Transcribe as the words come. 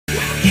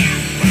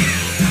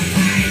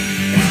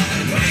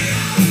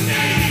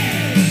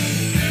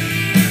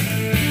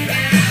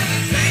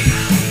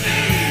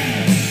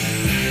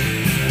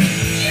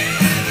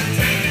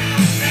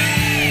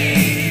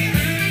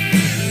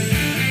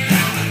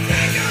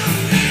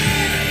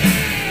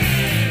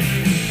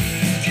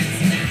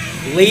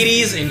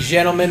Ladies and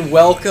gentlemen,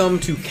 welcome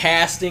to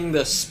Casting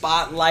the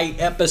Spotlight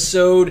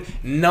episode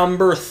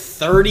number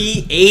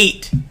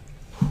 38.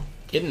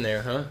 Getting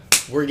there, huh?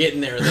 We're getting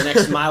there. The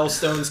next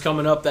milestone's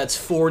coming up. That's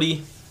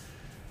 40.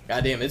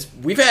 Goddamn,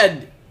 we've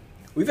had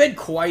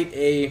quite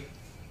a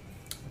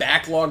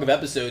backlog of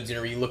episodes. You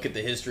know, you look at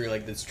the history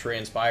like that's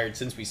transpired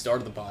since we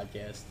started the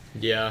podcast.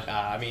 Yeah.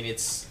 I mean,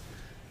 it's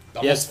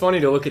almost, Yeah, it's funny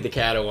to look at the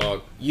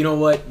catalog. You know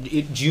what?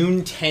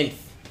 June 10th,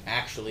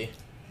 actually.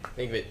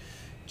 Think of it.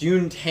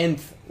 June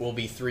 10th will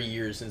be 3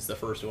 years since the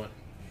first one.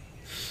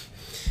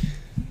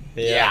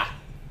 Yeah.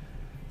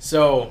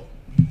 So,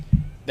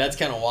 that's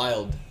kind of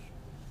wild.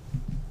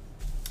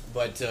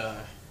 But,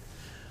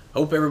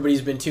 hope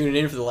everybody's been tuning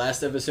in for the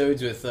last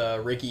episodes with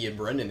Ricky and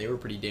Brendan. They were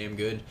pretty damn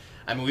good.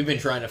 I mean, we've been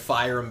trying to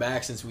fire them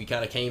back since we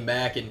kind of came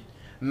back and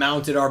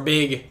mounted our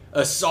big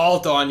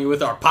assault on you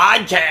with our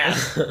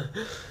podcast.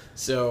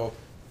 So,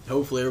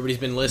 hopefully everybody's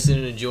been listening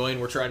and enjoying.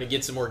 We're trying to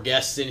get some more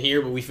guests in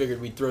here, but we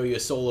figured we'd throw you a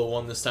solo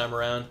one this time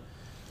around.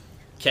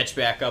 Catch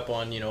back up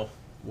on,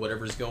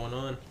 whatever's going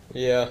on.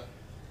 Yeah.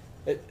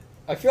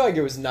 I feel like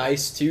it was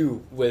nice,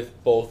 too, with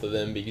both of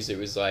them because it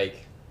was,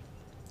 like,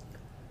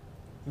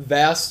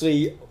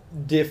 vastly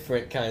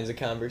different kinds of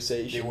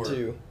conversation, They were.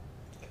 too.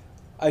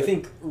 I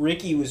think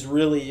Ricky was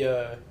really,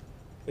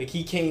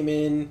 he came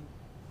in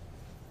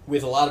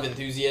with a lot of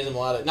enthusiasm,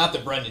 not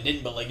that Brendan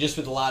didn't, but, just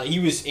with he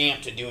was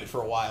amped to do it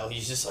for a while.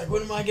 He's just like,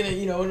 when am I going to,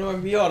 when am I going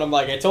to be on? I'm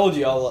like, I told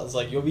you,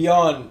 you'll be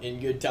on in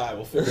good time.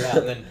 We'll figure it out.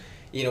 And then,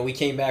 we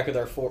came back with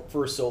our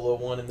first solo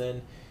one and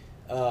then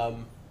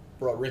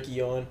brought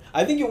Ricky on.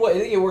 I think it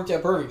worked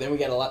out perfect. Then we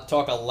got a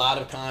lot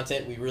of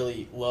content we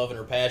really love and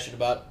are passionate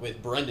about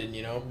with Brendan,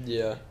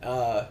 Yeah.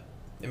 I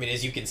mean,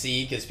 as you can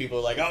see, because people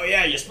are like, oh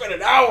yeah, you spent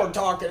an hour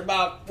talking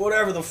about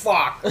whatever the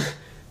fuck.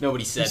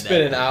 Nobody said that.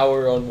 Spent an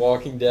hour on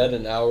Walking Dead,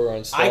 an hour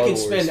on Star Wars. I could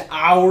spend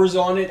hours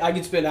on it. I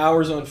could spend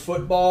hours on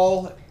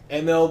football,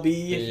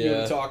 MLB, if you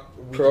would talk.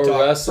 Pro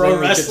wrestling.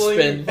 We could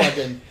spend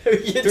fucking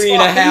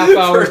 3.5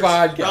 hour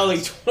podcast.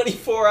 Probably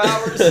 24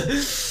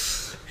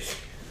 hours.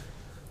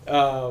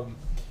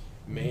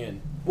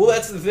 Man. Well,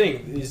 that's the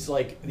thing. Is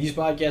these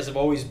podcasts have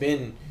always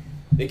been,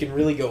 they can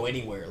really go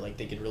anywhere.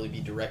 They can really be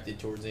directed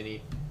towards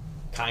any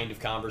kind of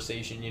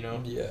conversation,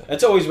 Yeah.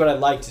 That's always what I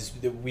liked, is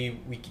that we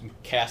can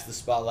cast the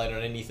spotlight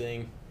on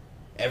anything,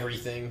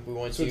 everything we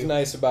want That's to. what's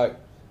nice about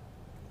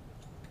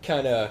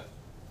kind of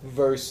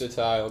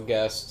versatile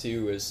guests,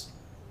 too, is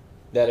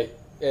that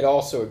it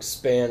also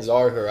expands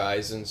our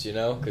horizons,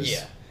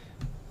 Because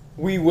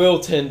we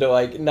will tend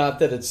to, not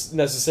that it's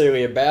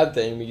necessarily a bad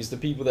thing, because the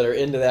people that are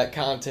into that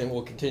content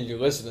will continue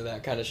to listen to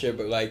that kind of shit,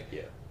 but,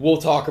 we'll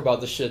talk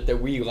about the shit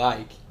that we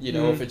like,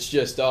 if it's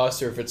just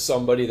us or if it's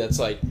somebody that's,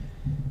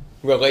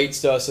 relates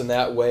to us in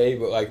that way,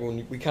 but,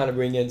 when we kind of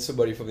bring in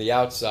somebody from the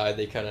outside,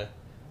 they kind of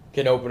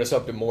can open us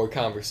up to more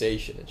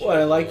conversation and shit. Well,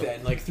 I like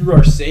that. And, through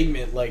our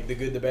segment, the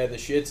good, the bad, and the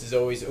shits has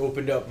always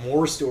opened up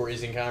more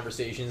stories and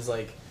conversations.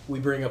 We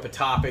bring up a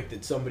topic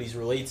that somebody's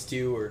relates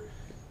to, or,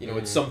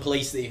 it's some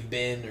place they've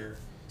been, or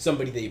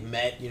somebody they've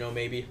met,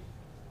 maybe.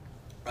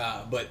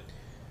 But,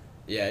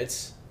 yeah, I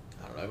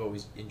don't know, I've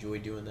always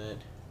enjoyed doing that.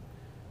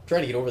 I'm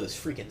trying to get over this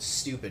freaking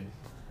stupid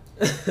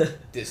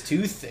this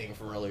tooth thing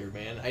from earlier,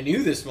 man. I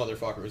knew this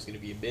motherfucker was going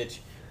to be a bitch.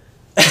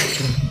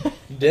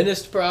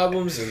 Dentist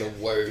problems are the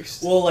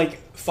worst. Well,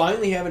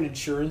 finally having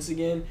insurance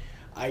again,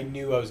 I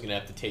knew I was going to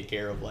have to take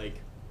care of,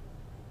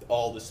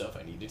 all the stuff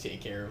I need to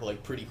take care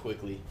of, pretty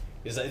quickly.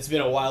 Because it's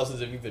been a while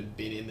since I've even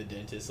been in the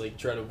dentist,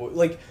 trying to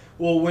avoid,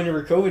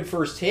 whenever COVID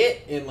first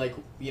hit, and,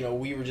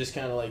 we were just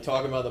kind of,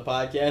 talking about the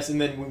podcast,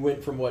 and then we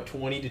went from,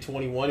 20 to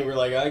 21, and we were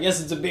like, I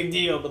guess it's a big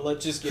deal, but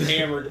let's just get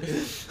hammered.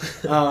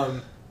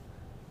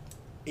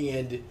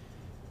 And,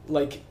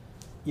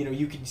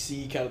 you can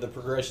see kind of the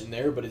progression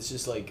there, but it's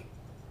just,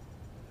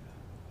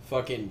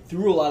 fucking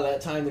through a lot of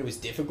that time that it was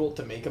difficult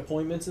to make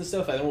appointments and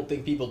stuff. I don't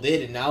think people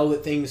did, and now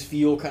that things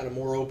feel kind of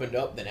more opened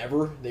up than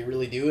ever, they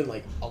really do,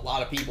 and, a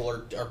lot of people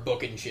are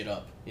booking shit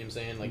up. You know what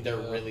I'm saying? They're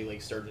really,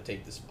 starting to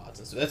take the spots.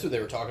 And so that's what they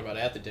were talking about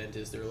at the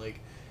dentist. They were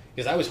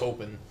because I was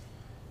hoping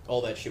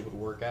all that shit would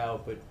work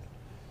out, but,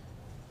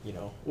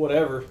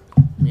 whatever.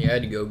 Yeah, I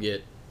had to go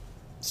get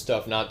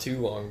stuff not too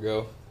long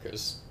ago,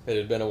 because it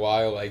had been a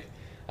while. I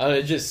don't know,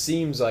 it just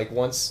seems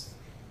once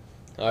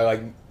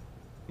I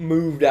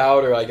moved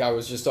out, or I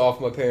was just off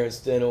my parents'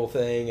 dental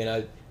thing, and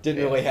I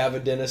didn't really have a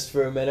dentist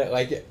for a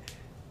minute.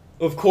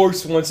 Of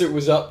course, once it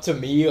was up to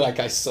me,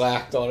 I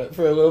slacked on it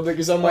for a little bit,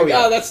 because I'm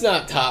that's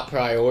not top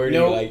priority.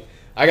 Nope.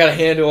 I gotta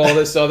handle all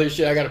this other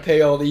shit. I gotta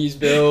pay all these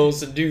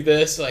bills and do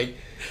this. I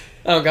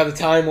don't got the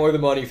time or the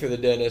money for the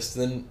dentist.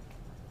 Then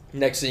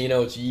next thing you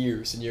know, it's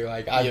years, and you're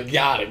I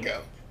gotta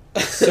go.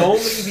 So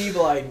many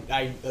people I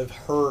have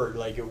heard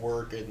at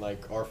work, and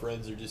our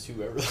friends are just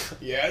whoever.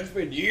 Yeah, it's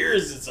been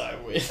years since I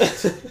went.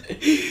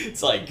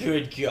 It's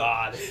good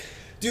God,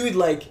 dude.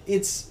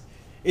 It's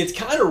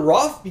kind of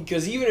rough,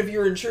 because even if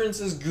your insurance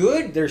is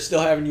good, they're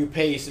still having you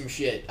pay some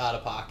shit out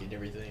of pocket and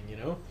everything,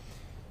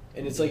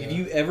 And it's if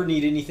you ever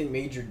need anything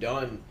major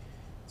done,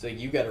 it's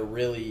you got to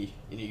really,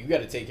 you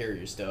got to take care of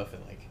your stuff,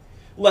 and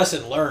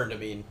lesson learned. I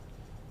mean,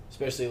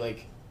 especially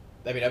like,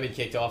 I mean, I've been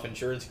kicked off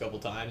insurance a couple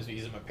times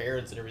because of my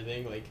parents and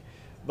everything. Like,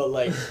 but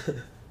like,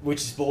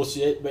 which is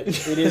bullshit, but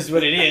it is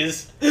what it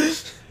is.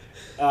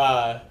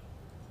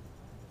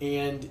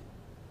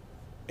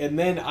 And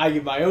then I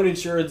get my own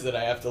insurance that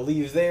I have to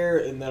leave there,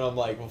 and then I'm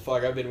like, well,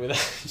 fuck, I've been without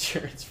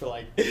insurance for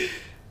like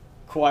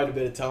quite a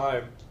bit of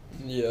time.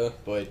 Yeah.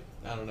 But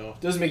I don't know.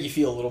 It does make you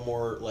feel a little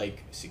more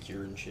like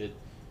secure and shit.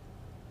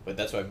 But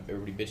that's why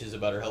everybody bitches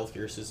about our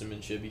healthcare system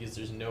and shit, because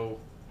there's no,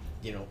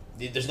 you know,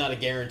 there's not a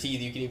guarantee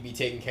that you can even be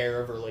taken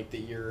care of, or like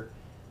that you're,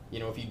 you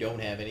know, if you don't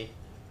have any.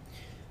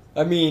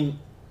 I mean,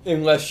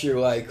 unless you're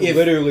like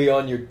literally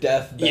on your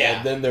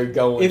deathbed, then they're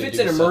going. If it's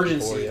an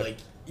emergency, like.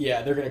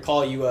 Yeah, they're gonna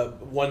call you a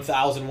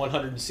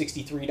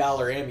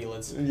 $1,163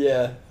 ambulance.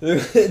 Yeah,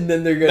 and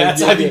then they're gonna.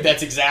 I think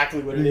that's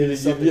exactly what it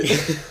is.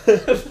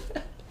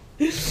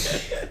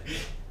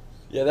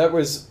 Yeah, that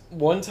was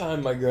one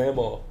time my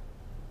grandma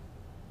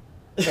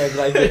had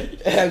like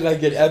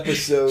an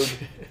episode.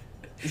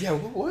 Yeah,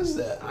 what was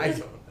that? I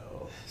don't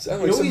know.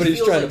 Sounds like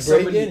somebody's trying to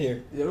break in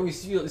here. It always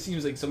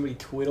seems like somebody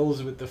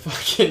twiddles with the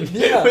fucking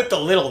with the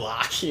little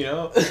lock, you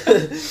know.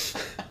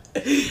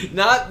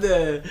 Not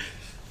the.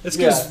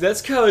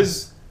 That's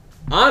because,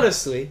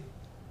 honestly,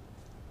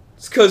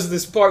 it's because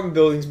this apartment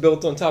building's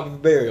built on top of a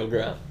burial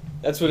ground.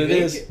 That's what it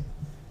is.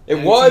 It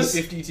was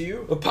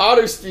 1952. A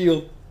potter's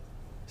field.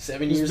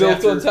 7 years built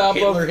after on top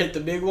Hitler hit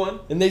the big one.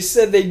 And they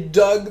said they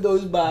dug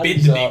those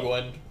bodies up. Big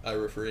one, I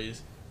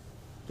rephrase.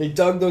 They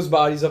dug those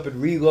bodies up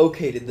and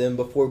relocated them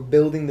before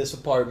building this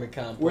apartment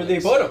complex. Where'd they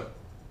put them?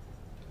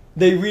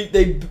 They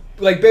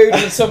like buried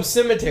them in some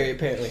cemetery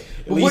apparently.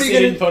 But what are you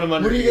gonna put them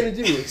under? What are you gonna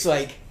do? It's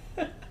like.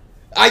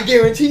 I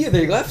guarantee you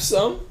they left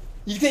some.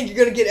 You think you're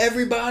going to get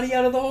everybody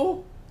out of the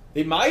hole?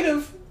 They might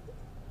have.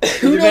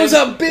 Who knows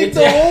how big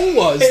the hole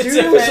was, dude?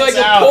 It was like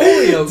a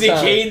polio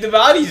decayed the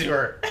bodies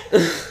were.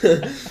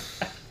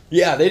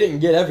 Yeah, they didn't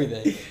get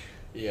everything.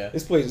 Yeah.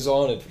 This place is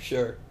haunted for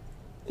sure.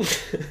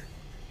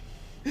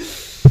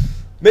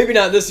 Maybe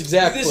not this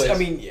exact place. I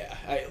mean, yeah.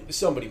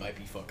 Somebody might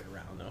be fucking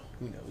around, though.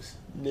 Who knows?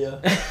 Yeah.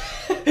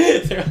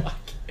 They're like...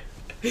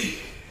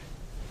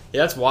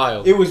 Yeah, that's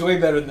wild. It was way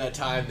better than that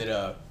time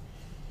that,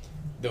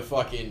 the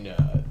fucking,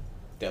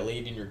 that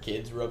lady and her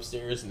kids were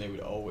upstairs and they would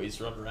always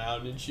run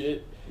around and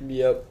shit.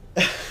 Yep.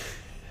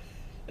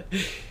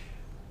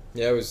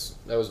 Yeah, that was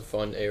a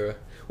fun era.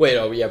 Wait,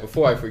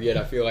 before I forget,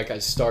 I feel like I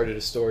started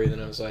a story,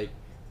 then I was like,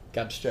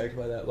 got distracted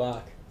by that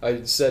lock.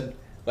 I said,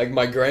 like,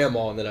 my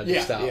grandma, and then I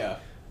just stopped. Yeah.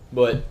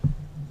 But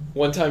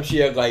one time she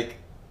had, like,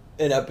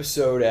 an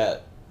episode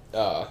at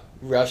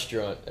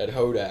restaurant at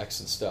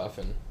Hodak's and stuff,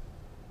 and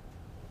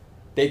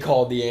they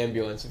called the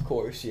ambulance, of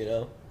course, you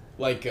know.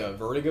 Like a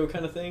vertigo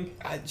kind of thing?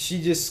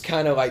 She just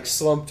kind of like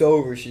slumped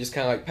over. She just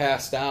kind of like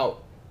passed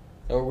out.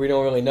 Or we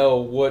don't really know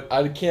what.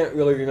 I can't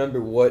really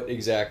remember what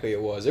exactly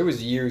it was. It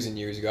was years and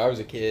years ago. I was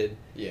a kid.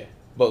 Yeah.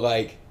 But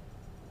like,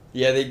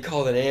 yeah, they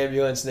called an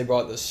ambulance and they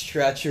brought the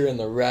stretcher in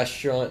the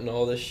restaurant and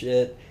all this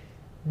shit.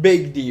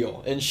 Big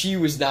deal. And she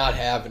was not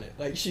having it.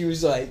 Like, she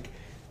was like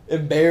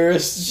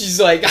embarrassed. She's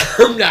like,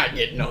 I'm not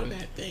getting on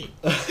that thing.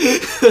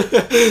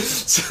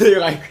 So they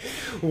like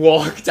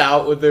walked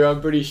out with her,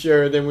 I'm pretty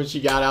sure. Then when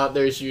she got out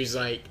there, she was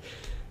like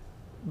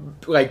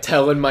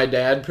telling my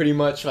dad pretty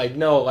much, like,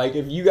 no, like,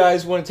 if you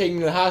guys want to take me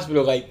to the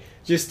hospital, like,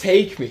 just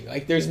take me.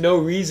 Like, there's no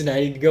reason I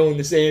need to go in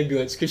this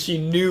ambulance, because she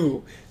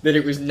knew that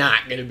it was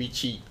not going to be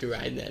cheap to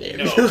ride in that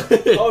ambulance.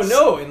 No. Oh,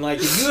 no. And, like,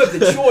 if you have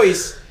the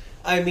choice,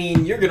 I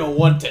mean, you're going to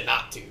want to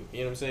not to. You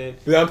know what I'm saying?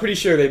 But I'm pretty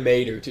sure they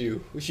made her,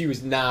 too. She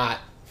was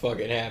not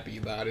fucking happy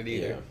about it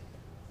either. Yeah.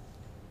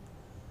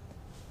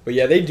 But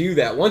yeah, they do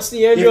that. Once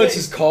the ambulance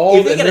is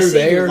called and they're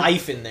there, your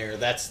life in there,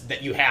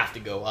 that you have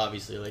to go,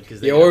 obviously, like,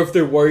 because or if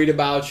they're worried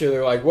about you,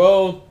 they're like,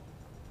 well,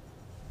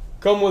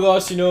 come with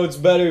us. You know, it's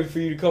better for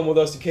you to come with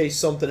us in case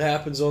something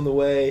happens on the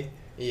way.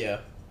 Yeah.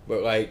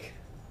 But like,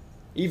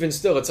 even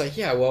still, it's like,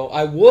 yeah, well,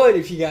 I would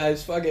if you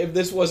guys if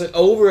this wasn't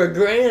over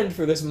 $1,000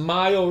 for this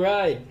mile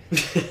ride.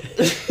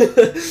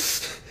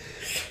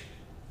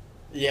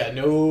 Yeah,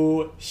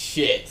 no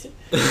shit.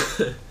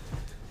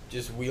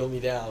 Just wheel me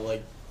down,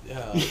 like.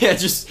 Yeah,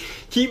 just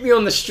keep me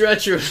on the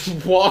stretcher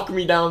and walk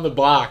me down the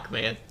block,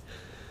 man.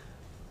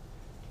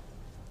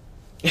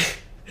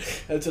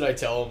 That's what I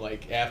tell him,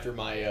 like, after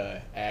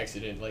my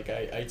accident. Like,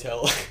 I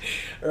tell,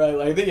 or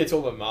I think I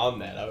told my mom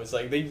that. I was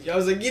like, you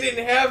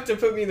didn't have to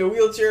put me in the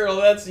wheelchair and all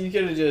that, so you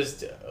could have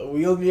just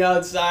wheeled me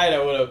outside.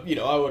 I would have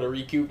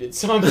recouped at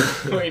some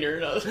point or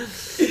another.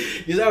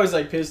 Because I was,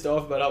 like, pissed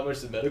off about how much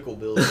the medical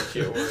bills and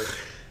shit were.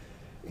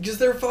 Because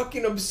they're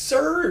fucking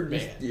absurd,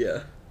 man.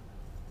 Yeah.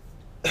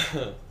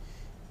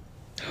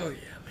 Oh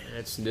yeah, man,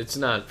 it's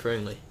not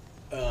friendly.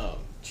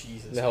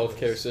 Jesus. The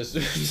healthcare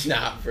system is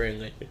not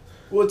friendly.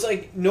 Well, it's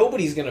like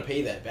nobody's gonna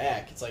pay that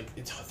back. It's like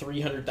it's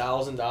 $300,000,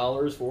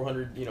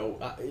 $400,000, you know,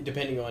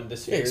 depending on the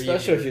severity. Yeah,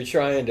 especially if you're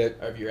trying to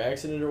of your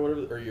accident or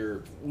whatever, or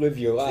your live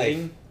your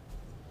life.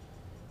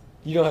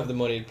 You don't have the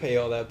money to pay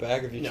all that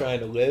back if you're trying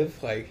to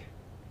live. Like,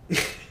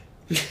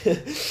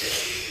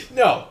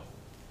 no.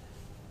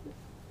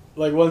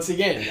 like, once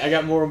again, I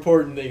got more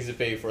important things to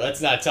pay for.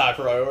 That's not top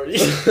priority.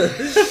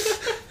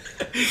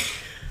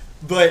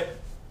 But,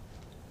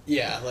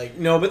 yeah, like,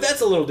 no, but that's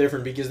a little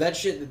different because that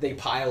shit that they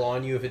pile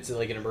on you if it's,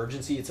 like, an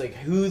emergency, it's like,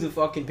 who the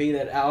fuck can pay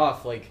that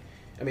off? Like,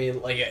 I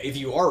mean, like, if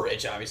you are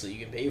rich, obviously,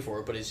 you can pay for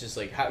it, but it's just,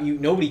 like,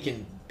 nobody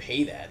can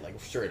pay that, like,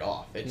 straight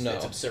off. It's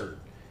absurd.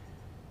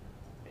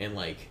 And,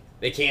 like,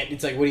 they can't,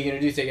 it's like, what are you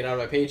going to do, take it out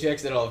of my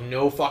paychecks that I'll have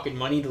no fucking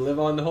money to live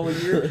on the whole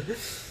year?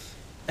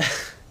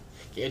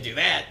 Can't do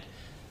that.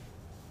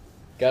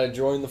 Gotta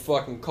join the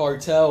fucking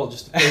cartel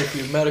just to pay for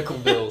your medical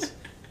bills.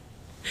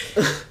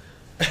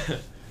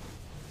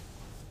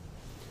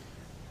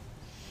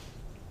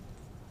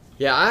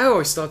 Yeah, I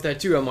always thought that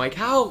too. I'm like,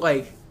 how,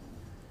 like,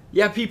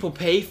 yeah, people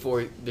pay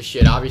for the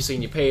shit, obviously,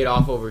 and you pay it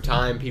off over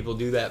time. People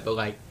do that, but,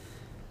 like,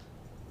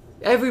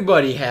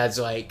 everybody has,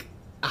 like,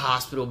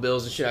 hospital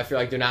bills and shit. I feel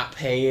like they're not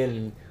paying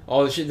and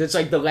all the shit. That's,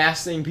 like, the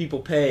last thing people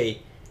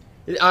pay.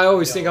 I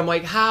always think, I'm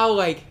like, how,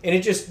 like, and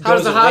it just how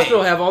does the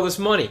hospital have all this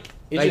money?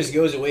 It like, just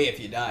goes away if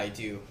you die,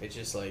 too. It's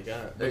just like,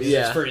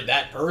 it's for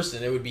that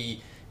person, it would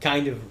be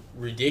kind of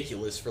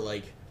ridiculous for,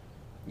 like,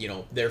 you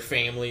know, their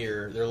family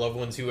or their loved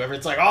ones, whoever.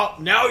 It's like, oh,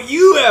 now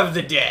you have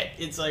the debt.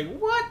 It's like,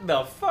 what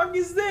the fuck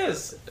is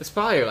this? It's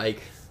probably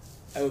like,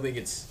 I don't think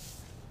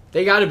it's.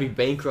 They got to be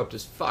bankrupt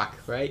as fuck,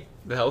 right?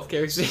 The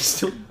healthcare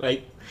system,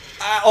 like,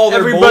 all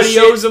everybody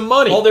bullshit, owes them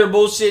money. All their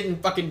bullshit and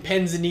fucking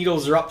pens and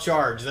needles are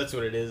upcharged. That's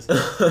what it is.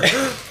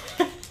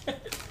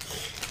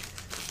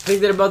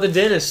 Think that about the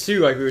dentist too.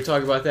 Like we were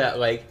talking about that.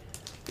 Like,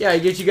 yeah, I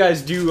get you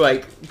guys do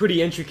like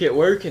pretty intricate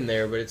work in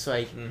there, but it's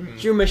like,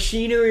 does your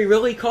machinery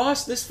really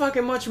cost this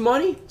fucking much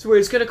money? To where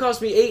it's gonna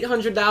cost me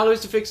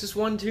 $800 to fix this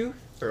one tooth?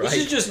 This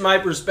is just my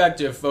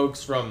perspective,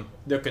 folks, from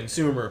the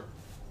consumer,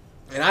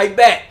 and I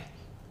bet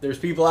there's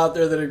people out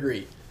there that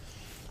agree.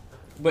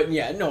 But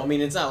yeah, no, I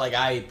mean, it's not like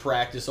I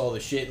practice all the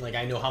shit and like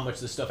I know how much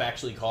this stuff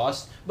actually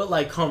costs. But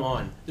like, come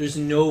on, there's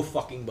no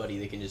fucking buddy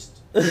that can just,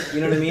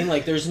 you know what I mean?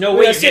 Like, there's no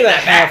way you're getting that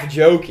half back.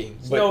 Joking,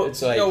 but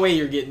it's like no way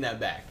you're getting that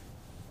back.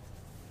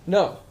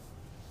 No.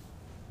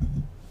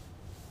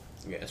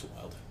 Yeah, it's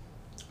wild.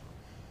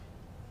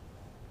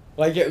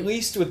 Like, at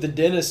least with the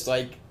dentist,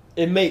 like,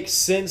 it makes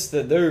sense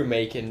that they're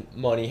making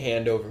money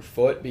hand over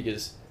foot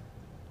because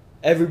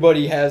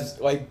everybody has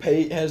to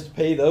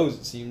pay those,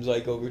 it seems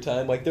like, over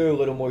time. Like, they're a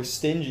little more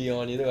stingy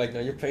on you. They're like, no,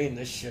 you're paying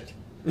this shit.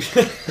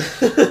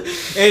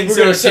 And we're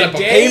gonna set up a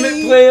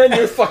payment plan.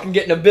 You're fucking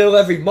getting a bill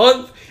every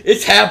month.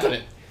 It's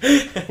happening.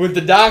 With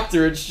the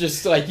doctor, it's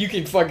just like you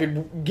can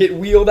fucking get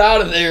wheeled out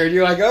of there and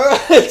you're like,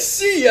 alright,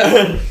 see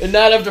ya, and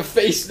not have to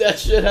face that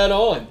shit head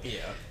on.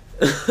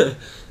 Yeah.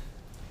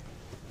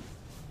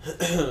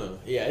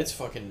 Yeah, it's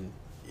fucking,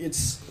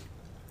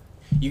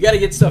 you gotta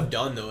get stuff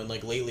done though, and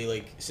like lately,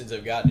 like since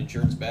I've gotten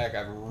insurance back,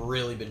 I've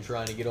really been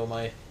trying to get all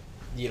my,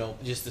 you know,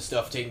 just the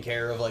stuff taken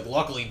care of. Like,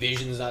 luckily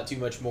vision's not too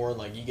much more, and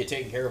like you get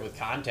taken care of with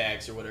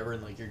contacts or whatever,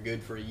 and like you're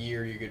good for a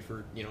year, you're good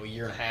for, you know, a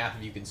year and a half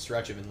if you can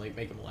stretch them and like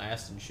make them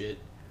last and shit.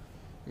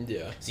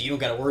 Yeah. So you don't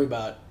gotta worry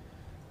about,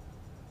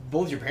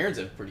 both your parents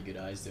have pretty good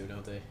eyes though,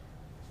 don't they?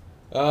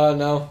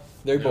 No.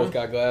 They both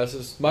got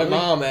glasses. My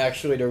mom,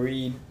 actually, to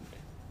read,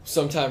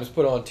 sometimes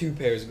put on 2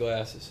 pairs of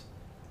glasses.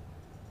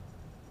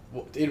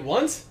 At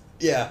once?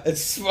 Yeah,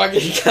 it's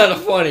fucking kind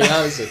of funny,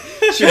 honestly.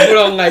 She'll put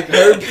on, like,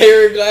 her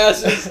pair of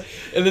glasses,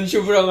 and then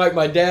she'll put on, like,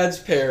 my dad's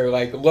pair,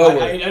 like, lower.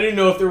 I didn't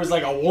know if there was,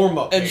 like, a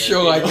warm-up and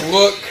she'll, like,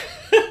 look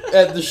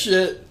at the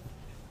shit.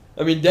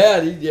 I mean,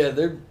 Dad,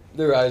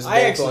 their eyes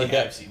I actually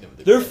have seen them.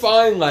 They're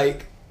fine,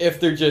 like, if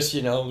they're just,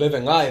 you know,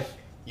 living life.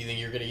 You think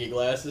you're gonna get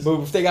glasses? But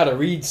if they gotta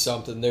read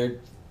something,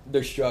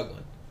 they're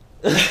struggling.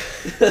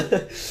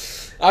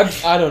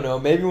 I don't know,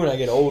 maybe when I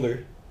get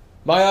older.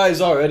 My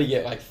eyes already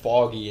get, like,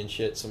 foggy and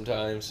shit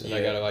sometimes, and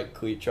I gotta, like,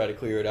 try to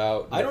clear it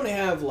out. I don't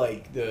have,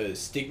 like, the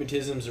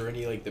stigmatisms or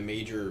any, like, the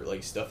major,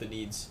 like, stuff that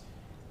needs,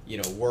 you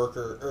know, work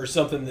or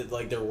something that,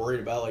 like, they're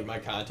worried about. Like, my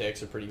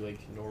contacts are pretty, like,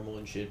 normal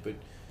and shit, but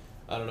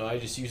I don't know. I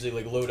just usually,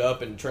 like, load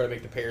up and try to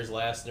make the pairs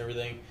last and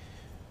everything.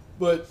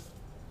 But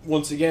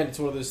once again, it's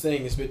one of those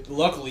things. But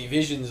luckily,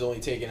 vision's only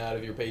taken out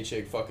of your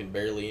paycheck fucking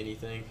barely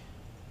anything.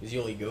 Because you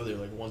only go there,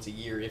 like, once a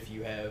year if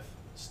you have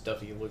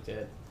stuff you can look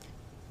at.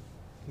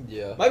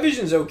 Yeah. My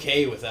vision's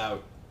okay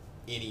without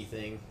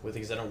anything,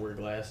 because I don't wear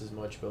glasses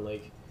much, but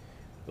like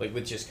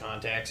with just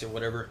contacts or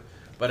whatever.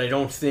 But I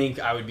don't think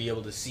I would be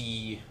able to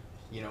see,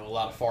 you know, a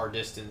lot of far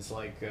distance,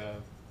 like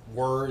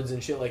words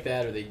and shit like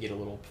that, or they'd get a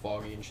little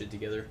foggy and shit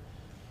together.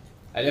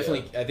 I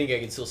think I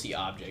can still see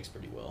objects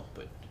pretty well.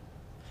 But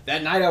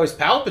that night I was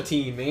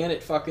Palpatine, man,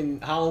 at fucking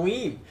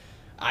Halloween.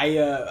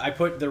 I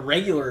put the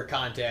regular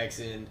contacts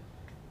in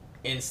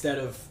instead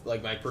of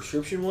like my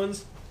prescription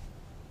ones.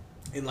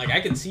 And, like, I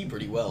could see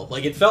pretty well.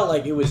 Like, it felt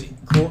like it was,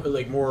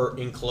 like, more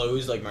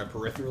enclosed. Like, my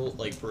peripheral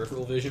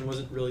vision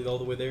wasn't really all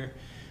the way there.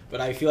 But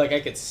I feel like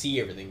I could see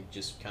everything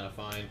just kind of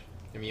fine.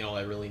 I mean, all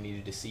I really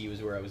needed to see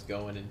was where I was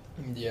going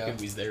and it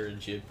was there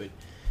and shit. But,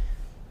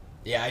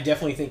 yeah, I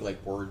definitely think,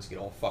 like, words get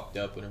all fucked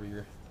up whenever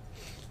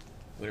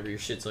your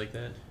shit's like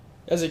that.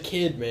 As a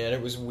kid, man,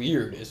 it was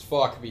weird as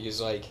fuck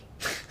because, like,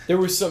 there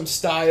were some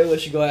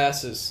stylish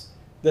glasses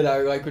that I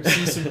like would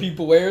see some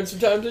people wearing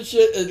sometimes and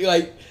shit. And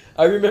like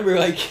I remember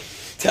like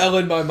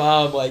telling my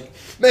mom like,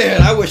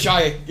 man, I wish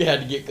I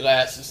had to get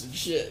glasses and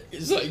shit.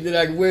 It's like that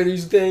I could wear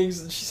these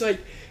things, and she's like,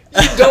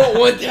 you don't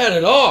want that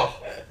at all.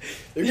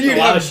 You'd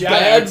have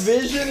bad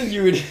vision, and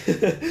you would.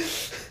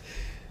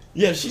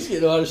 Yeah, she's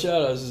getting a lot of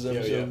shout outs this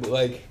episode, yeah. But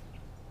like,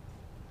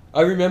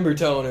 I remember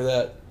telling her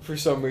that for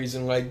some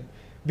reason, like,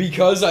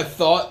 because I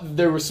thought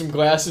there were some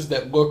glasses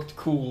that looked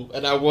cool,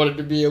 and I wanted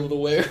to be able to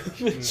wear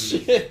them and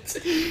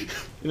shit.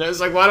 And I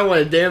was like, well, I don't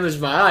want to damage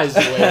my eyes to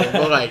wear them,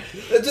 but like,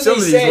 some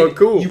of these look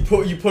cool.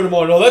 You put them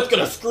on, oh, that's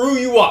gonna screw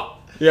you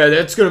up. Yeah,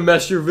 that's gonna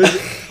mess your vision.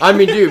 I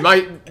mean, dude,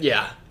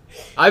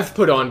 I've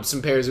put on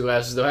some pairs of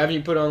glasses though. Haven't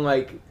you put on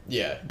like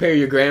a pair of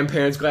your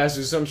grandparents'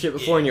 glasses or some shit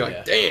before, and you're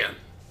like, damn.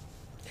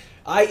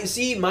 I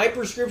see my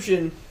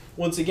prescription,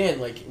 once again,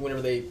 like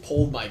whenever they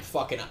pulled my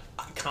fucking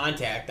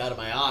contact out of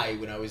my eye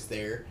when I was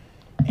there,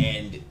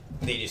 and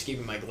they just gave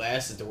me my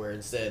glasses to wear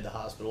instead at the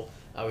hospital,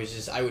 I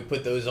would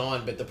put those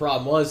on, but the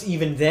problem was,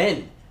 even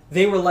then,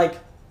 they were like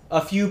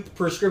a few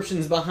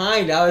prescriptions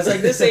behind. I was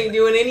like, this ain't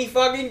doing any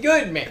fucking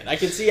good, man. I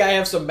can see I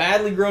have some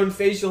badly grown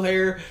facial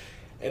hair,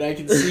 and I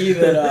can see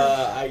that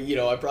I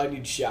probably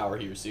need to shower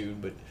here soon,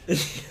 but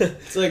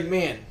it's like,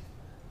 man.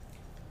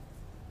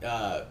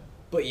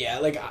 But yeah,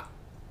 like,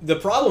 the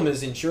problem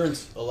is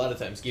insurance a lot of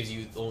times gives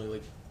you only,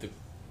 like, the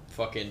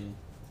fucking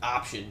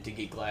option to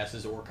get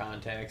glasses or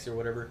contacts or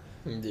whatever.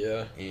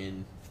 Yeah.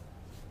 And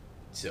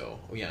so,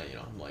 yeah,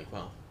 I'm like,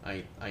 well,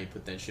 I ain't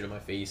put that shit on my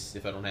face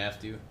if I don't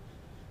have to.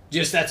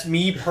 Just, that's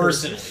me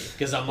personally,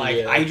 because I'm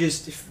like, I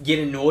just get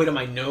annoyed on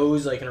my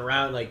nose, like, and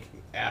around, like,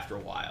 after a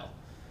while.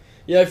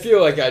 Yeah, I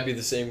feel like I'd be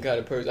the same kind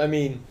of person. I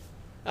mean,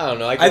 I don't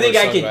know. I get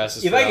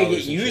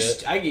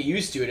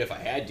used to it if I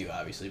had to,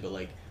 obviously, but,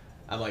 like,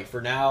 I'm like,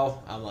 for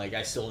now, I'm like,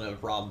 I still don't have a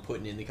problem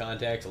putting in the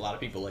contacts. A lot of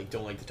people like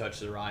don't like to touch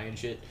their eye and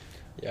shit.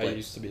 Yeah, I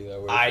used to be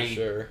that way for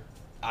sure.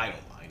 I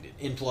don't mind it.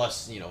 And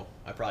plus, I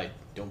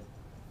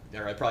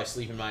probably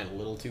sleep in mine a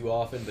little too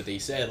often, but they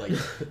said, like,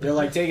 they're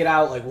like, take it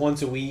out, like,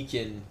 once a week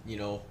and,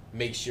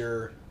 make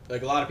sure,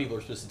 like, a lot of people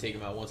are supposed to take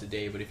them out once a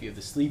day, but if you have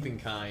the sleeping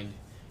kind,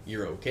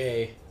 you're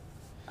okay.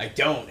 I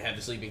don't have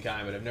the sleeping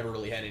kind, but I've never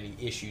really had any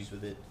issues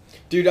with it.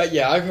 Dude,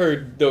 I've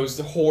heard those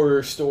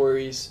horror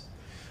stories.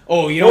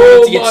 Oh, you don't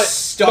have to get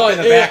stuck in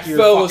the back of your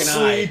fucking eye. My aunt fell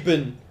asleep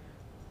and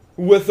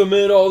with them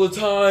in all the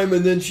time,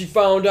 and then she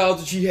found out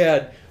that she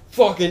had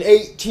fucking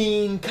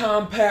 18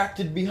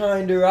 compacted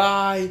behind her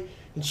eye,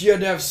 and she had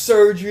to have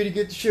surgery to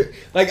get the shit.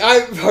 Like,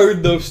 I've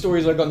heard those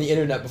stories, like, on the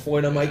internet before,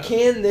 and I'm like,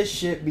 can this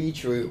shit be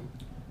true?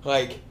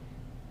 Like,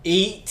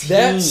 18?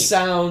 That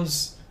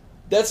sounds...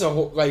 That's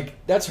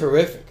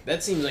horrific.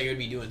 That seems like it would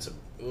be doing some,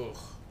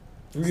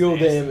 real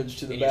damage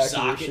to the back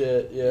of your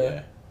shit,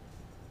 yeah.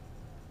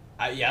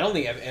 I don't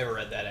think I've ever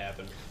had that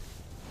happen.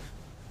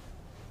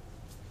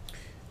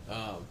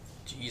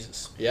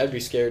 Jesus. Yeah, I'd be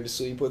scared to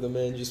sleep with them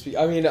in.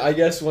 I mean, I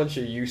guess once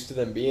you're used to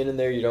them being in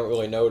there, you don't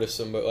really notice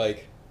them, but,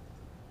 like,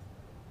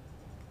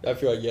 I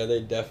feel like,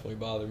 they definitely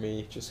bother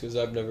me, just because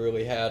I've never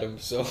really had them,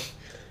 so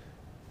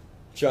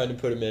trying to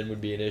put them in would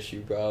be an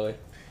issue, probably.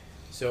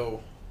 So,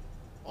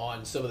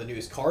 on some of the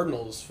newest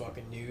Cardinals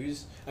fucking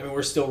news, I mean,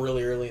 we're still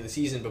really early in the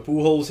season, but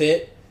Pujols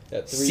hit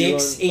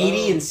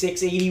 680 and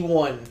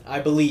 681,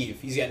 I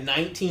believe. He's got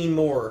 19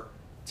 more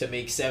to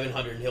make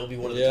 700, and he'll be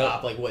one of the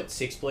top,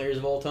 6 players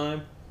of all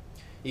time?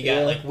 You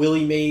got,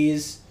 Willie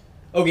Mays.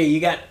 Okay,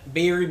 you got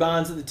Barry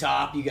Bonds at the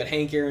top. You got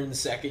Hank Aaron in the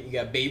second. You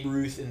got Babe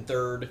Ruth in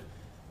third.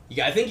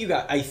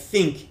 I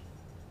think,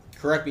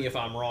 correct me if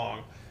I'm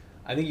wrong,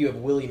 I think you have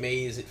Willie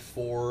Mays at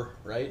 4,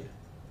 right?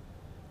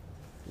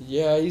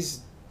 Yeah, we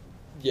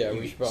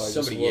should probably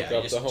just look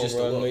up the home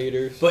run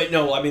leaders. But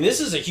no, I mean, this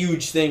is a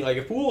huge thing. Like,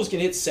 if Pujols can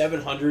hit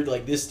 700,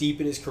 like, this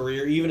deep in his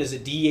career, even as a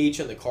DH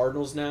on the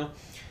Cardinals now,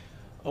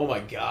 oh my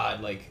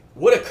God, like,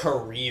 what a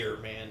career,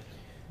 man.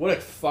 What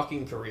a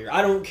fucking career.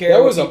 I don't care.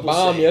 That was a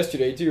bomb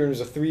yesterday, too, and it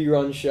was a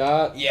 3-run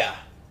shot. Yeah,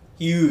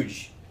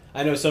 huge.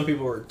 I know some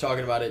people were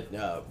talking about it,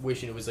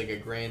 wishing it was like a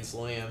grand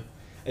slam.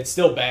 It's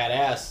still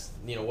badass,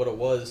 what it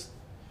was.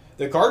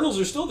 The Cardinals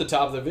are still at the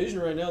top of the division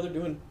right now. They're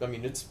doing, I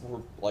mean, we're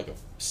like a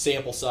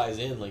sample size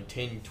in, like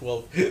 10,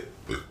 12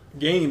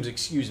 games,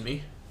 excuse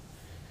me.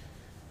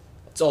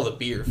 That's all the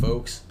beer,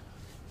 folks.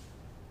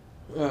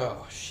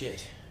 Oh,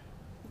 shit.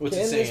 What's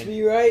it saying? Can this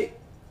be right?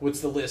 What's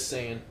the list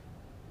saying?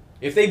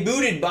 If they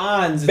booted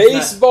Bonds,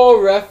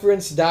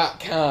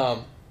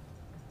 BaseballReference.com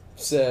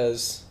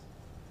says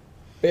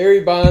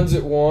Barry Bonds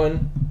at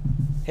 1,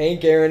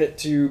 Hank Aaron at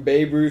 2,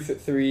 Babe Ruth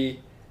at 3,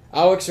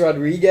 Alex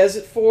Rodriguez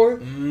at 4,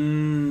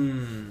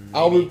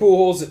 Albert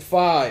Pujols at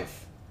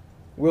 5,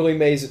 Willie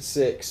Mays at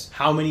 6.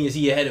 How many is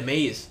he ahead of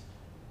Mays?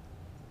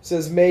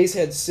 Says Mays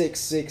had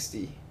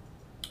 660.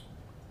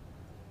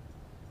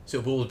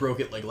 So Pujols broke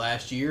it like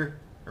last year,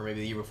 or maybe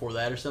the year before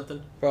that or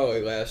something?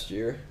 Probably last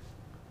year.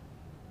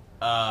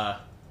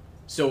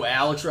 So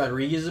Alex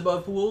Rodriguez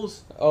above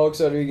Pujols?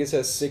 Alex Rodriguez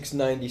has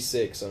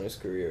 696 on his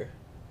career.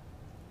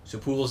 So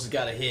Pujols has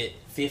got to hit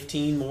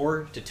 15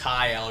 more to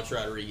tie Alex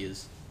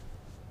Rodriguez.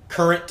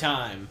 current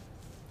time.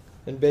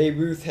 And Babe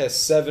Ruth has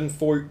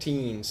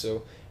 714,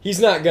 so he's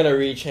not gonna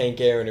reach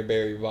Hank Aaron or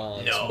Barry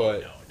Bonds.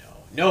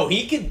 No.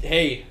 He could.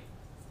 Hey,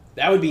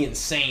 that would be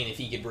insane if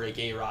he could break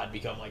A-Rod,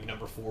 become like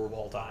number 4 of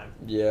all time.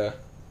 Yeah.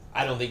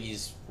 I don't think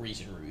he's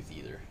reaching Ruth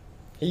either.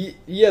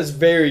 He has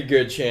very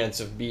good chance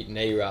of beating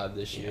A-Rod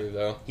this year,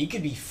 though. He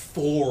could be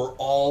 4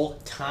 all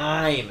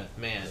time,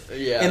 man.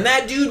 Yeah. And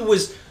that dude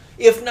was,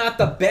 if not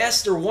the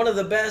best or one of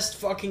the best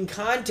fucking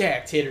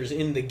contact hitters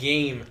in the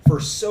game for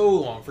so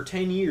long, for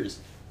 10 years.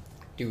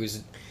 He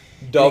was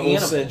double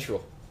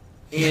central.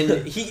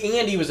 And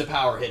he was a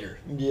power hitter.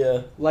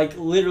 Yeah. Like,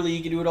 literally,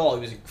 he could do it all.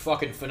 He was a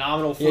fucking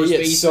phenomenal first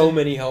baseman. He had so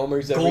many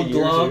homers every Gold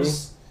year,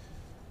 gloves. too.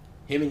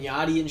 Him and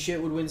Yachty and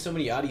shit would win so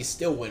many. Yachty's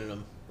still winning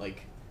them.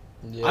 Like,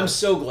 yeah. I'm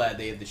so glad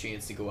they had the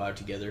chance to go out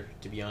together,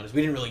 to be honest.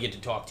 We didn't really get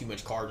to talk too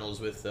much Cardinals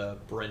with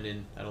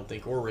Brendan, I don't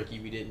think, or Ricky.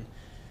 We didn't.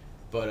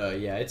 But,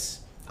 yeah,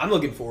 I'm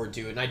looking forward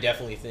to it, and I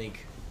definitely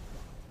think,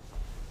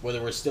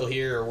 whether we're still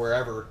here or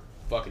wherever,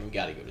 fucking we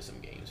got to go to some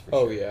games, for sure.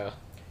 Oh, yeah.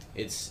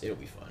 It'll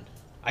be fun.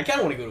 I kind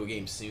of want to go to a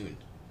game soon,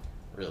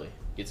 really.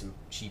 Get some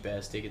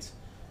cheap-ass tickets.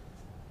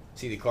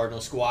 See the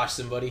Cardinals squash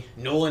somebody.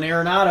 Nolan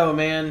Arenado,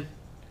 man.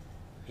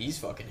 He's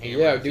fucking hammered.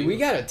 Yeah, dude, we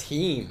got a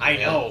team. I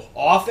know.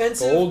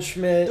 Offensive.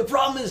 Goldschmidt. The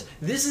problem is,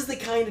 this is the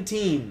kind of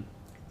team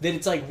that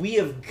it's like we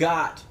have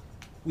got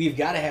to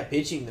have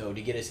pitching, though,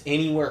 to get us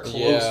anywhere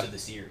close to the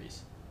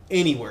series.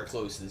 Anywhere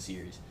close to the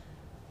series.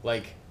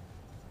 Like,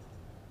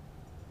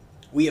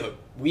 we have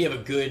a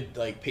good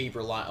like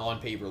on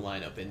paper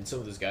lineup, and some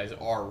of those guys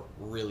are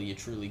really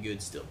truly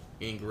good still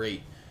and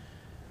great.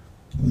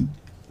 I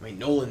mean,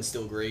 Nolan's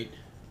still great.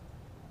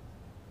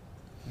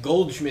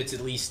 Goldschmidt's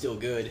at least still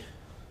good.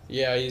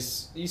 Yeah,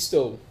 he's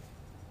still.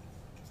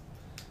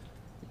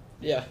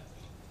 Yeah,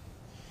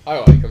 I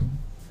like him.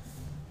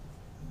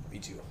 Me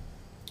too.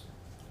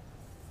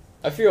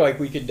 I feel like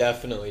we could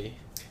definitely.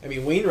 I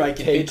mean, Wainwright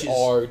can take pitch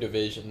our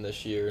division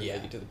this year and Yeah.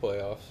 make it to the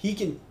playoffs. He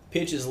can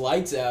pitch his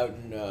lights out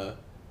and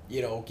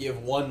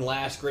give one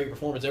last great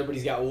performance.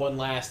 Everybody's got one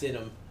last in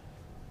him,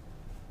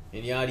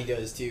 and Yachty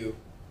does too.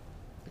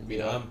 You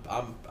know,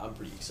 I'm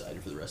pretty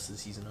excited for the rest of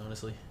the season,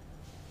 honestly.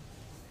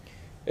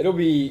 It'll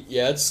be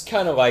it's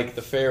kind of like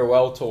the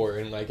farewell tour,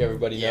 and like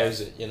everybody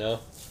knows it, you know.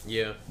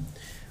 Yeah.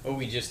 Oh,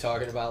 we just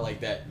talking about like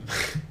that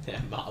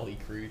that Motley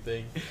Crue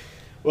thing.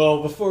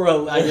 Well, before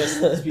I guess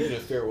speaking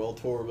of farewell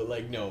tour, but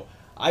like no,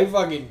 I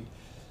fucking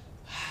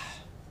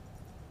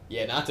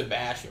not to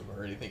bash him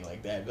or anything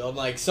like that, but I'm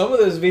like some of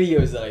those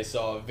videos that I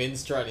saw of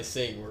Vince trying to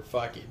sing were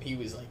fucking. He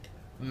was like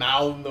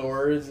mouthing the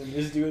words and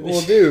just doing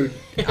this. Well,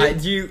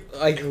 dude,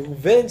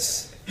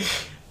 Vince.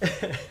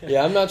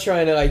 Yeah, I'm not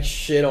trying to like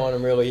shit on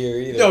him really here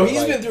either. No,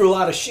 he's been through a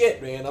lot of shit,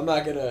 man. I'm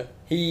not gonna.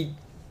 You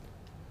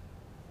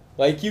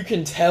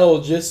can tell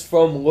just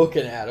from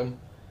looking at him,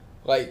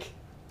 like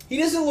he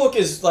doesn't look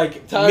as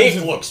like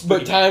Mick looks,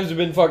 but times have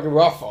been fucking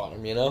rough on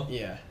him, you know.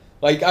 Yeah.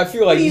 Like I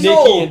feel like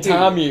Nicky and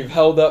Tommy have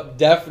held up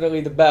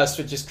definitely the best,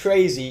 which is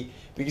crazy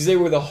because they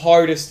were the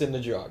hardest in the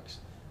drugs.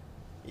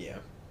 Yeah,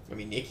 I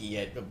mean Nicky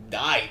had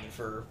died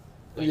for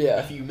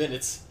a few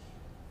minutes.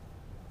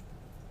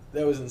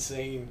 That was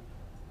insane.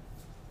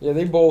 Yeah,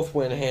 they both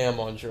went ham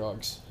on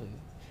drugs. And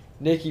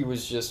Nicky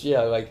was just,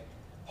 like,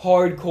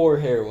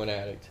 hardcore heroin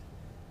addict.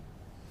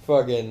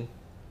 Fucking.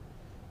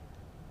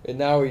 And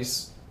now he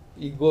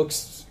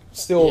looks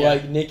still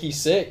like Nicky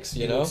Six,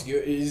 you know? Looks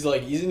good.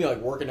 Isn't he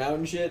working out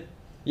and shit?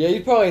 Yeah,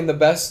 he's probably in the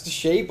best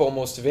shape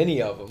almost of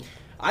any of them.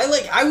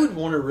 I would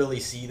want to really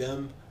see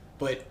them,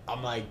 but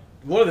I'm like,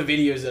 one of the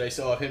videos that I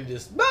saw of him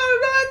just.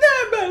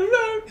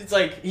 It's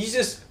like he's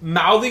just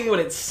mouthing what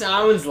it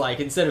sounds like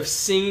instead of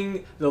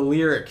singing the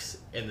lyrics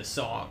in the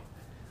song.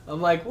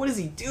 I'm like, what is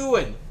he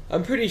doing?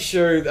 I'm pretty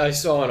sure I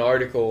saw an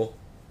article.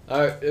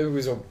 It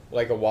was a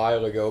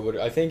while ago, but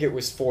I think it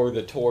was for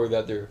the tour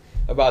that they're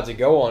about to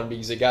go on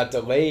because it got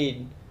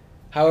delayed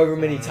however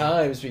many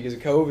times because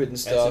of COVID and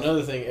stuff. That's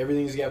another thing.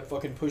 Everything's got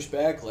fucking pushed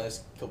back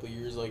last couple of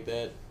years like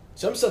that.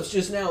 Some stuff's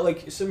just now,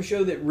 like some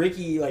show that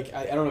Ricky, I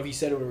don't know if he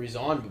said it when he was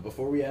on, but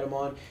before we had him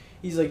on,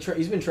 he's like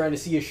he's been trying to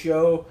see a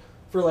show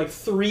for like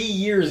 3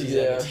 years. He's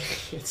had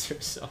tickets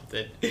or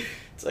something.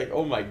 It's like,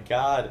 oh my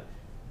god.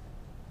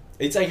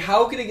 It's like,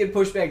 how could it get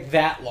pushed back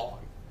that long?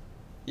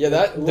 Yeah,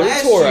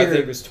 their tour I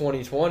think was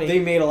 2020. They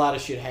made a lot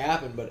of shit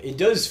happen, but it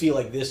does feel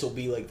like this will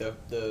be like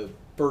the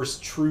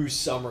first true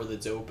summer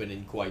that's open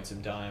in quite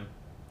some time.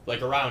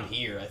 Like around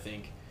here, I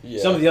think.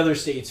 Yeah. Some of the other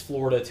states,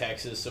 Florida,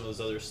 Texas, some of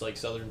those other like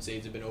southern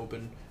states have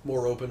been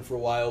more open for a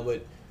while,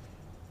 but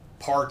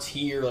parts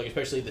here, like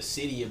especially the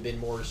city, have been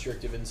more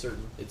restrictive at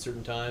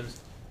certain times.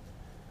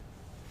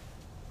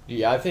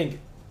 Yeah, I think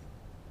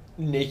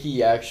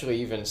Nicky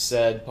actually even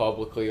said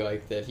publicly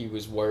like that he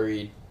was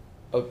worried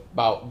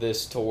about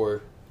this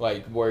tour,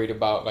 like worried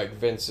about like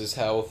Vince's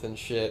health and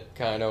shit,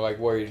 kind of like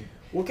worried.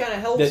 What kind of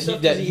health stuff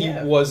that does he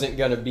have? Wasn't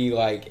gonna be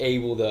like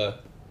able to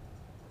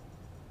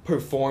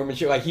perform and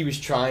shit. Like he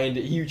tried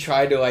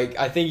to like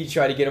I think he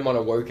tried to get him on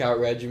a workout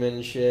regimen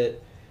and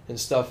shit and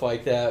stuff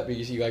like that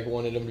because he like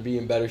wanted him to be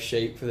in better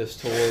shape for this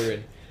tour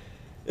and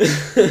Why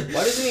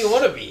doesn't he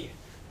want to be?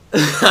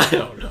 I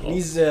don't know.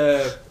 He's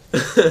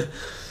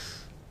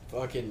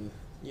fucking,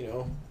 you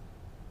know.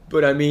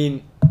 But I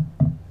mean,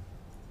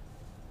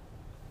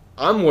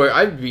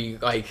 I'd be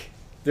like,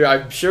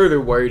 I'm sure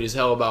they're worried as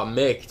hell about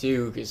Mick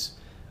too, because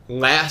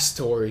last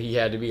tour he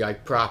had to be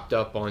like propped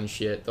up on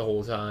shit the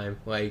whole time.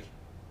 Like,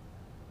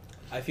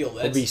 I feel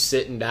he'll be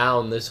sitting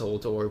down this whole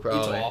tour probably.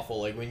 It's awful.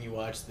 Like when you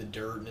watch The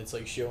Dirt and it's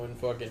like showing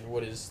fucking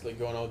what is like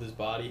going on with his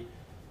body,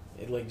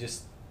 it like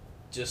just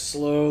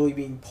slowly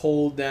being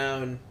pulled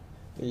down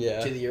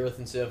to the earth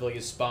and stuff, like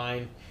his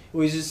spine. It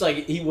was just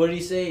like what did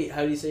he say?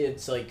 How did he say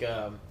it's like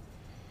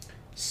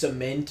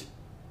cement?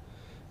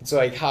 It's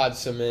like hot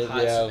cement,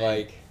 cement.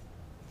 Like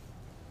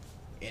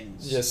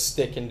and just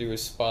sticking to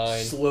his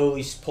spine,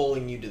 slowly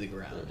pulling you to the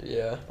ground.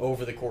 Yeah,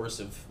 over the course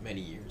of many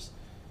years,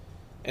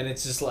 and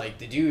it's just like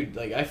the dude.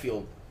 Like I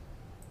feel,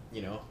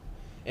 you know,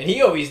 and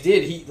he always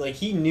did.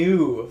 He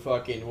knew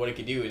fucking what it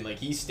could do, and like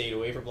he stayed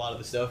away from a lot of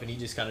the stuff, and he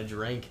just kind of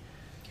drank.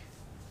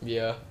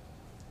 Yeah.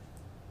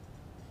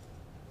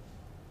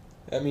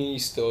 I mean, he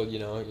still,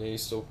 he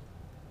still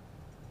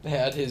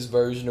had his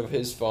version of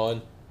his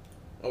fun.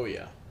 Oh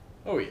yeah.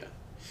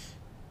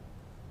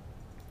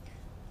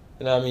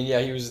 And I mean,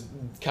 yeah, he was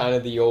kind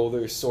of the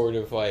older sort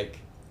of like,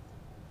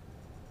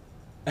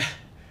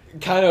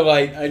 kind of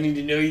like, I need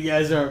to know you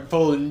guys aren't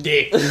pulling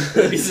dick.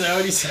 Is that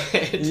what he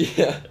said?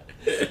 Yeah.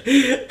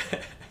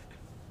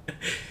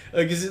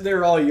 Because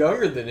they're all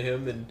younger than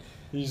him, and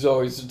he's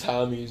always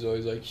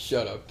like,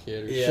 shut up,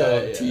 kid, or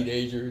shut up,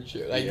 teenager, and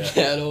shit like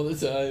that all the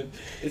time.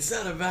 It's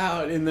not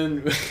about, and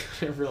then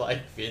whenever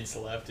like Vince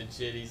left and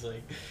shit, he's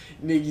like,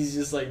 Nicky's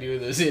just like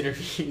doing those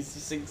interviews.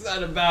 He's like, it's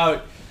not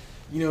about,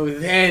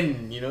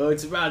 then,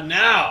 it's about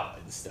now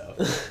and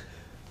stuff.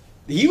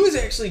 He was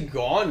actually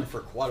gone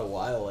for quite a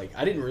while. Like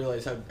I didn't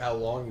realize how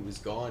long he was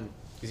gone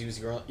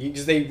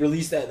because they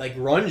released that like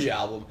grunge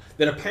album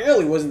that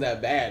apparently wasn't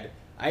that bad.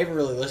 I haven't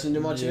really listened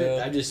to much of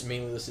it. I just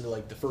mainly listened to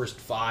like the first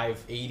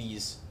 5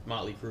 80s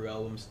Motley Crue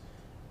albums.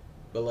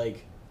 But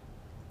like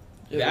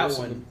those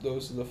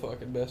are the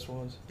fucking best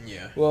ones.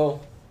 Yeah.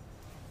 Well,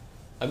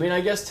 I mean, I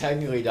guess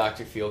technically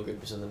Dr. Feelgood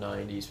was in the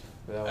 90s.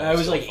 I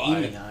was like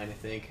 89, I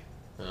think.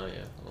 Oh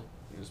yeah. Well,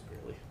 it was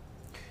barely.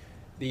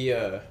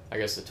 I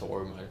guess the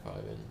tour might have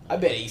probably been. I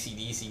bet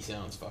AC/DC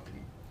sounds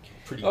fucking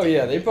pretty. Oh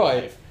yeah, they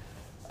probably.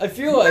 I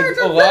feel like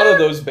a lot of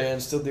those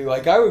bands still do.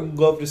 Like, I would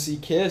love to see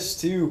Kiss,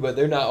 too, but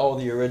they're not all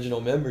the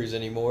original members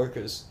anymore,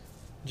 because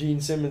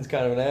Gene Simmons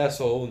kind of an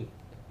asshole. And,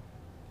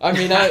 I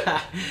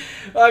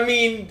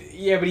mean,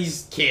 yeah, but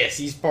he's Kiss.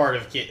 He's part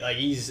of Kiss. Like,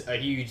 he's a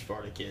huge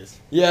part of Kiss.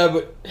 Yeah,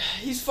 but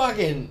he's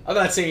fucking... I'm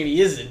not saying he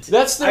isn't.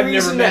 That's the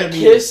reason that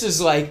Kiss is,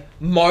 like,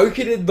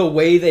 marketed the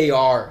way they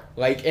are.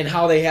 Like, and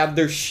how they have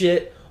their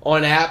shit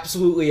on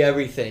absolutely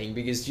everything,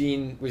 because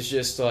Gene was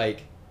just,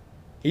 like...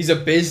 He's a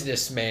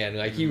businessman.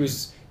 Like, he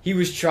was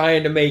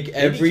trying to make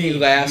every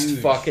last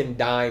fucking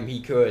dime he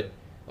could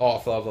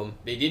off of them.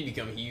 They did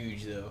become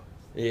huge, though.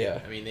 Yeah.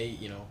 I mean,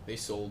 they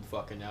sold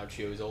fucking out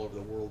shows all over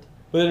the world.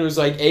 But then it was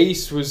like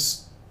Ace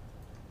was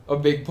a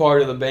big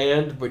part of the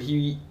band, but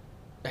he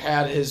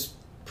had his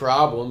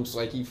problems.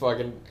 Like, he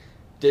fucking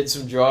did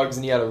some drugs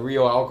and he had a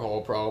real alcohol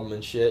problem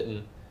and shit.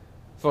 And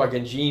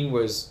fucking Gene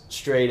was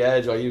straight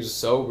edge. Like, he was a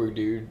sober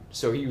dude.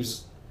 So he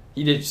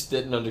just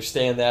didn't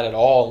understand that at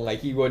all. And, like,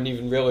 he wasn't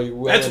even really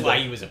willing. That's why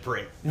he was a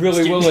prick.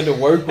 Really willing to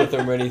work with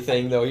him or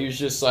anything, though. He was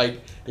just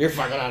like, you're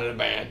fucking out of the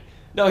band.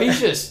 No,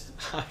 he's just...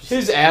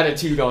 his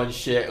attitude on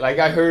shit. Like,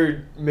 I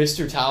heard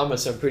Mr.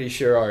 Thomas, I'm pretty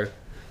sure,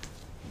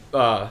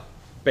 our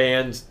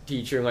band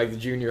teacher in, like, the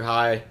junior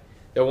high,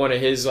 that one of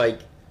his, like,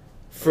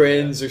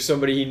 friends or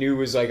somebody he knew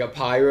was, like, a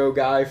pyro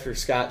guy for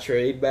Scott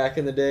Trade back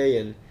in the day,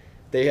 and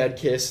they had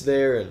Kiss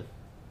there, and,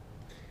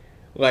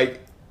 like...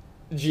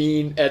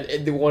 Gene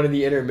at one of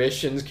the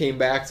intermissions came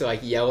back to like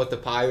yell at the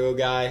pyro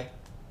guy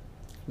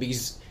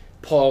because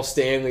Paul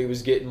Stanley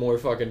was getting more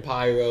fucking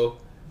pyro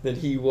than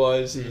he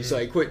was. And he's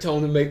like, quit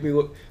telling him to make me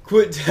look,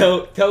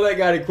 tell that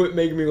guy to quit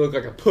making me look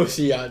like a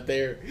pussy out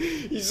there.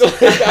 He's like,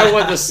 I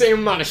want the same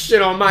amount of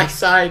shit on my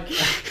side.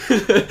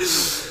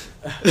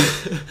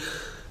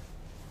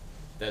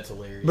 That's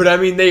hilarious. But I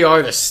mean, they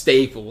are the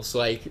staples,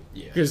 like,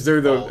 because they're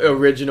the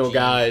original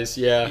guys.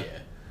 Yeah,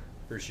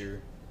 for sure.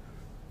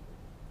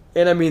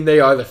 And I mean, they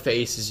are the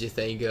faces you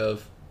think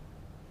of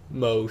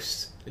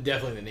most.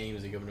 Definitely the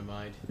names that come to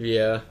mind.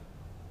 Yeah.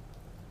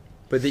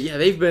 But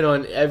they've been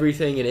on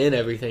everything and in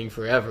everything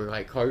forever,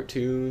 like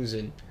cartoons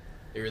and...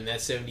 They were in That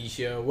 70s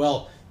Show.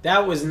 Well,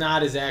 that was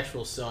not his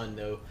actual son,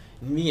 though.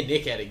 Me and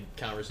Nick had a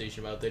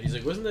conversation about that. He's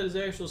like, wasn't that his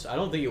actual son? I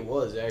don't think it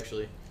was,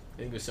 actually. I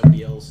think it was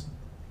somebody else.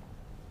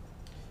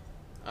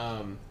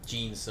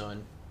 Gene's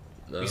son.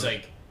 No. He's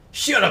like,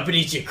 shut up and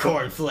eat your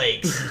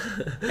cornflakes!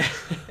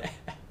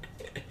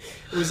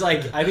 It was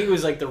like, I think it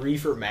was like the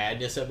Reefer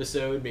Madness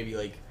episode, maybe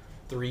like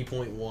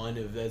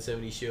 3.1 of That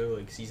 70s Show,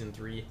 like season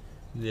 3.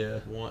 Yeah.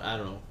 I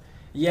don't know.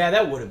 Yeah,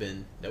 that would have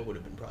been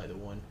probably the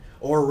one.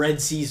 Or Red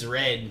Seas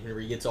Red,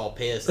 whenever he gets all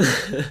pissed.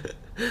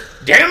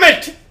 Damn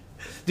it!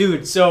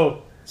 Dude,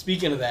 so,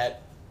 speaking of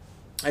that,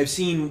 I've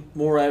seen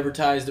more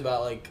advertised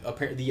about like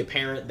the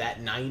apparent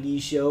That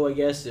 90s show. I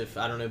guess if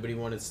I don't know, anybody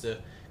wants to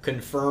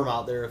confirm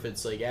out there if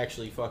it's like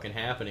actually fucking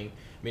happening.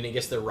 I mean, I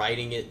guess they're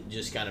writing it,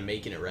 just kind of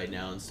making it right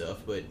now and stuff.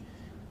 But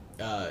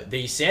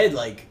they said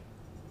like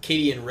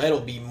Katie and Red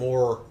will be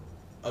more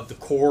of the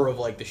core of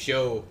like the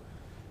show,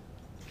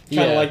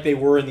 kind of like they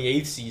were in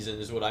the 8th season,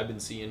 is what I've been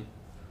seeing.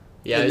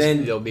 Yeah, and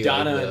then they'll be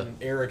Donna like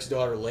and Eric's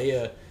daughter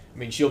Leia. I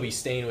mean, she'll be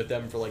staying with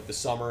them for like the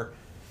summer,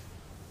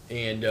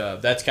 and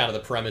that's kind of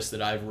the premise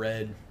that I've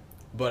read.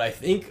 But I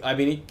think, I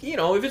mean, you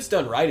know, if it's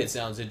done right, it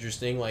sounds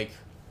interesting. Like,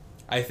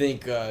 I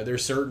think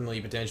there's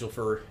certainly potential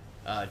for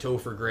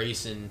Topher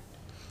Grace and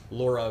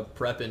Laura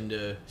Prepon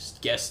to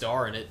guest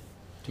star in it.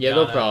 Yeah,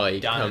 they'll probably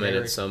come in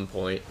at some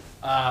point.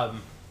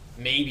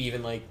 Maybe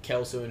even like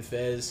Kelso and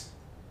Fez.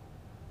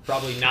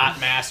 Probably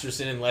not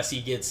Masterson unless the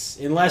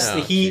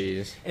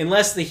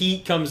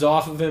heat comes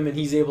off of him and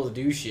he's able to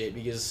do shit,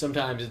 because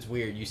sometimes it's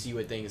weird. You see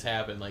what things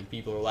happen, like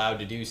people are allowed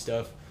to do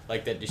stuff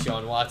like that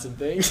Deshaun Watson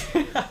thing.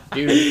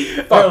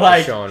 Dude, or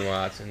like Deshaun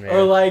Watson, man.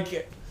 Or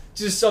like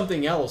just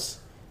something else.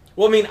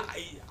 Well, I mean,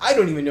 I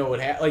don't even know what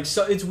happened. Like,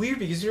 so it's weird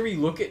because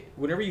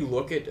whenever you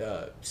look at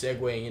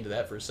segueing into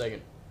that for a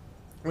second,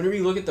 whenever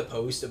you look at the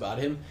post about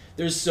him,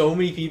 there's so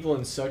many people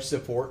in such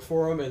support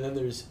for him, and then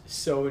there's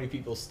so many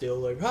people still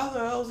like, how the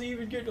hell is he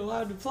even getting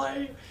allowed to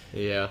play?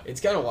 Yeah.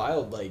 It's kind of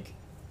wild, like,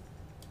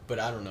 but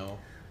I don't know.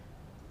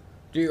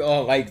 Dude,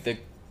 like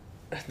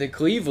the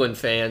Cleveland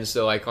fans,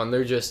 though, like on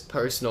their just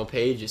personal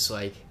page, it's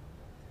like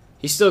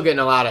he's still getting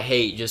a lot of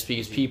hate just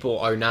because people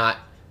are not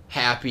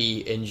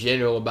happy in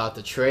general about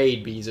the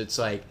trade, because it's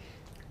like,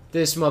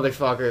 this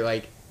motherfucker,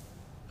 like,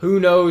 who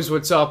knows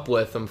what's up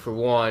with him, for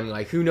one.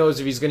 Like, who knows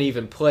if he's going to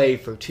even play,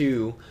 for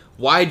two.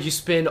 Why'd you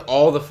spend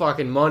all the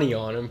fucking money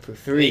on him, for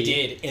three?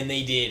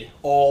 They did.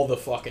 All the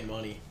fucking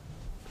money.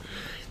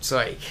 It's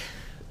like...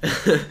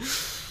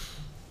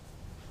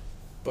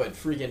 But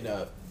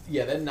freaking,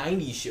 yeah, that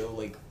 90s show,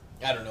 like,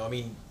 I don't know. I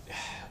mean,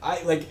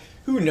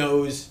 who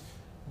knows?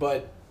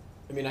 But,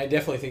 I mean, I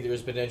definitely think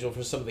there's potential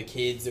for some of the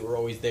kids that were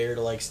always there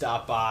to, like,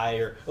 stop by,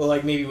 or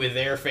like, maybe with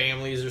their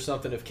families or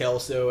something, if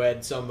Kelso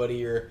had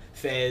somebody, or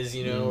Fez,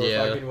 you know, or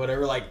fucking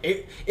whatever. Like,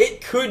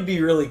 it could be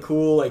really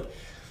cool. Like,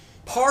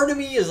 part of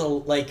me is a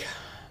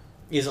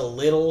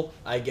little,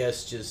 I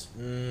guess, just,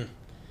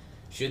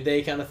 should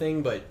they kind of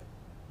thing, but,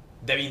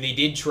 I mean, they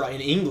did try,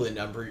 in England,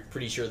 I'm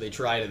pretty sure they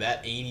tried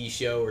that 80s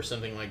show or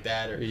something like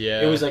that, or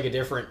it was, like, a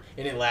different,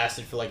 and it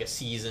lasted for, like, a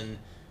season.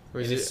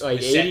 Was it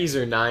like 80s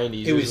or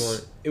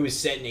 90s? It was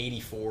set in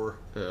 84,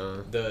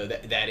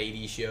 that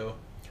 80s show.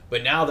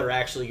 But now they're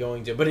actually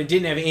going to... But it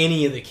didn't have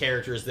any of the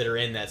characters that are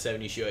in that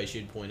 70s show, I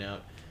should point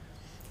out.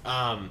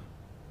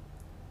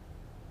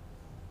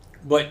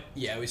 But,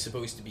 yeah, it was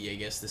supposed to be, I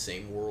guess, the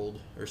same world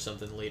or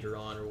something later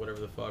on, or whatever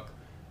the fuck.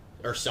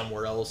 Or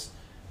somewhere else.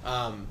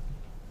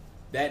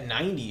 That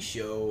 90s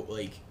show,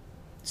 like...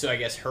 So I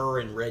guess her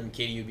and Red and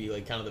Kitty would be,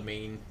 like, kind of the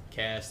main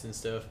cast and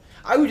stuff.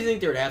 I would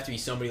think there would have to be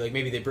somebody, like,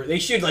 maybe they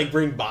should, like,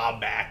 bring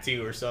Bob back,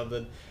 too, or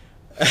something.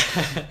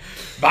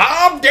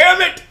 Bob,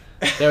 damn it!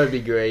 That would be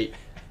great.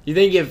 You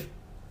think if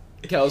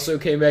Kelso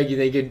came back, you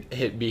think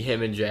it'd be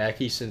him and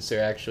Jackie, since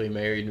they're actually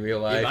married in real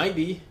life? It might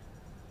be.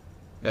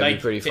 That'd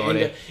be pretty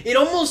funny. It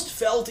almost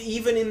felt,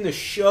 even in the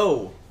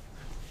show,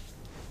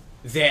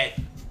 that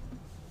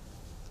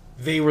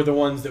they were the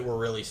ones that were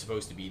really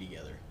supposed to be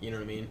together. You know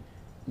what I mean?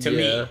 To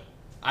me.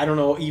 I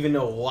don't even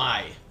know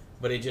why,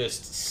 but it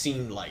just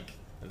seemed like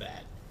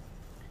that.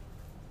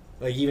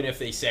 Like, even if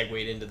they segued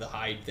into the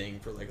Hyde thing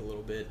for, like, a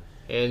little bit.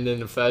 And then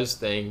the Fez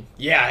thing.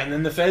 Yeah, and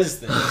then the Fez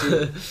thing,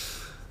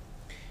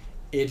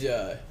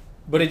 too.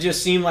 But it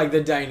just seemed like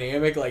the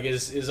dynamic, like,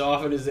 as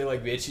often as they,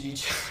 like, bitched at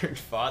each other and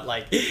fought,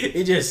 like,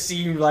 it just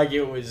seemed like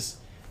it was,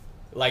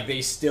 like,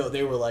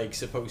 they were, like,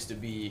 supposed to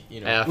be, you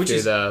know. After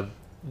the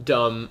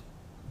dumb,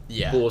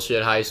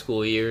 bullshit high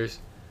school years.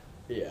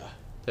 Yeah.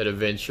 That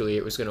eventually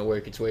it was going to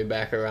work its way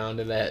back around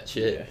to that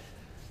shit. Yeah.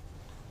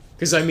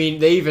 Because, I mean,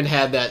 they even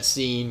had that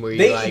scene where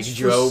he,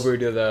 drove her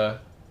to the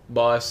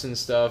bus and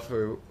stuff,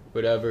 or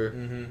whatever.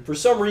 Mm-hmm. For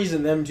some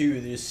reason, them two,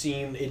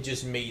 it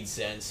just made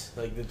sense.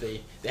 Like,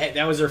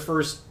 that was their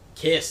first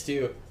kiss,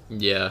 too.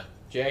 Yeah.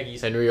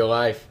 Jackie's. In real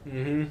life.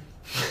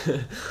 Mm-hmm.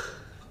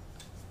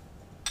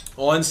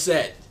 On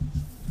set.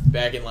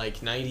 Back in,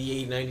 like,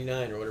 98,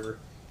 99 or whatever.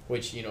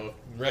 Which, you know,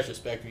 in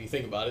retrospect, when you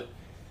think about it,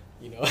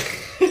 you know.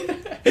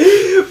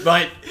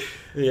 But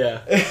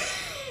yeah.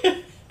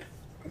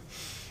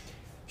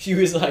 She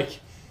was like,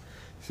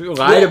 she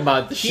lied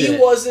about the shit.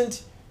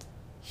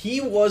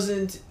 He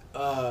wasn't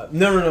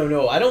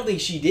no. I don't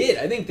think she did.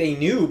 I think they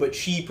knew, but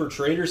she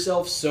portrayed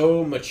herself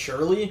so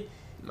maturely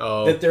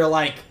that they're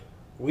like,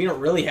 we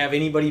don't really have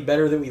anybody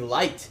better that we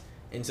liked,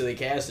 and so they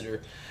casted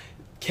her.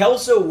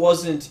 Kelso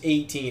wasn't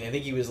 18. I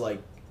think he was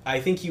like,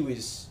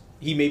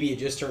 he maybe had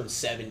just turned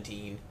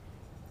 17,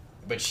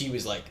 but she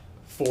was like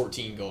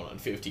 14 going on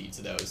 15,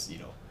 so that was, you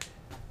know.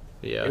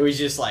 Yeah. It was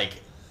just like,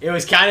 it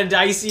was kind of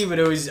dicey, but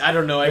it was, I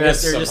don't know, I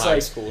guess they're just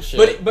like, school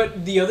shit.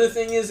 But the other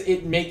thing is,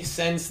 it makes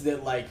sense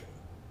that, like,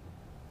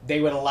 they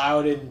would allow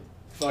it in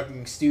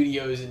fucking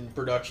studios and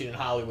production in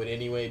Hollywood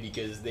anyway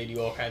because they do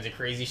all kinds of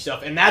crazy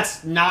stuff, and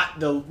that's not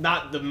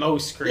the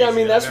most crazy. Yeah, I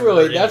mean that's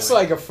anyway.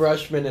 Like a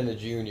freshman and a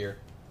junior.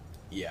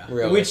 Yeah,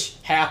 really. Which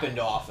happened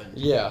often.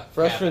 Yeah,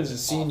 freshmen and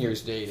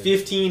seniors dated.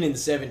 15 and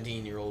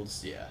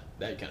 17-year-olds. Yeah,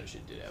 that kind of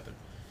shit did happen.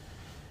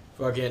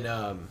 Fucking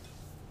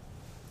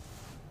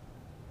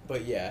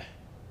but yeah.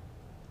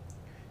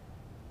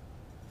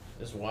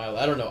 It's wild.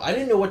 I don't know. I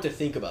didn't know what to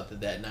think about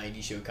that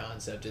 90s show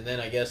concept, and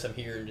then I guess I'm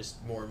hearing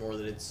just more and more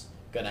that it's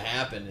gonna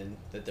happen and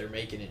that they're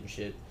making it and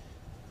shit.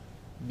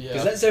 Yeah.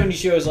 Because that 70s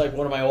show is like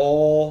one of my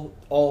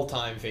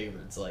all-time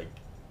favorites. Like,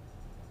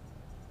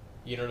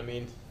 you know what I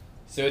mean?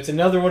 So it's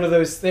another one of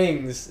those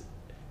things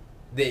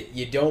that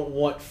you don't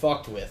want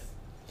fucked with.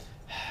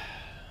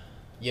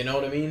 You know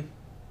what I mean?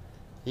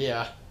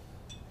 Yeah.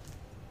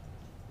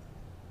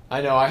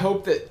 I know. I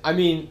hope that. I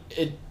mean,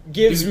 it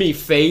gives me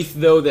faith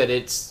though that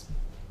it's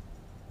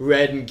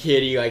Red and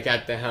Kitty like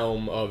at the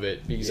helm of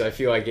it because I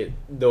feel like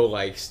they'll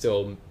like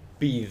still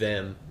be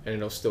them and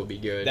it'll still be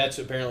good. That's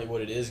apparently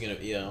what it is gonna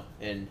be, you know.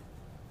 And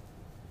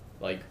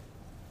like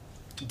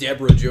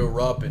Deborah Jo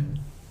Rupp and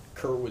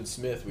Kurtwood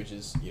Smith, which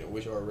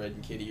are Red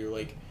and Kitty, are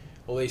like,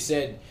 well, they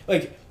said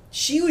like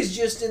she was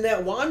just in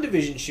that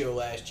WandaVision show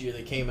last year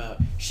that came out.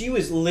 She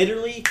was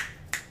literally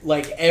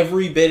like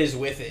every bit as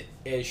with it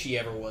as she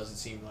ever was. It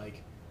seemed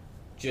like.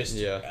 Just,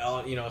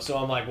 so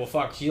I'm like, well,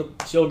 fuck,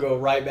 she'll go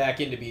right back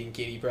into being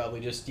Kitty,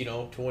 probably just,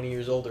 20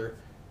 years older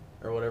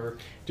or whatever.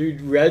 Dude,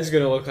 Red's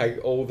gonna look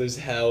like old as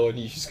hell, and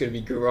he's just gonna be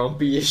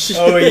grumpy as shit.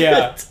 Oh,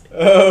 yeah.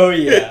 Oh,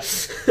 yeah.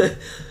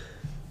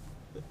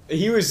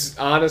 He was,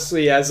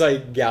 honestly, as I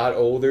got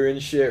older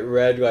and shit,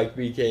 Red, like,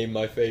 became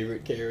my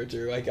favorite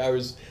character. Like, I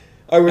was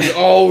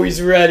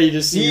always ready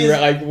to see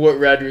what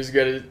Red was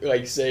gonna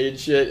like say and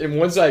shit. And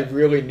once I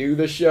really knew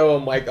the show,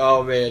 I'm like,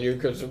 oh man, here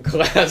comes some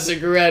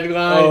classic Red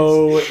lines.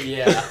 Oh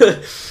yeah.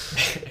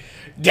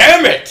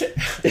 Damn it!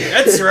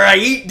 That's where I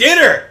eat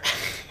dinner.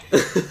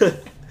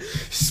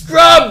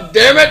 Scrub,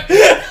 damn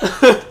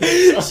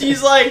it!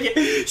 She's like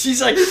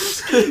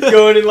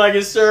going in like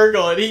a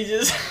circle, and he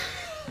just.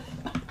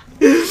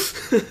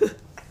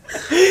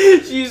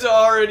 She's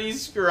already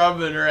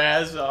scrubbing her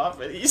ass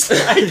off, and he's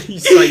going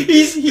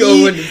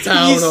to town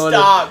on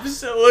it. He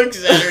stops,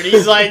 looks at her, and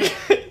he's like,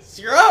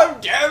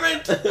 "Scrub, damn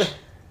it!"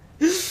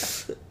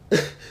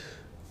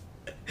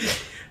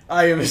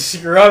 I am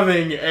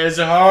scrubbing as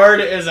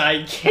hard as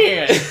I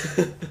can.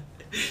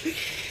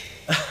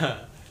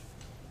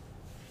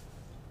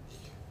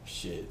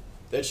 Shit,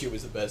 that shit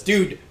was the best,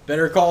 dude.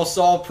 Better Call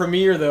Saul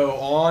premiere though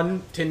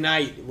on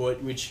tonight,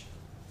 which.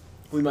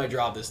 We might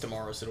drop this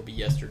tomorrow, so it'll be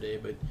yesterday,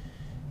 but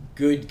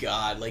good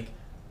God, like,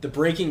 the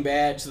Breaking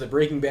Bad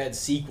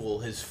sequel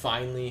has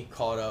finally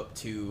caught up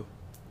to,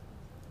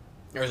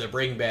 or the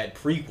Breaking Bad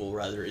prequel,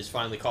 rather, is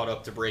finally caught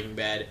up to Breaking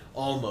Bad,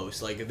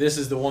 almost. Like, this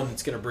is the one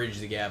that's going to bridge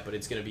the gap, but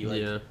it's going to be,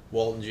 like,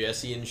 Walt and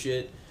Jesse and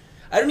shit.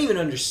 I don't even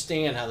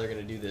understand how they're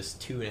going to do this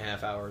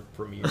 2.5-hour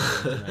premiere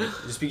tonight,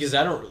 just because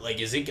I don't, like,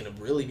 is it going to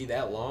really be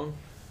that long?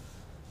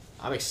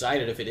 I'm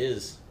excited if it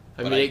is.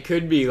 I mean, it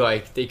could be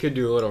like they could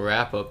do a little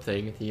wrap-up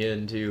thing at the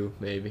end too.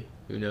 Maybe,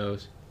 who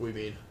knows? What do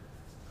you mean?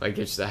 Like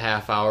it's the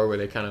half hour where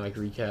they kind of like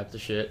recap the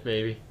shit.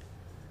 Maybe.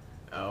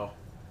 Oh.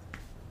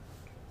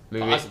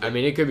 Maybe. Possibly. I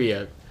mean, it could be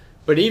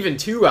but even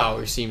 2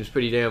 hours seems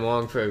pretty damn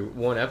long for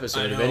one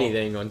episode of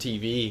anything on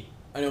TV.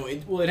 I know.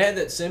 It had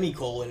that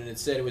semicolon and it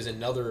said it was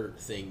another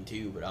thing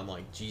too. But I'm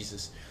like,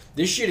 Jesus,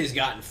 this shit has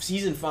gotten.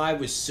 Season 5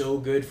 was so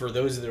good for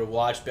those that have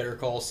watched Better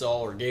Call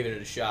Saul or gave it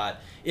a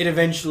shot. It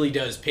eventually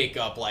does pick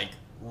up like.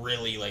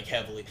 Really like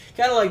heavily,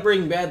 kind of like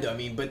Breaking Bad though. I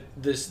mean, but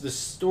the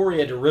story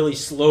had to really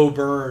slow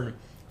burn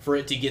for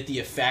it to get the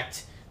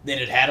effect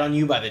that it had on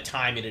you by the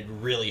time it had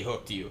really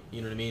hooked you.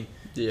 You know what I mean?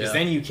 Yeah. Because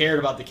then you cared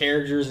about the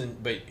characters,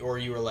 or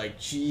you were like,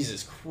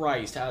 Jesus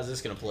Christ, how is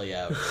this gonna play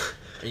out?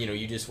 And,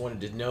 you just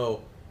wanted to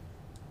know.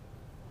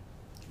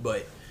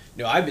 But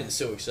no, I've been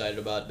so excited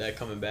about that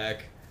coming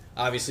back.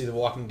 Obviously, The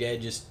Walking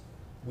Dead.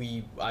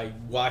 I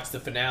watched the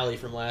finale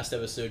from last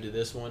episode to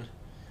this one.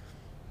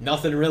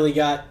 Nothing really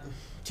got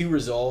too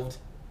resolved.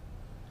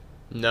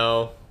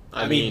 No,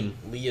 I mean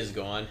Leah's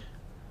gone.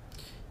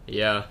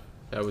 Yeah,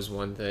 that was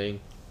one thing.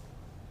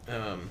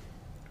 The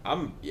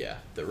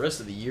rest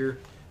of the year,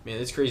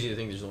 man, it's crazy to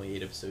think there's only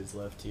 8 episodes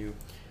left too.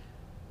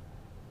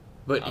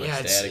 But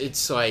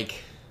it's like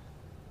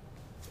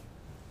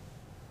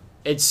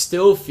it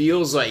still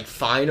feels like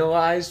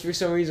finalized for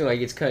some reason. Like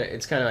it's kind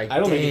of like I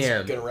don't think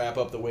it's gonna wrap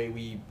up the way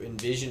we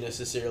envision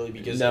necessarily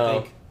because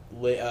I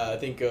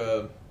think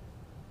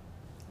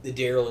the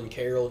Daryl and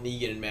Carol,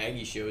 Negan and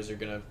Maggie shows are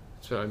gonna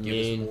give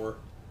us more.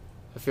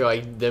 I feel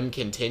like them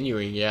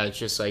continuing, it's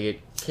just like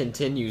it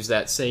continues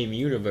that same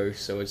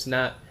universe, so it's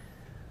not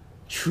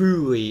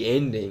truly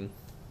ending.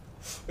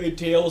 And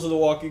Tales of the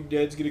Walking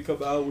Dead's gonna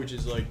come out, which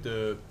is like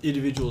the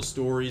individual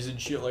stories and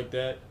shit like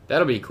that.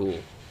 That'll be cool.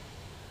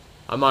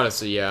 I'm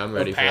honestly, I'm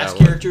ready for that. Past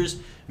characters,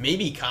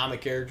 maybe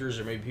comic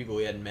characters, or maybe people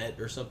we hadn't met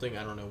or something.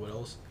 I don't know what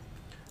else.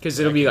 Because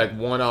it'll be like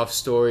one-off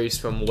stories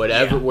from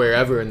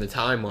wherever in the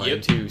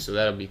timeline too, so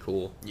that'll be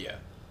cool. Yeah.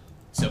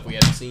 stuff we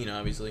haven't seen,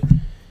 obviously.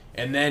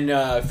 And then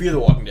Fear the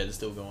Walking Dead is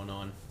still going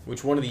on,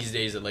 which one of these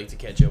days I'd like to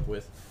catch up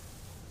with.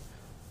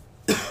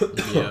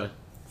 Yeah.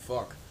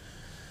 Fuck.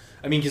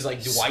 I mean, because,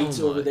 like, Dwight's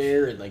So over much.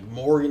 there, and, like,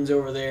 Morgan's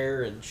over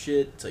there, and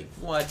shit. It's like,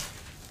 what?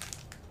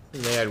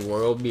 And they had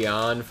World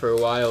Beyond for a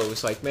while. It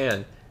was like,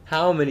 man,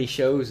 how many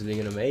shows are they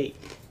gonna make?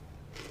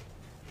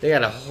 They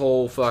got a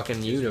whole fucking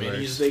As many as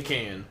universe. they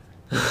can.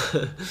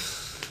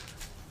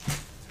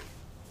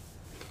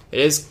 It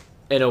is,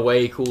 in a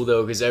way, cool,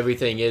 though, because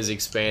everything is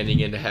expanding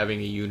into having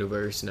a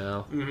universe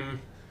now. Mm-hmm.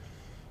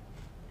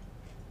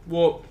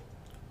 Well,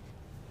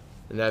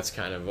 And that's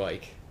kind of,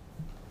 like,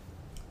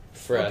 when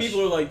fresh.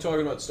 people are, like,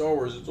 talking about Star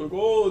Wars, it's like,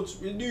 oh,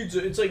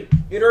 it's like,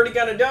 it already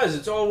kind of does.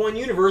 It's all one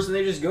universe, and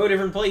they just go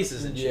different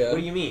places and shit. Yeah. What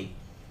do you mean?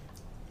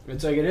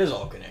 It's like, it is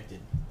all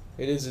connected.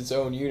 It is its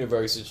own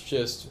universe. It's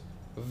just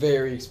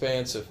very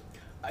expansive.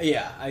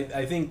 Yeah,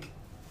 I think,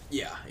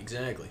 yeah,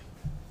 exactly.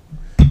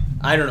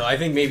 I don't know. I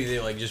think maybe they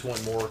like just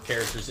want more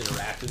characters to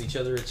interact with each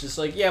other. It's just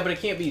like, yeah, but it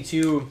can't be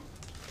too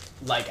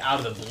like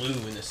out of the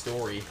blue in the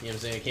story. You know what I'm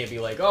saying? It can't be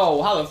like,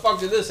 oh, how the fuck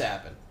did this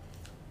happen?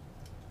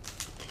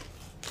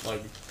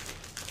 Like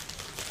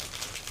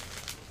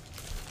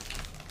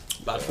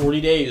about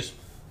 40 days.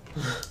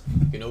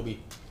 Kenobi.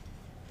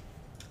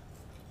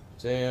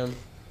 Damn.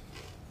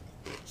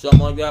 Something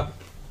like that.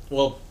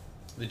 Well,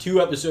 the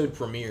 2-episode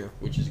premiere,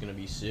 which is gonna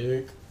be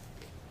sick.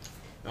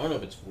 I don't know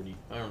if it's 40.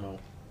 I don't know.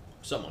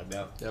 Something like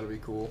that. That'll be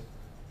cool.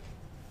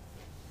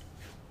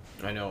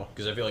 I know,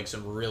 because I feel like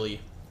some really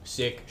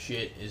sick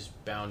shit is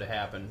bound to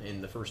happen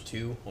in the first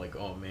 2. Like,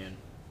 oh man.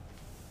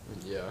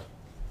 Yeah.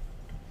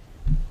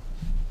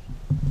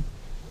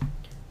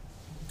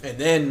 And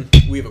then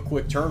we have a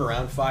quick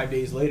turnaround. 5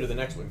 days later, the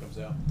next one comes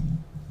out.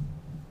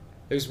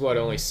 There's, what,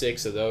 only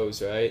 6 of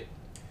those, right?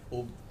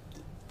 Well,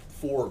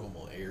 4 of them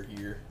will air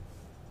here.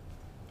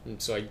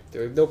 It's like,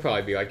 they'll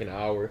probably be like an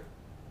hour.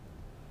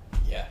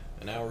 Yeah,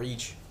 an hour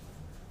each.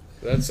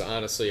 That's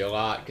honestly a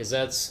lot, because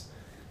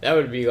that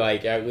would be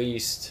like at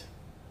least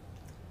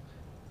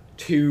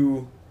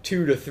two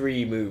to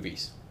 3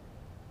 movies.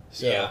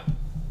 So, Yeah.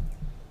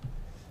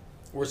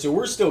 So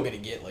we're still going to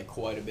get like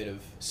quite a bit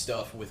of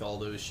stuff with all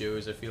those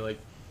shows, I feel like.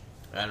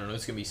 I don't know,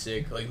 it's going to be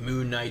sick. Like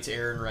Moon Knight's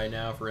airing right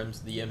now for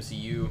the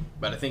MCU,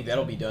 but I think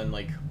that'll be done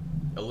like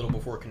a little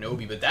before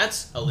Kenobi, but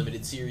that's a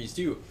limited series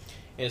too.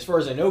 And as far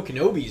as I know,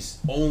 Kenobi's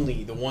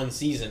only the 1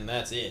 season,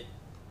 that's it.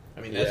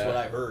 I mean, that's Yeah. what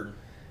I've heard.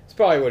 it's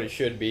probably what it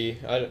should be.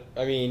 I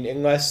mean,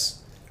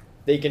 unless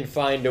they can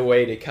find a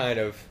way to kind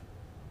of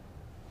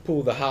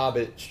pull the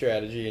Hobbit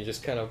strategy and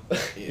just kind of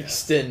Yeah.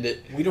 extend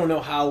it. We don't know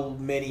how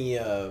many,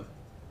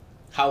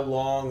 how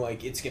long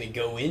like it's going to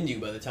go into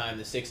by the time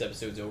the 6th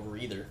episode's over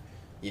either.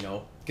 You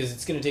know, because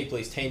it's going to take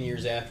place 10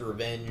 years after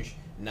Revenge,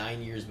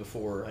 9 years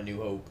before A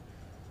New Hope.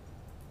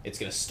 It's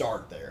going to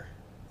start there.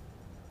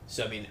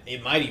 So, I mean,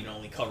 it might even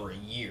only cover a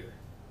year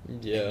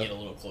and Yeah, get a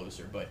little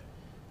closer, but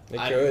it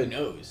who could.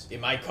 knows? It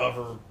might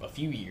cover a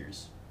few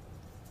years.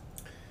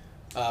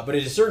 But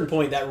at a certain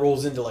point, that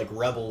rolls into, like,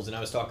 Rebels, and I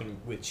was talking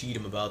with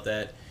Cheatham about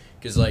that,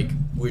 because, like,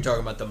 we were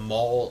talking about the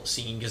Maul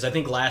scene, because I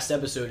think last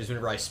episode is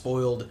whenever I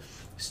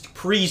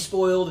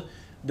pre-spoiled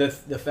the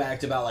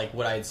fact about, like,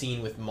 what I had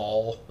seen with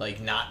Maul,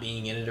 like, not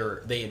being in it,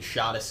 or they had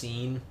shot a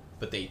scene,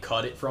 but they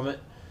cut it from it.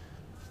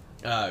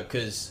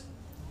 Because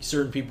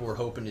certain people were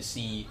hoping to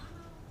see...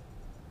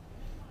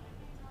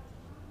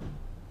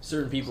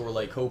 Certain people were,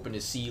 like, hoping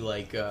to see,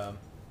 like,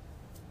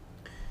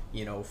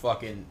 you know,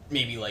 fucking...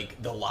 Maybe,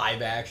 like, the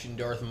live-action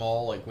Darth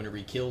Maul, like, whenever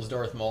he kills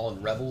Darth Maul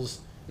in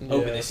Rebels.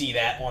 Hoping Yeah. to see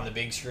that on the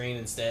big screen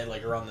instead,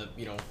 like, or on the,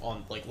 you know,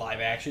 on, like,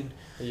 live-action.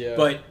 Yeah.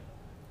 But...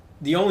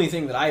 The only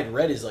thing that I had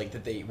read is like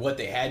that what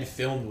they had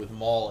filmed with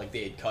Maul, like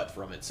they had cut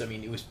from it. So I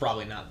mean, it was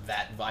probably not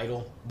that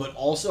vital. But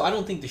also, I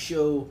don't think the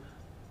show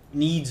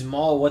needs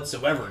Maul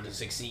whatsoever to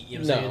succeed. You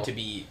know what I'm No.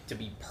 saying? To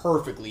be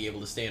perfectly able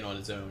to stand on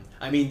its own.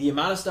 I mean, the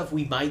amount of stuff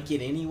we might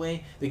get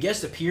anyway, the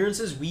guest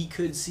appearances we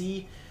could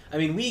see. I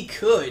mean, we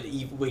could.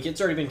 Like,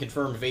 it's already been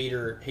confirmed.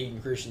 Vader, Hayden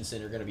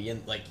Christensen are going to be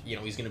in. Like, you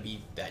know, he's going to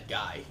be that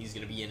guy. He's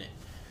going to be in it.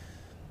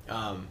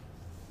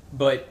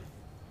 But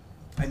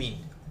I mean.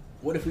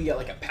 What if we got,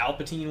 like, a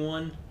Palpatine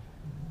one?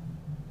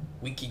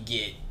 We could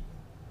get... You know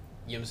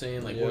what I'm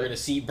saying? Like, Yeah. we're going to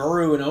see...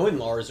 Beru and Owen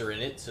Lars are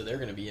in it, so they're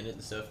going to be in it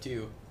and stuff,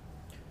 too.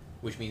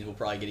 Which means we'll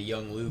probably get a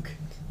young Luke.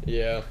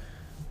 Yeah.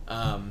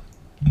 Um,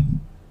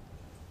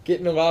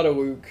 Getting a lot of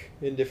Luke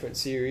in different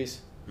series.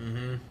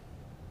 mm-hmm.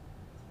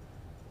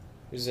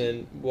 He's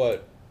in,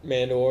 what,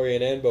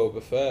 Mandalorian and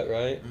Boba Fett,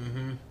 right?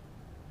 Mm-hmm.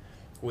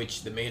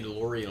 Which the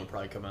Mandalorian will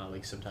probably come out,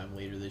 like, sometime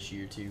later this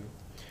year, too.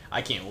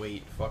 I can't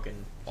wait.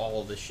 Fucking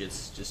all of this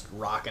shit's just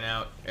rocking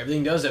out.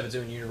 Everything does have its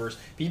own universe.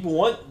 People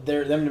want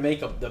them to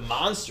make up the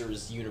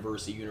Monsters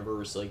universe a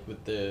universe, like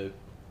with the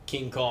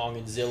King Kong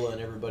and Zilla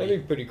and everybody.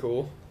 That'd be pretty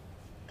cool.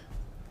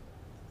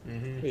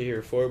 Mm-hmm. Be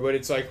here for it, but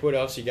it's like, what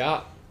else you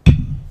got?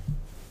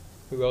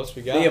 Who else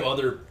we got? They have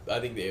other. I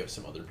think they have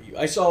some other people.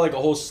 I saw like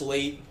a whole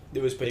slate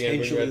that was They gonna bring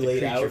potentially back the laid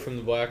creature out. from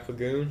the Black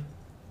Lagoon.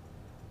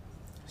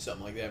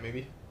 Something like that,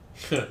 maybe.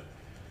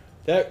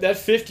 That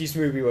 50s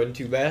movie wasn't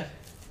too bad.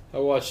 I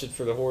watched it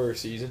for the horror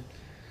season.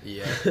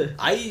 Yeah.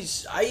 I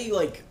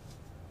like,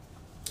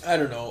 I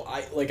don't know.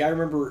 I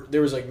remember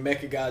there was like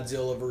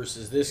Mechagodzilla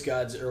versus this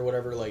Godzilla or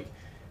whatever. Like,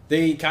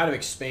 they kind of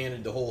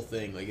expanded the whole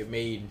thing. Like,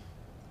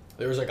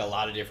 there was like a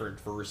lot of different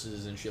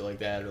verses and shit like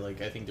that. Or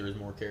like, I think there was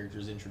more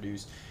characters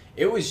introduced.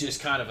 It was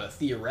just kind of a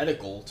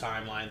theoretical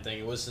timeline thing.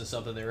 It wasn't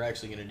something they were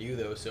actually going to do,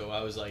 though. So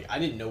I was like, I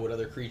didn't know what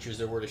other creatures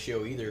there were to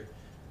show either.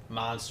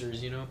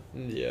 Monsters, you know?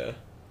 Yeah.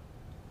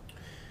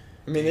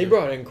 I mean, they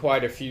brought in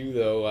quite a few,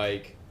 though,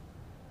 like,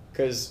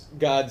 because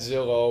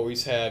Godzilla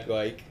always had,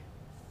 like,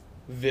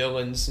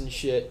 villains and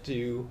shit,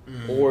 too.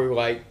 Mm. Or,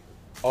 like,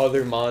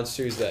 other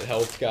monsters that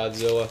helped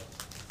Godzilla.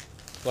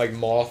 Like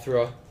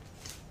Mothra.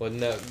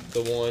 Wasn't that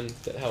the one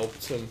that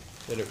helped him?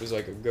 And it was,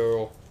 like, a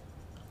girl.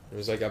 It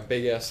was like a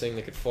big-ass thing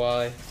that could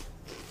fly.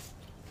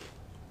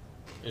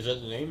 Is that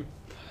the name?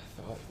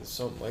 I thought it was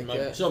something like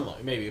that. Something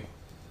like, maybe.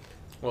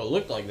 Well, it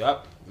looked like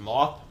that.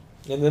 Moth.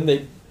 And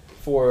then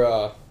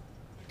for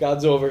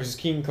Godzilla vs.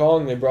 King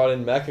Kong, they brought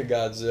in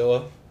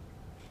Mechagodzilla.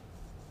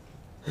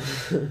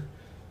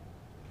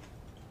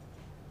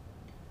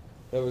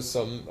 That was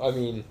something, I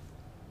mean,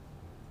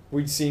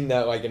 we'd seen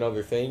that like in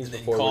other things and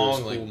before. Kong, it was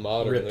cool, like,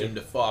 modernly. ripped him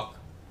to fuck.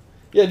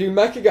 Yeah, dude,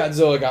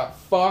 Mechagodzilla got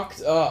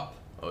fucked up.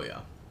 Oh, yeah.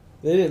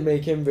 They didn't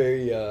make him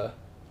very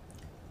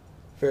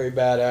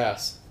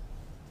badass.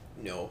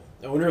 No.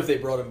 I wonder if they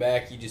brought him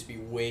back, he'd just be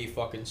way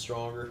fucking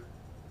stronger.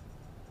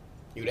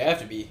 He would have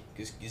to be,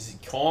 because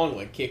Kong,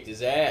 like, kicked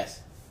his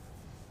ass.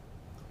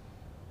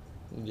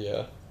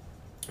 Yeah.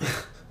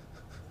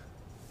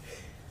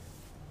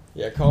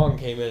 Yeah, Kong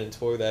came in and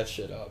tore that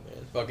shit up,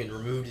 man. Fucking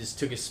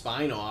took his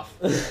spine off.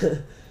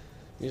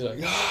 He's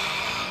like,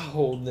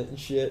 holding it and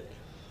shit.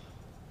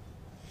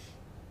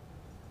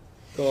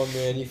 Kong,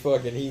 man,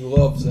 he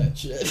loves that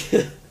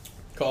shit.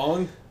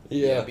 Kong?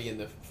 Yeah. Being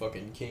the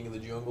fucking king of the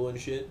jungle and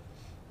shit.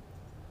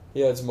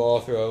 Yeah, it's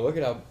Mothra. Look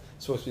at how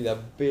it's supposed to be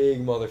that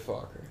big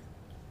motherfucker.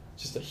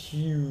 Just a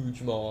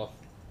huge moth.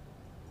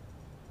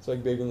 It's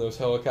like big on those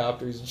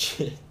helicopters and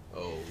shit.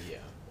 Oh, yeah.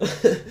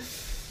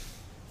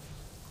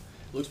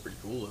 Looks pretty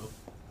cool, though.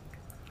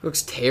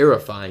 Looks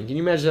terrifying. Can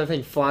you imagine that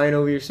thing flying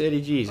over your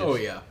city? Jesus. Oh,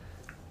 yeah.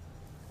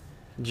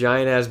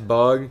 Giant-ass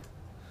bug.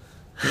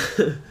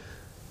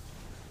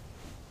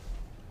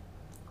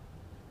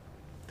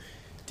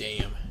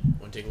 Damn.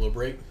 Want to take a little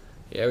break?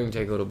 Yeah, we can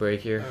take a little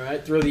break here. All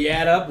right, throw the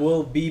ad up.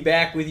 We'll be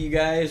back with you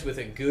guys with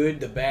the good,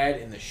 the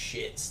bad, and the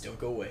shits. Don't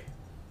go away.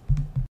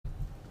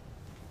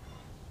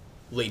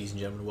 Ladies and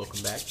gentlemen,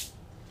 welcome back.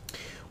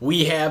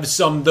 We have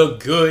some the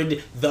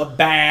good, the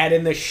bad,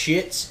 and the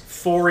shits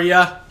for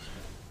ya.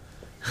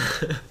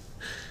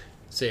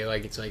 Say it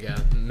like it's like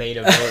a main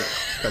event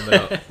coming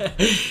up.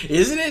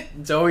 Isn't it?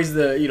 It's always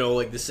the,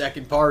 like the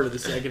second part of the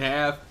second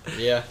half.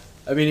 Yeah.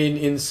 I mean,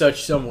 in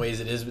some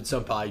ways it is, but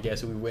some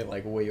podcasts we went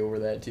like way over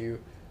that too.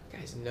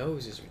 Guy's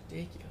nose is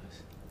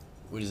ridiculous.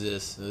 What is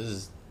this? This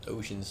is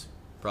Ocean's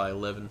probably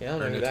 11. Yeah, I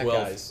don't know who that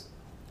 12. guy's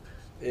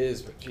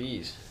is, but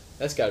jeez.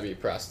 That's got to be a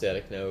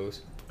prosthetic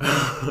nose.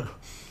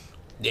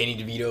 Danny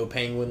DeVito,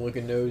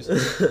 penguin-looking nose.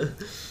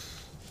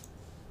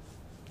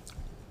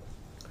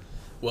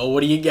 Well,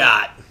 what do you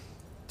got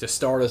to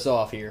start us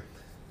off here?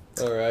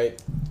 All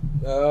right.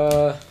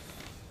 You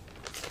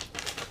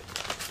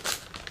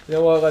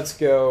know what? Let's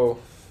go.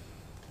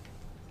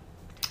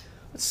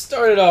 Let's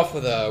start it off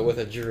with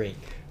a drink.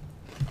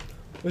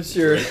 What's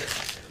your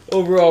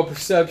overall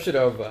perception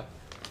of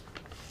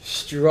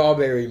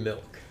strawberry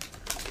milk?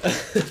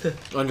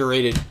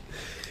 Underrated.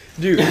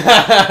 Dude,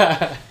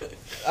 I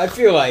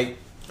feel like,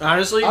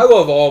 honestly, I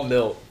love all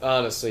milk,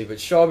 honestly, but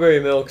strawberry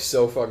milk's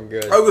so fucking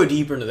good. I'll go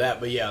deeper into that,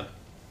 but yeah.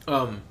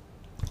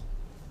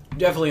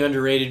 Definitely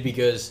underrated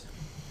because,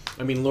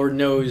 I mean, Lord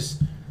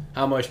knows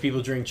how much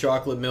people drink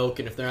chocolate milk,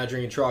 and if they're not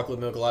drinking chocolate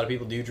milk, a lot of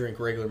people do drink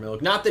regular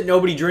milk. Not that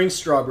nobody drinks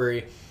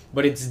strawberry,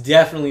 but it's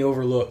definitely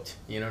overlooked.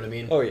 You know what I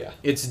mean? Oh, yeah.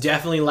 It's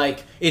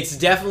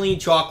definitely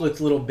chocolate's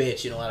little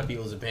bitch in a lot of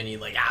people's opinion.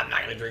 Like, I'm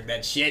not going to drink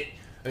that shit.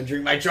 I'm going to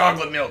drink my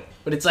chocolate milk.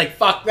 But it's like,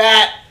 fuck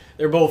that.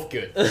 They're both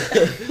good.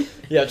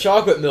 Yeah,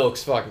 chocolate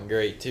milk's fucking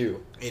great,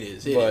 too. It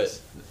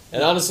is.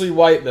 And honestly,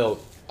 white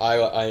milk,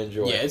 I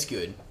enjoy. Yeah, it's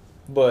good.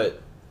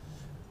 But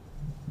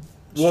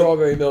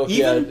strawberry milk,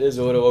 it is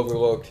a little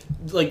overlooked.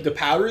 Like, the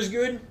powder's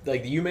good.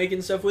 Like, you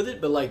making stuff with it.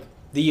 But, like,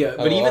 but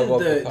even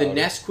the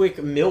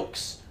Nesquik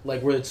milks,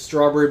 like, where it's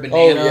strawberry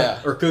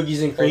banana or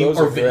cookies and cream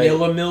or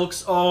vanilla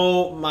milks.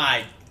 Oh,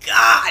 my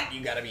God.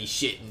 You got to be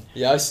shitting.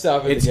 Yeah, I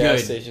stop at the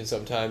gas station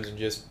sometimes and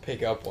just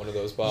pick up one of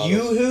those bottles.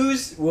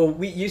 Yoo-Hoo's? Well,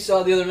 you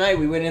saw the other night,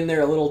 we went in there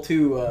a little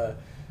too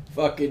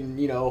fucking,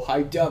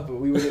 hyped up. But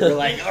we were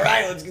like, all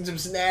right, let's get some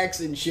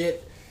snacks and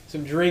shit,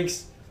 some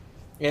drinks.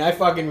 And I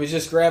fucking was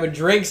just grabbing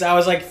drinks. I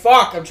was like,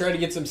 fuck, I'm trying to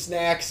get some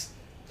snacks.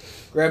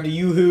 Grabbed a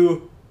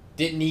Yoo-Hoo.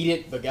 Didn't eat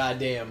it, but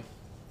goddamn.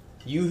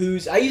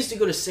 Yoo-Hoo's. I used to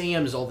go to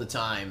Sam's all the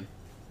time.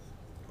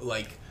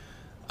 Like,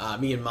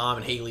 me and Mom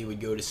and Haley would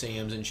go to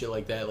Sam's and shit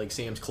like that, like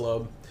Sam's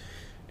Club.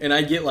 And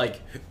I'd get,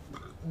 like,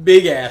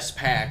 big-ass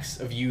packs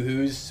of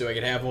Yoo-Hoo's so I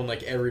could have one,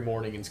 like, every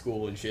morning in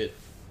school and shit.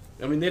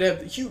 I mean, they'd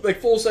have huge, like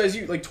full-size,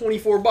 like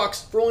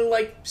 $24 for only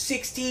like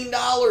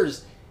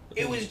 $16.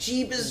 It was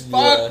cheap as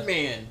fuck,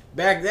 man.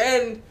 Back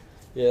then.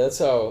 Yeah, that's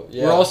how.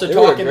 Yeah, we're also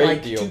talking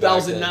like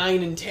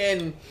 2009 and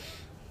 10.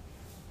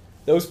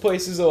 Those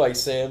places are like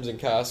Sam's and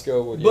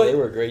Costco. Yeah, they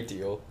were a great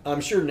deal.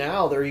 I'm sure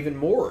now they're even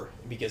more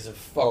because of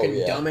fucking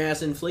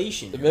dumbass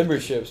inflation. The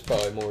membership's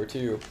probably more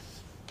too.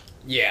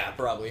 Yeah,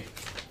 probably.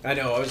 I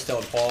know. I was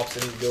telling Pops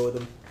I need to go with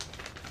them.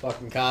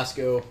 Fucking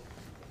Costco.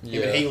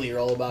 Him and Haley are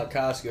all about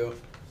Costco.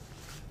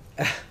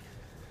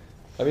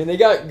 I mean, they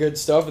got good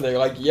stuff, and they're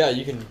like, yeah,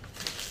 you can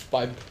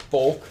buy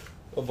bulk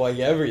of like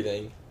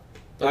everything.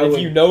 And if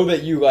you know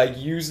that you like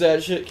use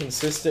that shit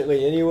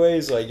consistently,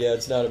 anyways, like yeah,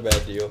 it's not a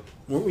bad deal.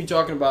 Weren't we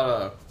talking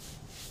about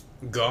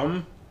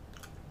gum?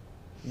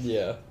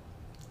 Yeah.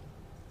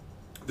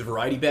 The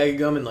variety bag of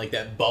gum and like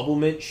that bubble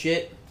mint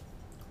shit.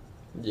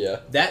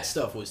 Yeah. That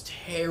stuff was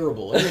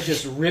terrible. It was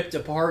just ripped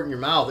apart in your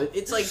mouth.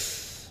 It's like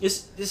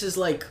this is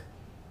like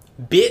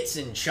bits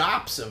and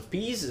chops of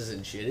pieces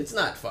and shit. It's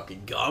not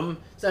fucking gum.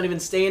 It's not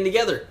even staying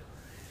together.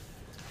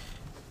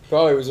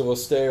 Probably was a little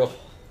stale.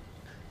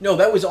 No,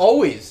 that was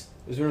always.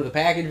 It was when the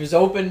package was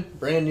open,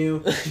 brand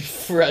new,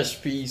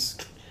 fresh piece.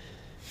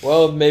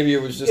 Well, maybe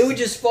it was just. It would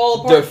just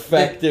fall apart.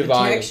 Defective the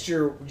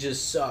texture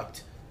just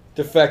sucked.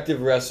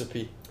 Defective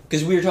recipe.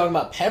 Because we were talking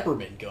about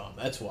peppermint gum.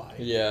 That's why.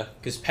 Yeah.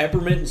 Because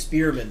peppermint and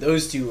spearmint,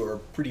 those two are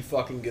pretty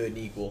fucking good and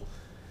equal.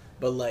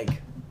 But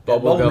like,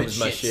 bubble gum is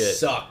my shit.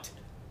 Sucked.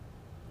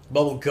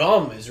 Bubble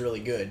gum is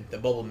really good. The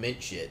bubble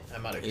mint shit. I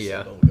might have just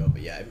said bubble gum,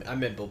 but yeah, I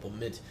meant bubble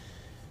mint.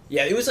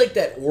 Yeah, it was like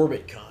that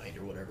Orbit kind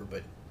or whatever,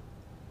 but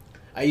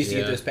I used to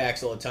get those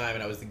packs all the time,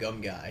 and I was the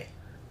gum guy.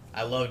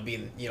 I loved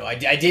being, I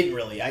didn't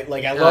really. I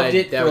loved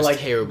it for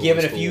like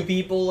giving a few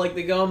people like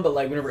the gum, but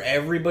like whenever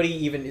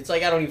everybody even, it's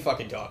like I don't even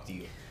fucking talk to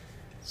you.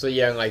 So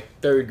yeah, in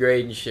like 3rd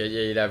grade and shit,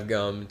 yeah, you'd have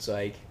gum. It's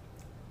like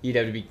you'd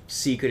have to be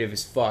secretive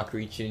as fuck,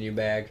 reaching in your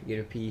bag to get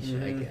a piece.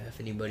 Mm-hmm. Like if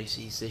anybody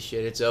sees this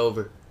shit, it's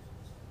over.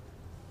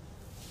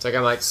 It's like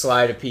I might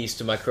slide a piece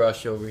to my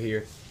crush over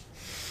here.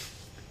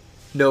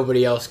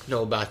 Nobody else can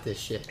know about this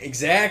shit.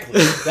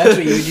 Exactly. That's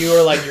what you do,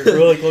 or like your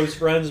really close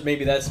friends.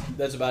 Maybe that's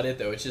about it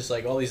though. It's just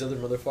like all these other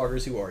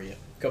motherfuckers. Who are you?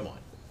 Come on.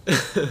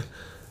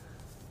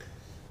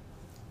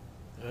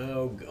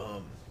 Oh,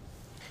 gum.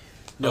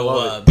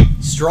 No,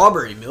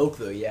 strawberry milk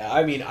though. Yeah,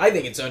 I mean, I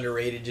think it's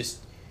underrated. Just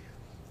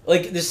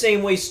like the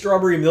same way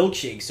strawberry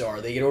milkshakes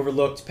are, they get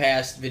overlooked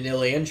past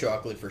vanilla and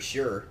chocolate for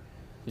sure.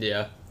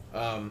 Yeah.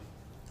 I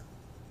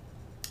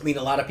mean,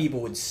 a lot of people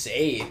would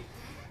say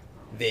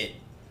that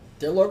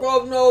they're like,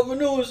 oh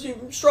no,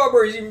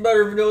 strawberry's even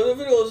better than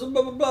vanilla's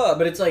blah blah blah.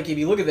 But it's like if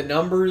you look at the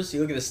numbers,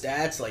 you look at the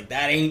stats, like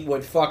that ain't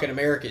what fucking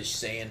America's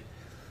saying.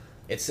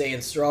 It's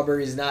saying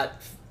strawberry's not.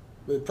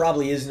 It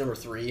probably is number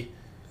 3.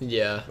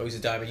 Yeah. Most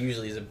of the time, it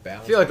usually is a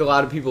balance. I feel like a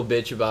lot of people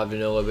bitch about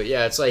vanilla, but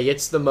yeah, it's like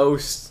it's the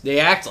most. They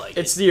act like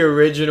it's the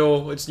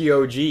original. It's the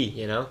OG.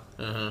 You know.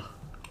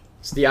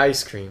 It's the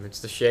ice cream.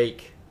 It's the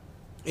shake.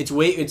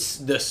 It's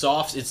the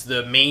soft. It's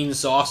the main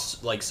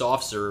sauce, like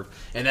soft serve,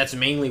 and that's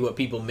mainly what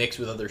people mix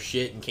with other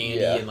shit and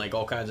candy and like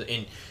all kinds of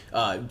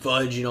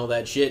fudge and all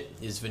that shit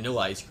is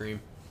vanilla ice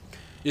cream,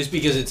 just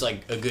because it's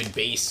like a good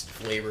base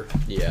flavor.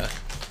 Yeah.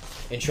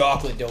 And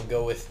chocolate don't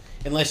go with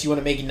unless you want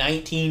to make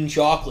 19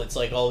 chocolates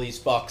like all these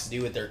fucks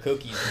do with their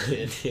cookies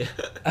and shit.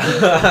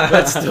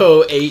 That's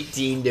still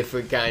 18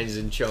 different kinds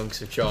and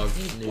chunks of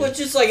chocolate. Well, it's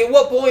just like, at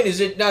what point is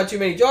it not too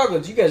many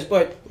chocolates? You guys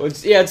put...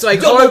 it's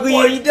like hardly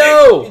any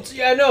dough.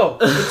 I know.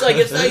 It's like,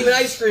 it's not even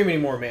ice cream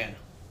anymore, man.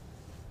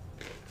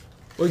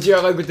 Well, yeah,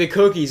 like with the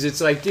cookies,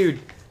 it's like, dude,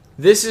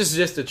 this is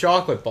just a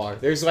chocolate bar.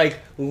 There's like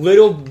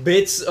little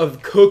bits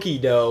of cookie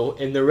dough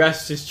and the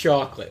rest is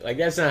chocolate. Like,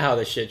 that's not how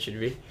this shit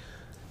should be.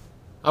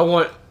 I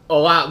want a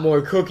lot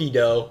more cookie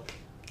dough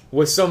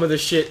with some of the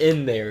shit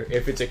in there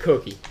if it's a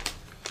cookie.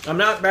 I'm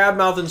not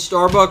bad-mouthing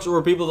Starbucks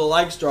or people that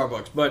like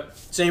Starbucks, but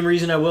same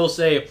reason I will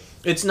say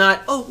it's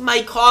not, oh,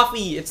 my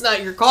coffee. It's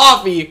not your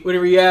coffee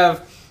whenever you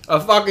have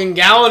a fucking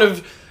gallon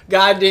of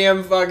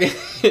goddamn fucking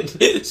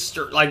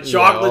like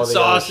chocolate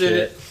sauce in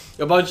it.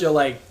 A bunch of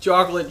like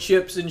chocolate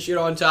chips and shit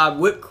on top,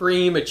 whipped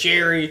cream, a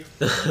cherry.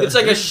 It's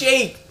like a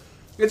shake.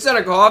 It's not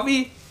a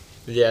coffee.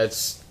 Yeah,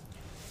 it's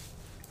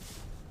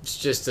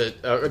just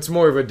it's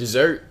more of a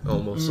dessert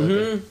almost.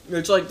 Mm-hmm.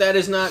 It's like that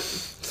is not.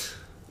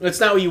 It's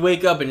not when you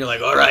wake up and you're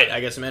like, all right,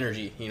 I got some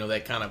energy. You know,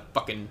 that kind of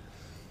fucking.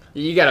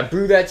 You gotta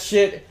brew that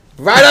shit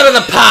right out of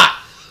the pot.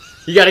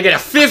 You gotta get a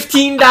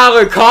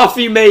 $15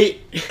 coffee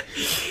mate.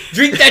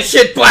 Drink that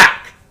shit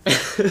black.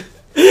 That's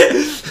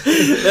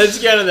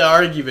kind of the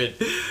argument.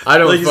 I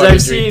don't fucking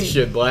drink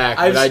shit black,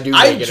 but I do.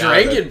 I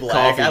drank it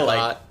black. I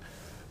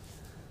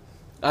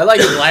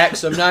like it black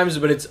sometimes,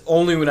 but it's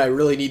only when I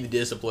really need the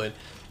discipline.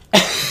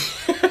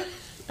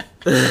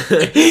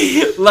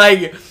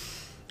 like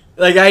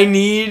I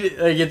need,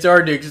 like, it's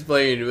hard to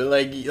explain, but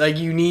like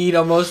you need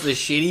almost the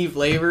shitty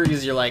flavor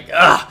because you're like,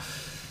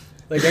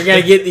 like I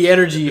gotta get the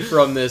energy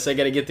from this. I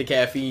gotta get the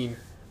caffeine.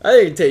 I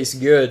think it tastes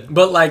good,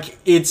 but like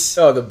it's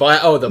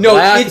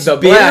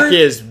black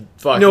is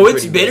fucking. No,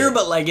 it's bitter,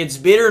 but like it's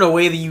bitter in a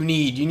way that you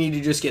need. You need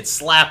to just get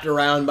slapped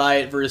around by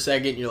it for a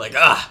second. And you're like,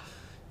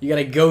 you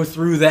gotta go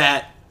through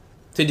that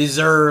to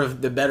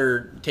deserve the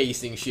better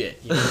tasting shit.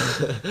 You know?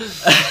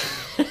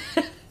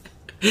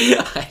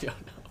 I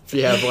don't know. If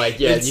you have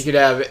you could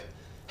have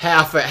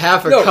half a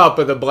cup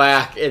of the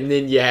black, and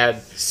then you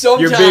had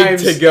your big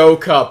to-go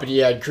cup, and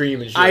you had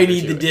cream and sugar. I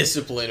need the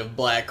discipline of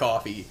black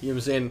coffee. You know what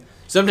I'm saying?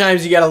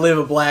 Sometimes you gotta live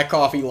a black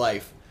coffee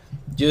life,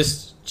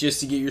 just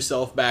to get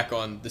yourself back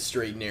on the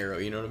straight and narrow.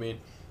 You know what I mean?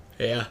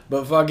 Yeah.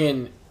 But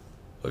fucking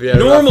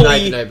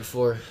normally, the night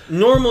before.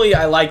 Normally,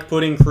 I like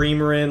putting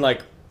creamer in.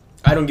 Like,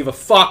 I don't give a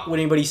fuck what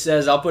anybody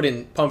says. I'll put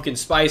in pumpkin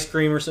spice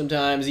creamer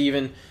sometimes,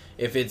 even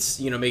if it's,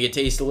 make it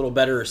taste a little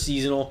better or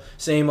seasonal.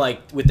 Same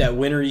like with that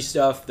wintry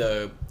stuff,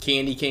 the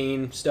candy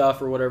cane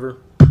stuff or whatever,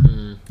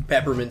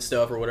 peppermint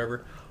stuff or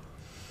whatever.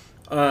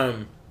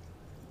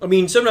 I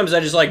mean, sometimes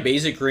I just like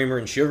basic creamer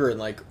and sugar, and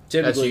like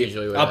typically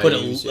I'll put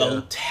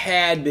a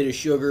tad bit of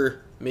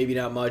sugar, maybe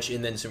not much,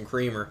 and then some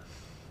creamer.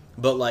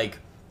 But like,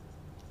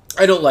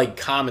 I don't like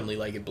commonly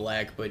like it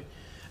black, but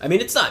I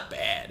mean it's not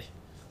bad.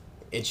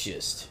 It's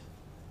just,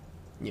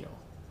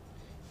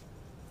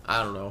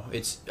 I don't know.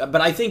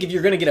 But I think if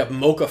you're gonna get a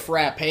mocha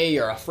frappe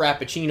or a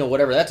frappuccino,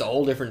 whatever, that's a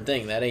whole different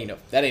thing. That ain't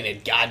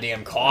a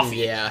goddamn coffee.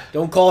 Yeah.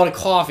 Don't call it a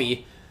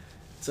coffee.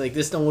 It's like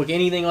this don't look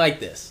anything like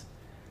this.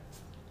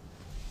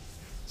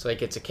 It's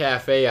like it's a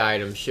cafe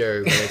item,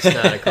 sure, but it's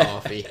not a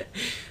coffee.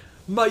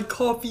 My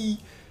coffee.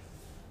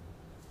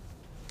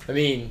 I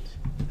mean,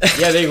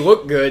 yeah, they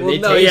look good. They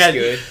taste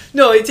good.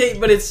 No,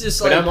 but it's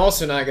just But I'm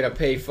also not gonna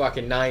pay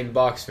fucking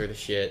 $9 for the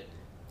shit.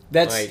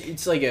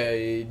 It's like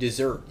a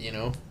dessert,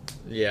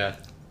 Yeah.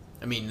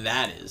 I mean,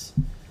 that is.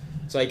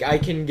 It's like I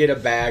can get a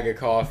bag of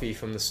coffee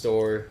from the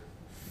store.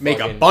 Make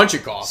a bunch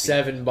of coffee.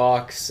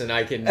 $7, and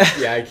I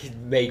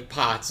can make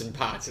pots and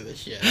pots of the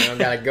shit. I don't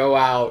gotta go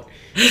out,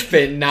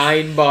 spend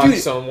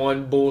 $9 on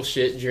one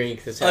bullshit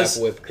drink that's half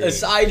whipped cream.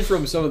 Aside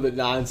from some of the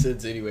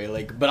nonsense,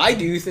 anyway, but I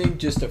do think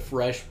just a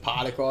fresh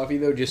pot of coffee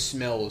though just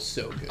smells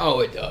so good.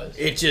 Oh, it does.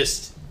 It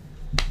just.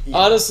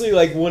 Honestly,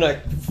 like when I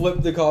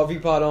flip the coffee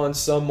pot on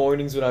some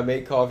mornings when I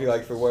make coffee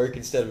like for work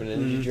instead of an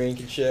energy drink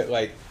and shit,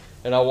 like,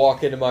 and I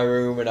walk into my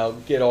room and I'll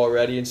get all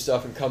ready and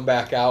stuff and come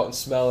back out and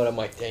smell it, I'm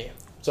like, damn.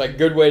 It's like a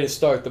good way to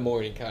start the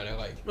morning, kind of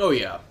like. Oh,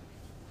 yeah.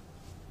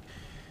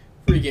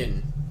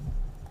 Freaking.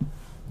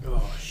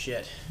 Oh,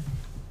 shit.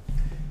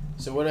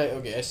 So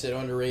I said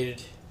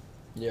underrated.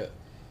 Yeah.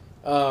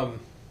 Do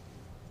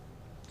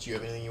you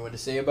have anything you want to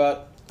say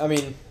about,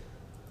 strawberry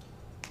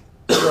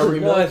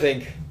milk? No, I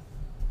think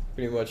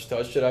pretty much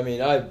touched it. I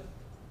mean, I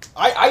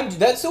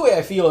that's the way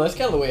I feel. That's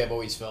kind of the way I've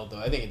always felt, though.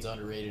 I think it's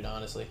underrated,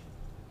 honestly.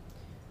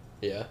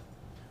 Yeah.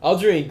 I'll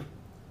drink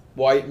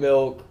white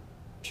milk,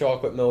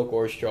 chocolate milk,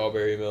 or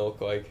strawberry milk.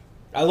 Like,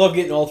 I love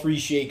getting all three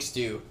shakes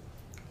too.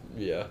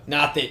 Yeah.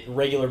 Not that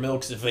regular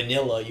milk's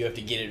vanilla, you have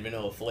to get it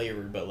vanilla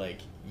flavored, but like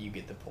you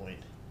get the point.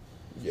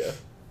 Yeah.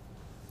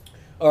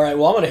 All right,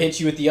 well I'm gonna hit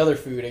you with the other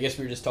food. I guess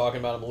we were just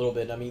talking about them a little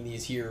bit. I mean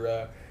these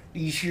here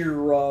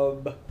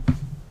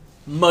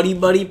Muddy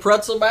Buddy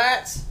pretzel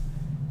bats.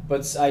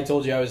 But I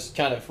told you I was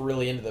kind of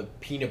really into the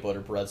peanut butter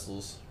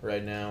pretzels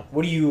right now.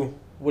 What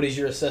is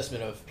your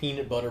assessment of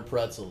peanut butter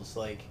pretzels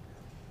like?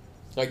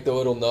 Like the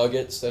little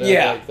nuggets that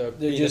have like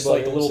they're just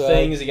like the little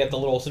things. They get the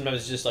little, sometimes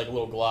it's just like a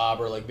little glob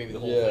or like maybe the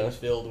whole thing's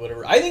filled,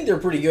 whatever. I think they're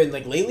pretty good. And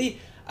like lately,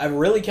 I've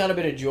really kind of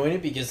been enjoying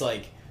it because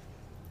like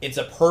it's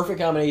a perfect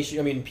combination.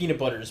 I mean, peanut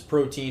butter is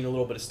protein, a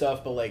little bit of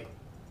stuff, but like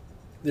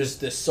there's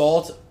the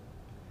salt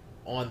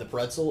on the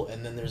pretzel,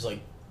 and then there's like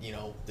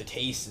the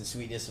taste and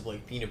sweetness of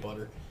like peanut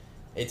butter.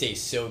 It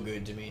tastes so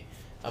good to me.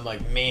 I'm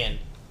like, man.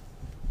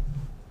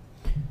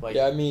 Like,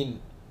 yeah, I mean,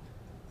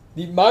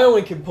 my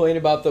only complaint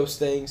about those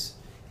things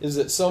is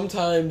that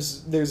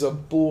sometimes there's a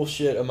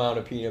bullshit amount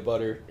of peanut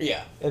butter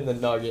in the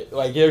nugget.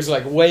 Like, there's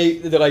like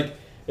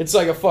it's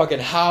like a fucking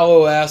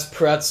hollow ass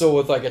pretzel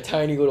with like a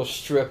tiny little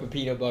strip of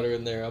peanut butter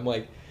in there. I'm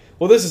like,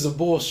 well, this is a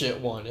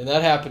bullshit one, and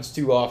that happens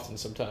too often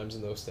sometimes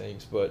in those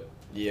things. But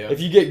if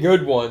you get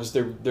good ones,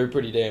 they're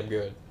pretty damn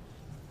good.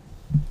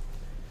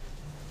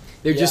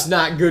 They're just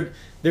not good.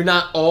 They're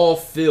not all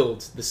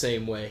filled the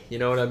same way. You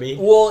know what I mean?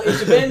 Well, it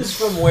depends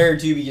from where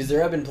too, because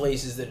there have been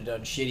places that have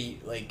done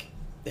shitty, like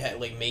that,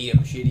 like made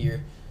them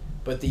shittier.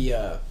 But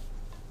the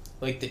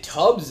like the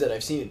tubs that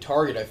I've seen at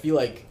Target, I feel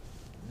like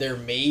they're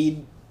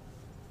made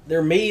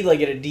like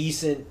at a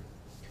decent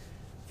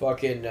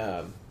fucking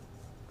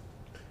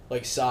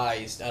like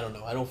sized. I don't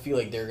know. I don't feel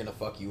like they're gonna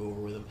fuck you over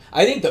with them.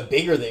 I think the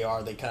bigger they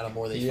are, the kind of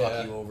more they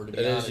fuck you over. To be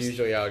honest, that is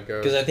usually how it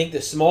goes. Because I think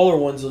the smaller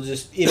ones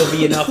it'll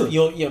be enough. You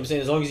know what I'm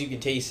saying? As long as you can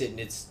taste it and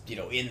it's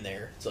in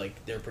there, it's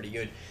like they're pretty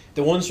good.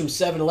 The ones from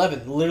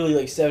 7-Eleven, literally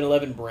like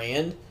 7-Eleven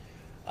brand,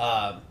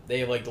 they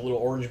have like the little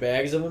orange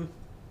bags of them.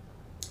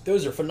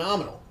 Those are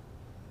phenomenal.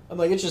 I'm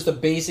like, it's just the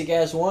basic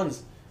ass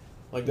ones.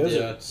 Like those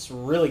are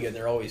really good.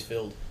 They're always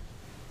filled.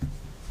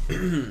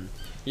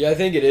 Yeah, I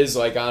think it is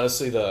like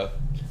honestly the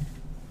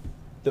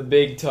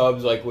big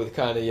tubs, like with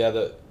kind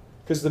of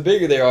because the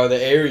bigger they are,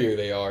 the airier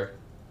they are,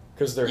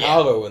 because they're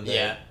hollow in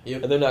there. Yeah.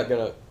 Yep. And they're not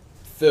gonna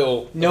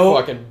fill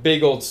a fucking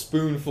big old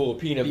spoonful of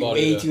peanut butter.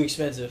 Way too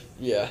expensive.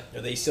 Yeah.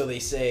 Or they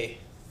say.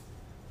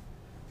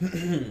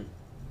 Even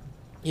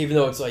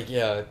though it's like,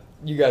 yeah,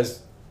 you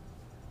guys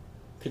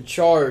could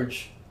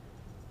charge,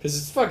 because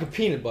it's fucking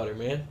peanut butter,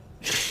 man.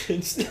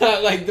 It's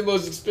not like the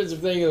most expensive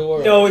thing in the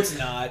world. No, it's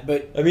not.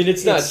 But I mean,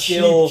 it's not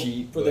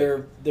cheap for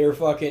their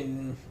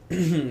fucking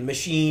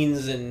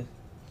machines and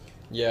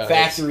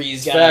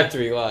factories.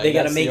 Factory line. They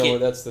gotta make it.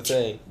 That's the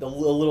thing.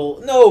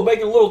 Make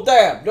it a little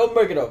dab. Don't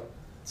make it a.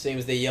 Same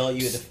as they yell at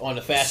you on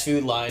the fast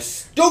food line.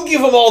 Don't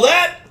give them all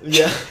that.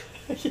 Yeah.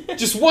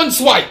 Just one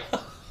swipe.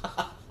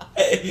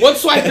 One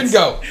swipe and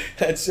go.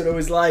 That's what it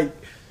was like.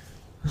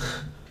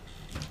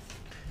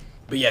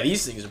 But yeah,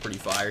 these things are pretty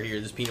fire here.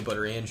 This peanut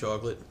butter and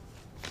chocolate.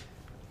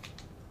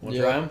 Want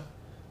to try them?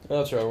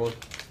 I'll try one.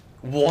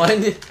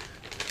 One?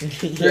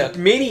 They're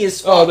mini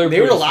as fuck. Oh,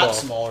 they were a lot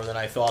smaller than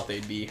I thought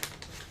they'd be.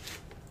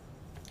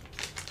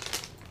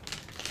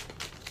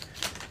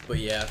 But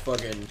yeah,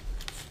 fucking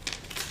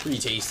pretty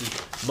tasty.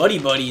 Muddy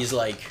Buddies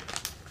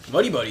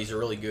are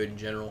really good in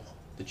general.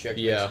 The Chex Mix.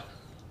 Yeah.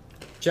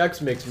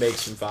 Chex Mix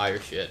makes some fire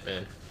shit,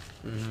 man.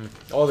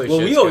 Mm-hmm. All their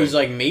we always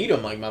made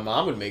them. Like my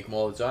mom would make them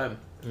all the time.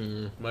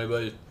 Mm-hmm. Muddy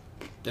Buddies.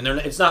 And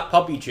it's not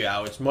Puppy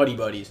Chow, it's Muddy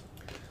Buddies.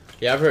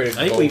 Yeah, I've heard it.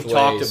 I think we've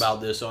talked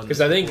about this on.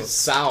 Because I think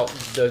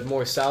the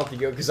more south you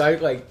go, because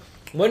I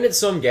went at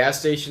some gas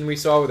station we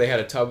saw where they had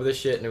a tub of this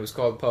shit and it was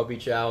called Puppy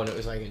Chow and it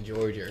was like in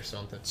Georgia or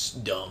something. It's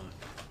dumb.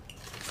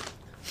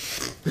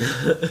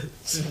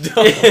 It's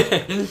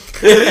dumb.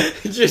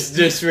 Just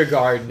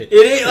disregarding it.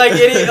 It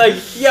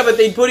ain't yeah, but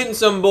they put it in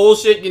some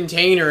bullshit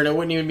container and it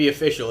wouldn't even be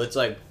official. It's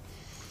like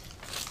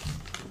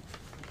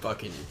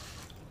fucking.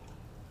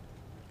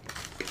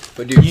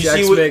 But dude,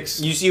 Chex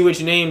Mix. You see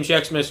which name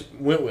Chex Mix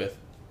went with.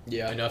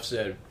 Yeah. Enough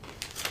said.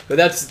 But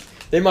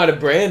they might have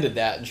branded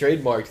that and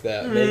trademarked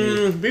that.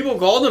 Maybe. People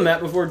called them that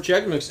before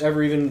Chex Mix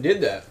ever even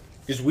did that.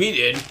 Because we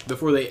did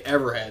before they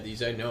ever had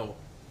these. I know.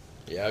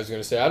 Yeah, I was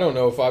gonna say I don't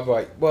know if I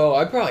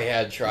probably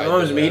had tried. My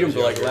mom's made them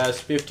for the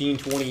last 15,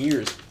 20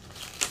 years.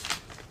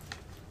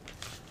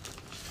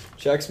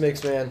 Chex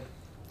Mix, man.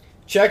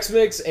 Chex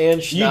Mix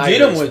and Schneider's. You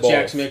did them with both.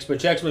 Chex Mix, but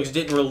Chex Mix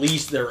didn't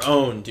release their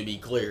own. To be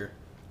clear,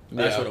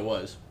 that's what it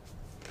was.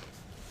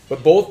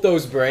 But both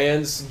those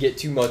brands get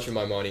too much of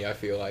my money, I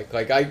feel like.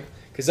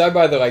 Because I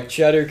buy the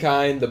cheddar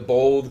kind, the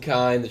bold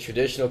kind, the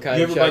traditional kind.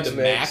 You of ever buy Chex the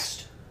Mix. Maxed?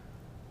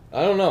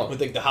 I don't know. With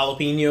the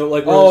jalapeno,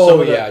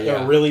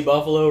 the really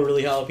buffalo,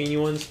 really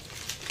jalapeno ones.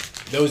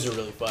 Those are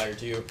really fire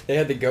too. They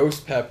had the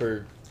ghost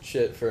pepper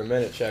shit for a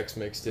minute. Chex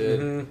Mix did.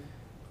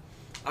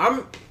 Mm-hmm.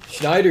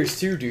 Schneider's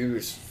too, dude.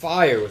 Was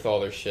fire with all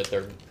their shit.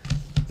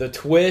 The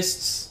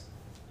twists,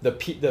 the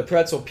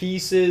pretzel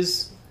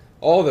pieces,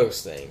 all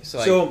those things.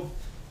 So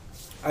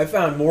I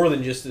found more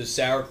than just the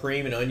sour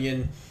cream and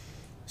onion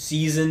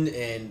seasoned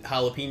and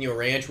jalapeno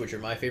ranch, which are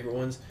my favorite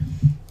ones.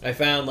 I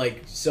found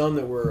some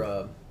that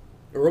were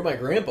or my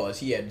grandpa's.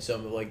 He had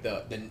some of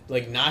the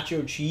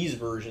nacho cheese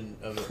version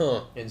of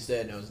it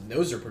instead. And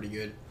those are pretty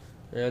good.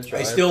 Yeah,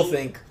 I still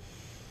think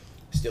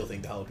the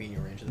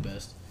jalapeno ranch is the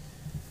best.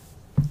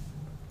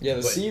 Yeah,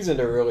 the seasoned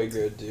are really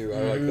good too.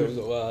 I like those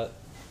a lot.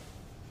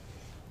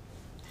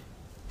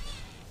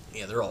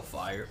 Yeah, they're all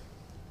fire.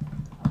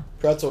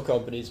 Pretzel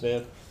companies,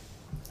 man.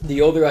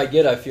 The older I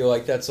get, I feel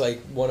like that's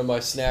one of my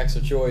snacks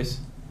of choice.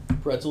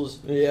 Pretzels?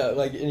 Yeah,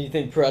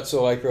 anything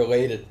pretzel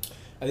related.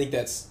 I think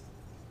that's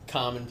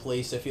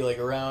commonplace, I feel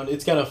around.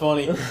 It's kind of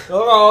funny.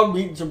 I'm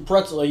eating some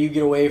pretzel. You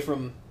get away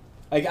from...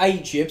 I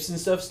eat chips and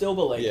stuff still,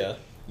 but yeah.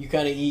 You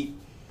kind of eat...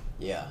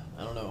 Yeah,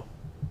 I don't know.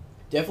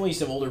 Definitely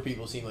some older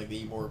people seem like they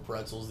eat more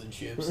pretzels than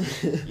chips.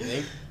 You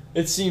think?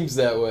 It seems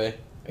that way.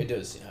 It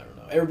does. I don't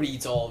know. Everybody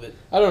eats all of it.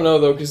 I don't know,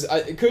 though, because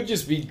it could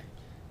just be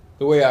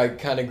the way I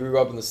kind of grew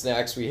up in the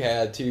snacks we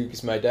had, too,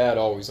 because my dad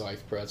always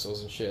liked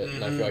pretzels and shit,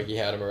 and I feel like he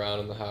had them around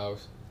in the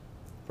house.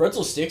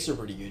 Pretzel sticks are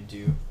pretty good,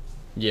 too.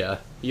 Yeah.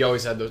 He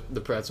always had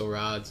the pretzel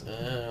rods.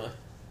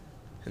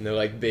 And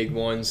they're big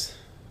ones.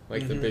 The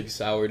big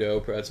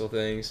sourdough pretzel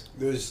things.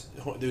 Those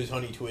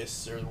honey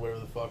twists or whatever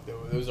the fuck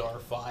those are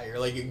fire.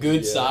 A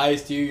good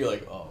size too. You're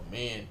like, oh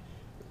man.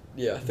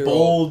 Yeah,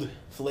 bold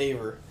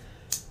flavor.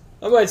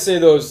 I might say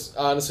those.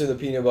 Honestly, the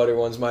peanut butter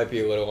ones might be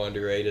a little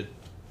underrated,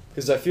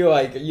 because I feel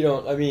like you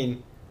don't.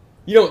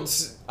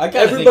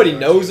 Everybody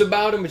knows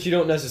about them, but you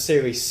don't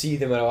necessarily see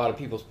them at a lot of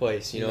people's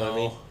place. You know what I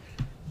mean?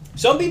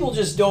 Some people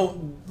just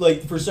don't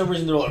for some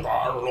reason they're like, oh,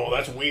 I don't know,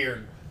 that's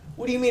weird.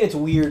 What do you mean it's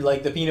weird?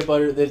 The peanut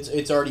butter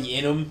it's already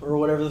in them or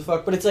whatever the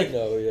fuck. But it's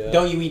no, yeah.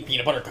 Don't you eat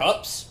peanut butter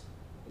cups?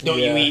 Don't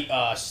you eat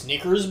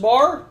Snickers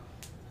bar?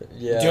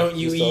 Yeah. Don't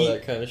you eat all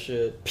that kind of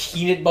shit?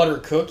 Peanut butter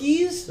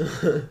cookies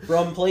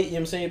from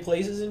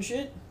places and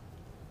shit?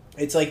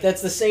 It's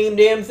that's the same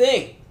damn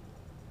thing.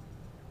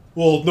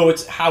 Well, no,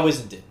 how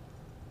isn't it?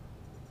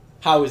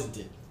 How isn't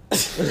it?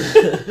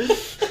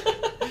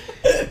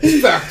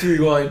 Factory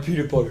line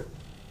peanut butter.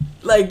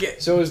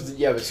 So is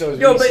Reese's.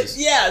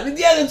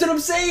 That's what I'm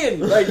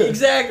saying.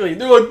 Exactly.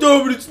 They're like,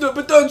 no, but it's not.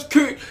 But that's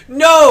cute.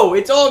 No,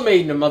 it's all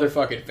made in a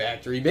motherfucking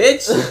factory,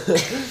 bitch.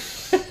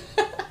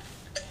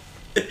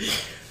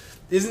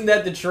 Isn't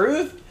that the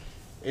truth?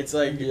 It's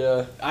like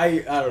Yeah. I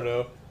don't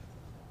know.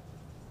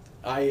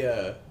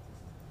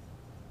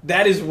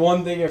 That is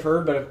one thing I've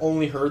heard, but I've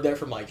only heard that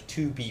from like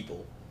 2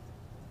 people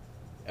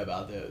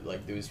about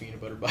those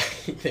peanut butter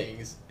biting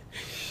things.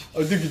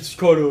 I think it's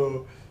kind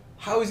of.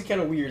 How is it kind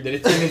of weird that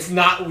it's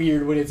not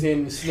weird when it's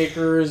in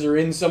Snickers or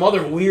in some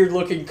other weird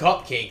looking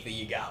cupcake that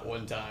you got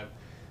one time?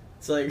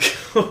 It's like,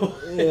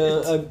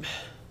 yeah,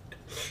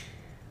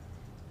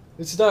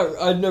 it's not.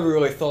 I've never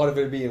really thought of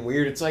it being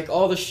weird. It's like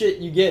all the shit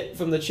you get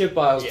from the chip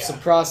aisles, some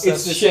processed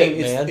it's the shit,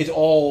 same. man. It's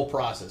all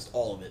processed,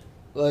 all of it,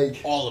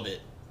 like all of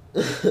it.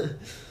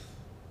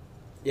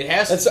 It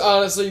has. That's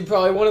honestly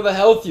probably one of the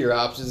healthier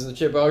options. The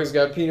chip always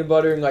got peanut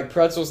butter and like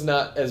pretzels,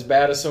 not as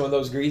bad as some of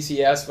those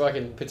greasy ass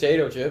fucking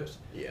potato chips.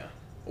 Yeah,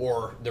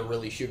 or the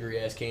really sugary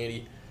ass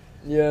candy.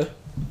 Yeah,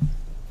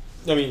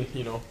 I mean,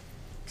 you know,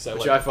 because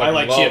I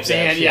like love chips that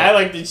and shit. I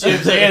like the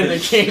chips and the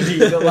candy,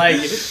 but like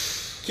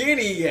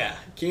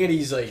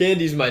candy's like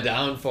candy's my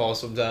downfall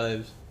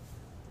sometimes.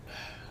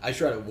 I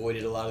try to avoid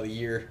it a lot of the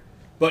year.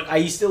 But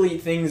I still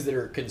eat things that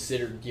are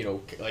considered, you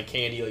know, like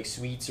candy, like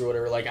sweets or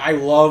whatever. Like, I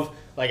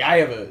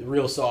have a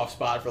real soft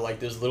spot for, like,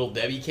 those Little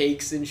Debbie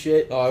cakes and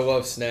shit. Oh, I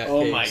love snack cakes.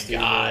 Oh, my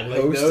God.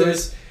 Man. Like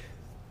Hostess.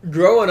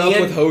 Growing up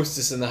with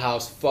Hostess in the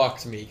house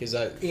fucked me, because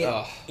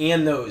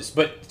And those.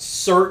 But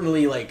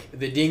certainly, like,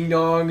 the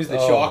ding-dongs, the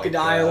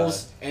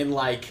chocodiles, and,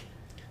 like,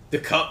 the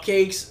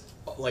cupcakes,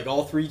 like,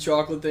 all 3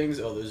 chocolate things.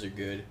 Oh, those are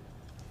good.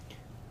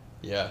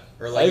 Yeah.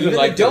 Or like I even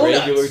like the the donuts.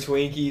 regular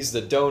Twinkies. The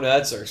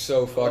donuts are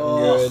so fucking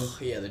good.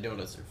 Yeah, the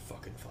donuts are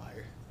fucking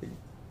fire.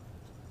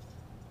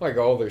 Like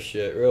all their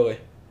shit, really.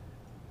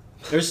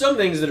 There's some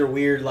things that are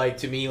weird, like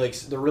to me, like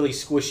the really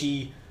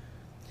squishy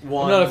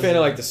ones. I'm not a fan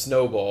of like the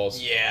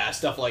snowballs. Yeah,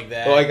 stuff like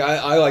that. But like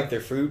I like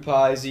their fruit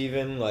pies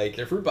even. Like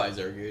their fruit pies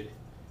are good.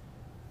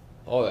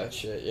 All that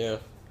shit, yeah.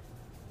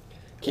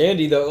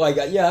 Candy though, like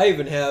yeah, I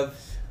even have,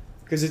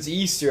 because it's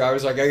Easter. I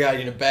was like, I gotta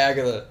get a bag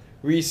of the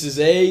Reese's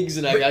eggs,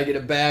 and I gotta get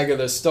a bag of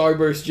the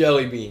Starburst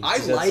jelly beans.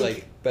 That's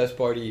like best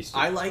part of Easter.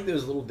 I like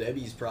those Little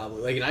Debbie's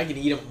probably, like, and I can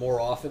eat them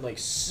more often, like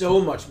so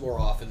much more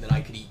often than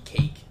I could eat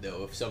cake.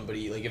 Though, if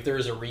somebody, like, if there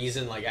was a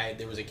reason, like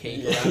there was a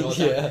cake around all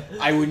the time,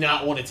 I would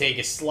not want to take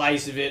a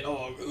slice of it.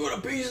 Oh, you want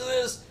a piece of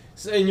this?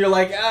 So, and you're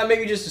like,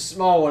 maybe just a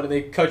small one, and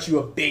they cut you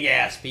a big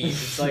ass piece.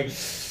 It's like,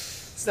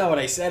 it's not what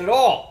I said at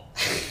all.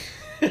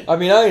 I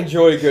mean, I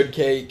enjoy a good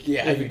cake.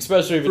 Yeah,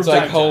 especially if it's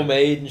like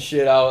homemade and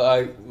shit.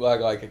 I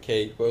like a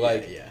cake,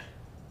 but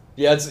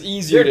yeah, it's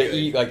easier to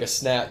eat like a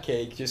snack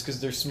cake just because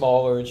they're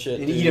smaller and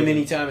shit. And eat them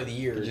any time of the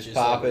year. Just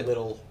pop like it.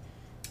 Little.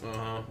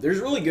 There's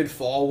really good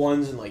fall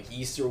ones and like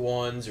Easter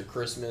ones or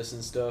Christmas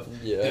and stuff.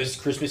 Yeah. Those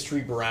Christmas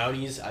tree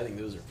brownies, I think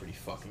those are pretty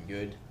fucking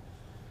good.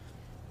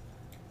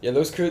 Yeah,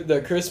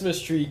 the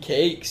Christmas tree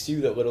cakes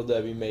too that Little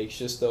Debbie makes,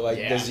 just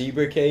the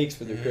zebra cakes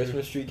with the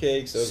Christmas tree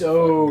cakes. Those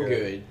so are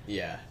good.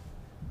 Yeah.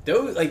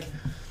 Those, like,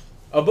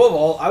 above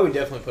all, I would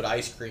definitely put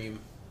ice cream.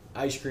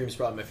 Ice cream is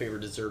probably my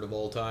favorite dessert of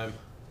all time.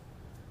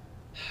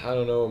 I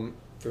don't know.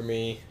 For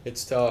me,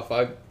 it's tough.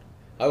 I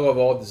love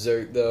all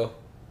dessert though.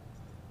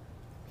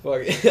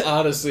 Fuck,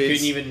 honestly,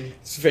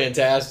 it's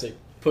fantastic.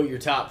 Put your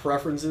top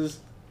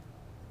preferences.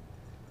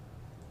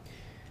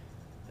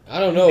 I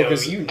don't know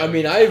because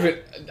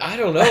I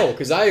don't know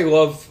because I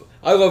love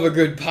a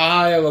good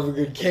pie. I love a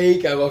good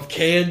cake. I love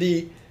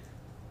candy.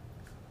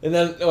 And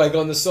then like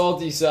on the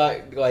salty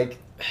side, like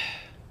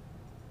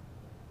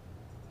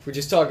if we're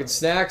just talking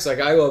snacks, like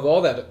I love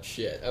all that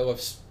shit. I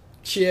love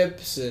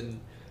chips and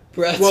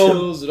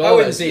pretzels and all that. I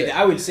wouldn't say that.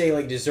 I would say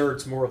like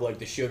desserts more of like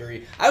the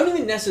sugary. I don't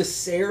even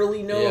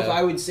necessarily know if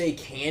I would say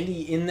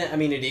candy in that. I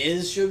mean, it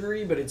is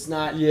sugary, but it's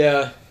not.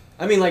 Yeah.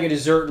 I mean, like a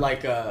dessert,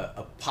 like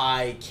a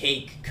pie,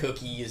 cake,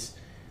 cookies.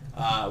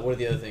 What are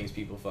the other things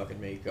people fucking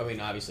make? I mean,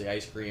 obviously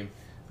ice cream.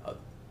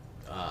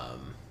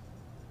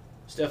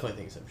 There's definitely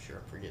things I'm sure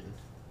I'm forgetting.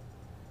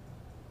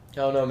 I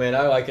don't know, man.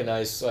 I like a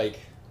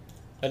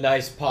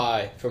nice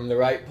pie from the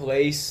right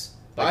place,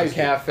 like a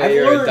cafe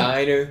or a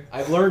diner.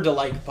 I've learned to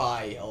like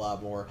pie a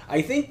lot more.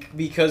 I think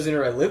because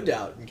I lived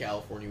out in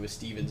California with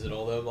Stevens and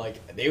all them,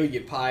 like they would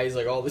get pies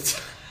like all the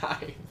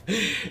time,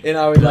 and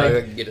I would like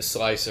I could get a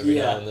slice every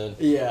now and then.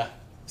 Yeah,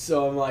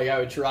 so I'm like I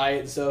would try it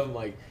and stuff. I'm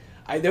like,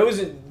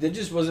 that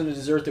just wasn't a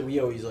dessert that we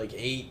always like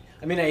ate.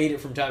 I mean, I ate it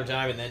from time to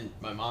time, and then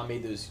my mom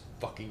made those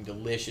fucking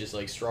delicious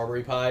like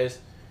strawberry pies.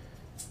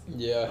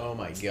 Yeah. Oh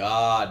my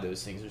god,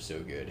 those things are so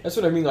good. That's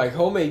what I mean. Like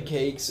homemade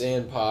cakes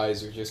and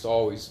pies are just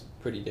always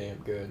pretty damn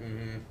good.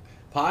 Mm-hmm.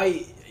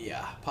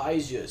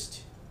 Pie's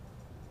just.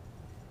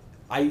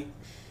 I've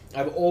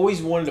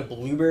always wanted a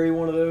blueberry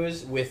one of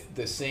those with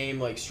the same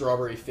like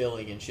strawberry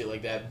filling and shit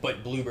like that,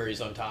 but blueberries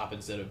on top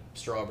instead of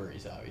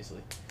strawberries, obviously.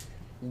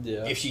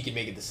 Yeah. If she could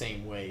make it the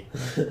same way.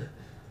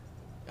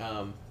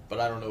 But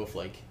I don't know if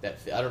like that.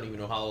 I don't even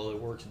know how it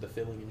works with the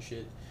filling and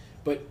shit.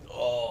 But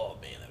oh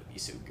man, that would be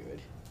so good.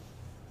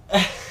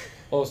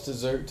 All this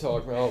dessert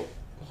talk, man.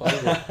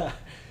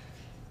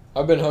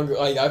 I've been hungry.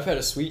 Like I've had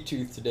a sweet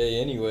tooth today,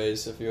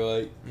 anyways. I feel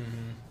like.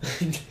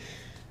 Mm-hmm.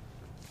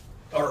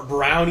 Or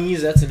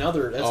brownies. That's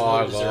another. That's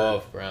another dessert. I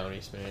love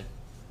brownies, man.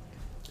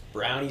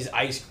 brownies,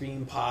 ice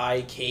cream,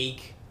 pie,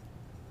 cake,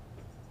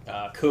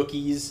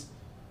 cookies.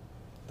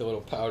 The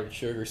little powdered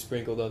sugar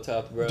sprinkled on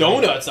top of bread.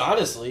 Donuts,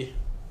 honestly.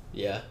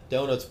 Yeah,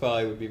 donuts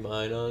probably would be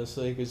mine,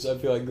 honestly, because I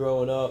feel like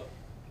growing up,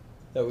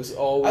 that was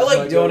always I like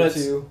my donuts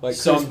go-to. Like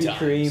sometimes. Krispy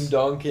Kreme,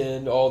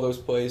 Dunkin', all those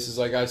places.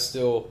 Like, I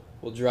still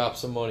will drop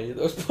some money at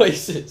those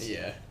places.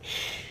 Yeah.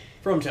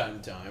 From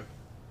time to time.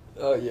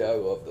 Oh, yeah, I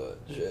love that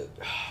shit.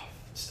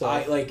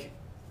 I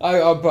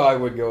I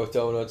probably would go with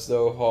donuts,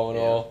 though, all in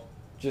all.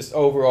 Just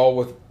overall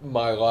with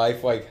my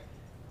life, like,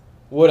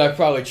 what I've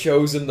probably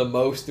chosen the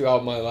most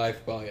throughout my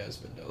life probably has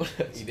been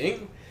donuts. You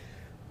think?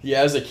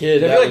 Yeah, as a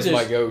kid, I that feel was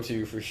like my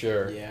go-to for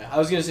sure. Yeah, I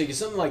was going to say, because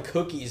something like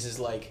cookies is,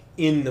 like,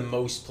 in the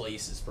most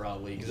places,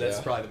 probably, because that's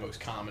Yeah. probably the most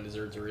common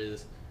dessert there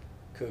is.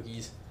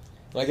 Cookies.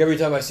 Like, every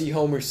time I see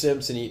Homer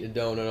Simpson eating a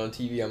donut on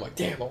TV, I'm like,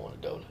 damn, I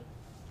want a donut.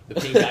 The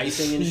pink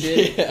icing and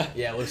shit. Yeah.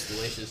 Yeah, it looks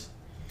delicious.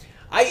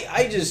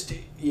 I just,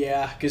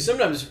 because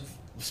sometimes,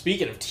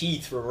 speaking of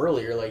teeth from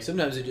earlier, like,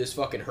 sometimes it just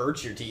fucking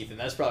hurts your teeth, and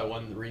that's probably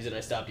one reason I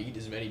stopped eating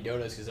as many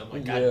donuts, because I'm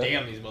like, God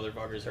damn, these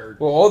motherfuckers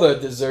hurt. Well, all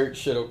that dessert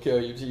shit'll kill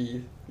your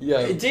teeth. Yeah.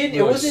 It did.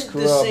 It wasn't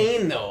the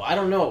same, though. I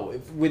don't know.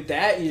 With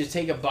that, you just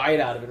take a bite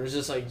out of it, it was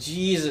just like,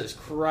 Jesus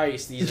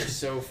Christ, these are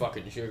so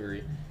fucking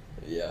sugary.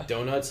 Yeah.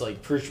 Donuts,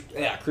 like,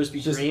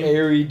 Krispy Just Kreme.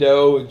 airy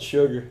dough and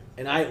sugar.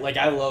 And I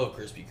love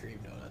Krispy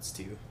Kreme donuts,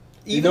 too.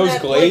 Even those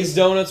glazed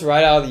donuts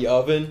right out of the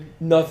oven,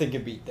 nothing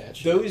can beat that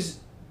shit.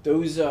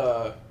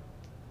 That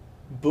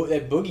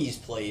Boogie's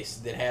place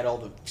that had all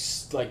the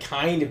like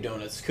kind of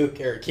donuts,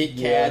 Kit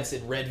Kats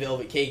and red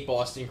velvet cake,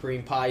 Boston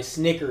cream pie,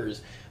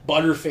 Snickers,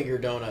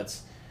 Butterfinger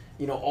donuts,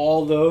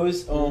 all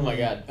those. Oh my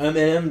God,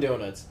 M&M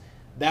donuts.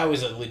 That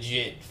was a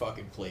legit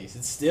fucking place.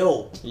 It's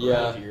still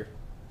around here.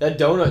 That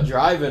donut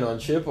drive-in on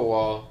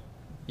Chippewa,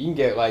 you can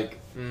get like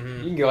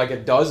a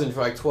dozen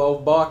for like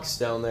 $12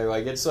 down there.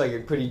 Like, it's like a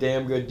pretty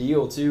damn good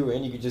deal too,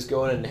 and you could just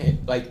go in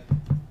and like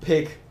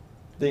pick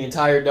the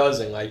entire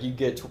dozen. Like, you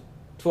get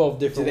 12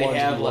 different ones. Do they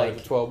have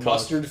like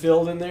custard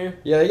filled in there?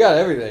 Yeah, they got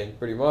everything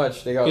pretty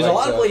much. They got because like a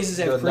lot of places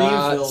have cream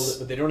nuts. filled,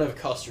 but they don't have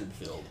custard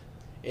filled.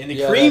 And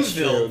the cream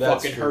filled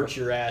fucking hurts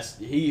your ass.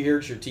 He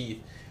hurts your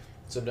teeth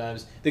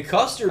sometimes. The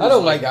custard. I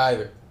don't like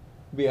either.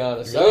 To be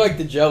honest, really? I like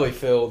the jelly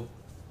filled.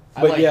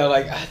 But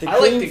the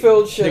cream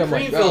filled shit. The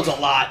cream filled's a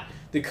lot.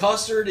 The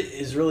custard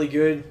is really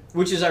good,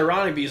 which is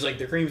ironic because like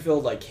the cream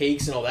filled like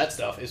cakes and all that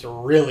stuff is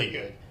really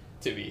good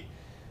to me.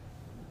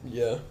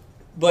 Yeah.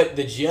 But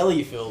the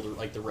jelly filled,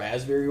 like the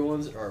raspberry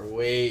ones, are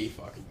way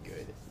fucking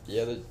good.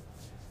 Yeah.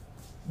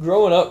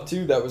 Growing up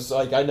too, that was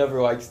like I never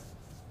liked.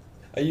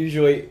 I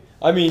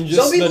mean,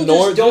 just the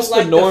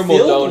normal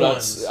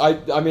donuts. Ones.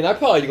 I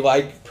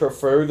probably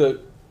prefer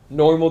the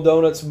normal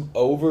donuts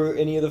over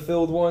any of the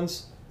filled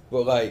ones.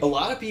 But like a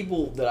lot of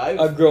people that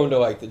I've grown to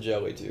like the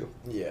jelly too.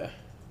 Yeah.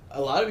 A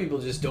lot of people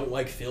just don't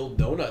like filled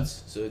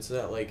donuts, so it's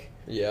not like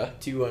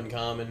too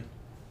uncommon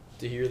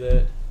to hear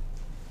that.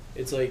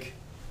 It's like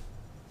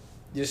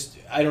just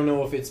I don't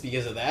know if it's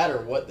because of that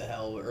or what the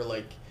hell, or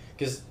like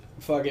because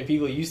fucking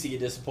people used to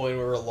get disappointed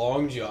where a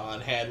Long John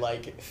had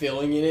like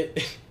filling in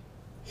it.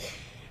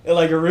 It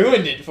like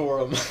ruined it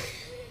for them.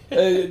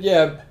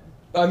 Yeah.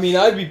 I mean,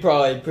 I'd be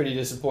probably pretty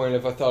disappointed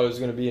if I thought it was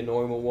going to be a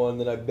normal one,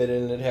 then I bit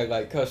in and it had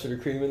like custard or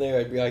cream in there.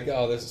 I'd be like,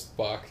 oh, this is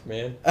fucked,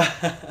 man.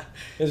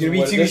 This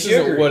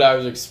isn't what I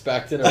was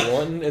expecting or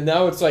wanting. And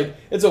now it's like,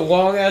 it's a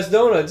long ass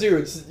donut too.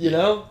 It's,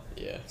 Yeah.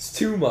 It's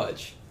too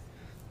much.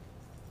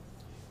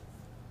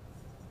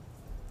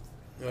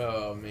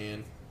 Oh,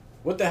 man.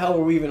 What the hell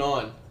were we even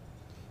on?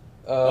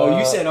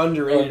 You said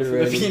underrated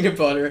for the peanut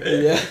butter.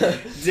 Yeah.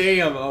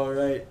 Damn,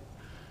 alright.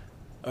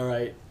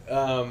 Alright.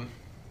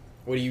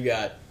 What do you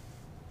got?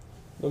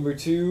 Number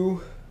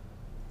 2,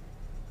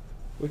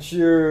 what's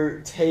your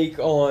take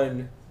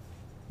on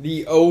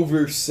the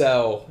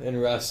oversell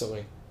in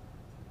wrestling?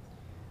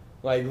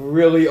 Like,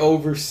 really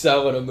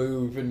overselling a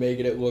move and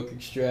making it look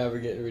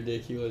extravagant and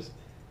ridiculous.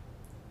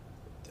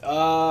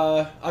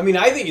 I mean,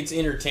 I think it's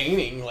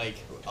entertaining, like,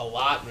 a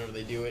lot whenever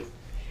they do it.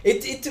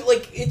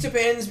 It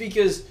depends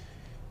because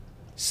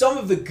some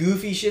of the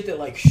goofy shit that,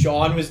 like,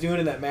 Shawn was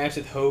doing in that match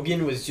with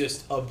Hogan was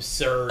just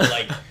absurd,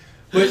 like...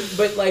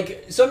 But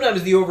like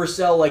sometimes the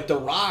oversell, like The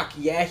Rock,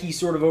 he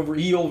sort of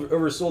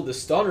oversold the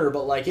stunner,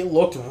 but like it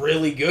looked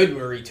really good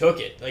where he took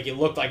it. Like it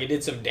looked like it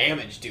did some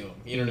damage to him.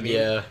 You know what I mean?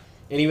 Yeah.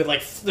 And he would like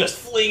just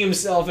fling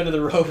himself into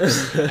the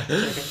ropes.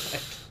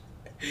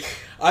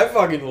 I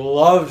fucking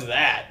loved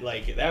that.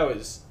 Like that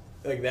was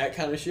like that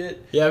kind of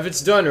shit. Yeah, if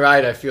it's done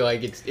right, I feel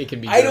like it can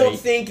be. I don't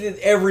think that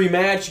every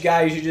match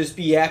guys should just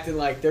be acting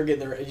like they're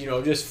getting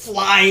their just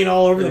flying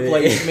all over the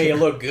place to make it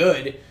look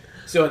good.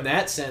 So in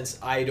that sense,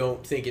 I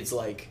don't think it's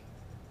like,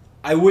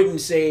 I wouldn't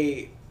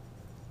say,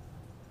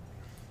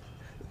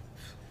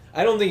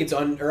 I don't think it's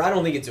I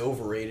don't think it's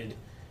overrated,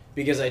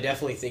 because I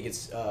definitely think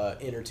it's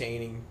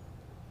entertaining,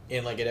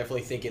 and like I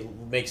definitely think it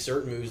makes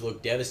certain moves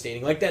look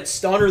devastating, like that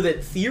stunner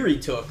that Theory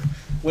took,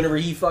 whenever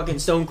he fucking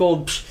Stone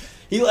Cold,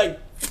 he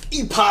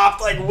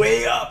popped like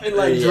way up and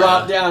like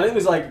dropped down. It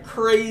was like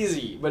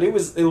crazy, but it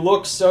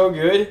looked so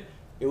good.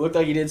 It looked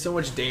like he did so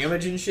much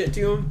damage and shit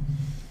to him.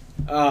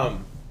 I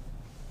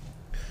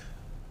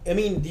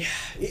mean, yeah,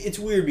 it's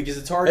weird because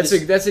it's hard.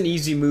 That's an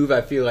easy move.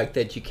 I feel like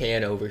that you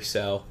can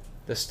oversell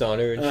the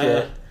stunner and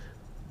shit.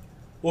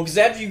 Well, because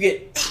after you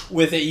get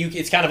with it,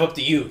 it's kind of up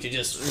to you to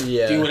just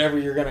do whatever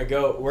you're gonna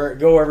go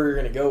wherever you're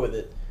gonna go with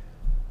it,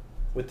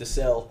 with the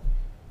sell.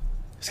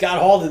 Scott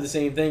Hall did the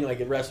same thing.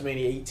 Like at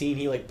WrestleMania 18,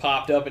 he like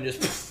popped up and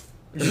just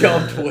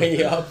jumped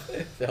way up,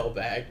 fell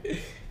back.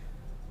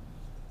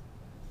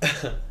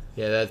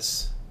 Yeah,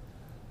 it's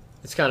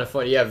kind of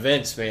funny. Yeah,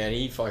 Vince, man,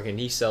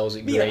 he sells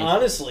it great.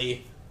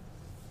 Honestly,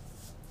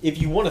 if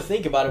you want to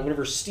think about it,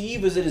 whenever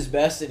Steve was at his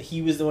best and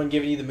he was the one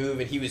giving you the move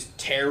and he was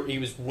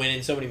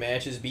winning so many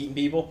matches, beating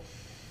people,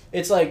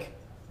 it's like,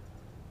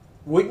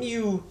 wouldn't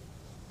you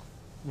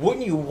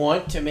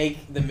want to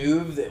make the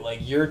move that like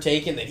you're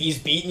taking that he's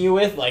beating you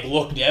with like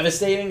look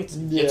devastating?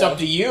 It's up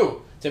to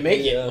you to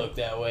make it look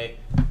that way.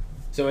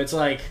 So it's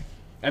like,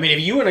 I mean,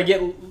 if you want to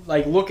get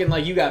like looking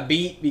like you got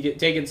beat, you get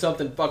taking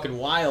something fucking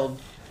wild,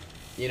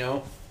 you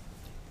know.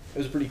 It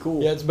was pretty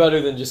cool. Yeah, it's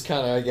better than just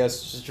kind of, I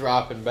guess, just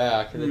dropping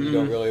back and then you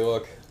don't really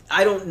look.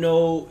 I don't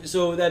know.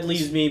 So that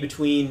leaves me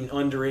between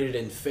underrated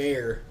and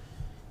fair.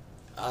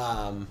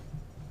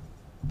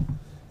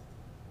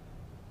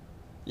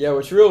 Yeah,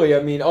 which really,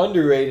 I mean,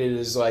 underrated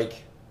is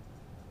like,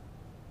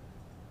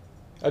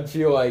 I'd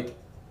feel like,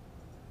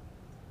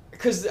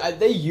 because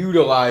they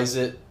utilize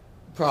it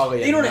probably.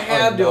 They don't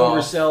have to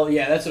oversell.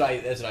 Yeah, that's what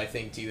I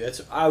think too.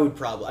 I would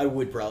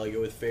probably go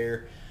with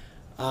fair.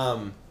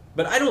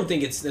 But I don't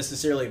think it's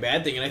necessarily a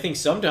bad thing, and I think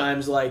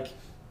sometimes like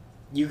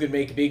you could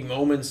make big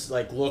moments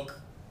like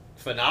look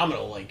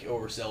phenomenal, like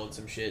overselling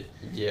some shit.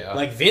 Yeah.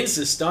 Like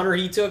Vince's stunner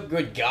he took.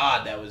 Good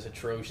God, that was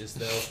atrocious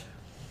though.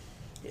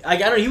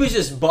 Like I don't know, he was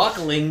just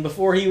buckling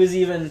before he was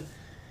even.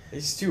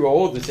 He's too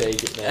old to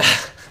take it now.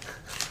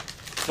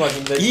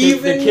 Fucking the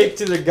kick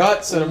to the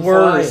guts and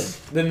worse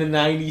than the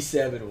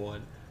 '97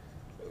 one.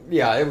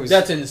 Yeah, it was.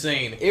 That's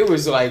insane. It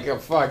was like a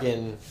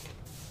fucking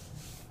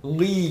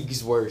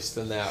leagues worse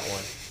than that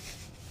one.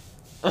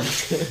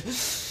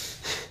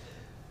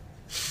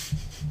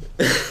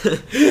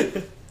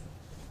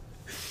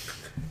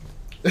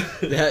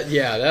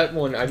 That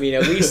one. I mean,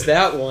 at least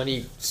that one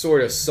he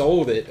sort of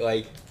sold it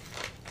like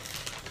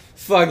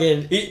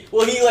fucking. He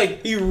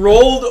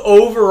rolled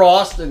over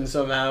Austin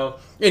somehow,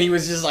 and he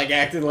was just like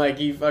acting like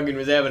he fucking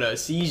was having a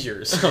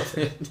seizure or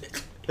something,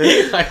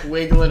 like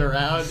wiggling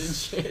around and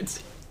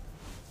shit.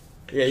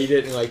 Yeah, he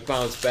didn't like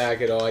bounce back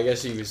at all. I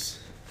guess he was.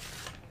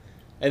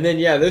 And then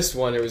this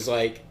one it was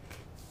like.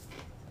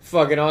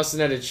 Fucking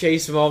Austin had to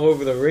chase him all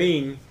over the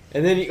ring,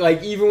 and then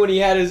even when he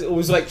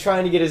was like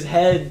trying to get his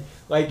head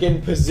like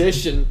in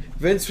position,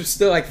 Vince was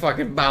still like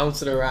fucking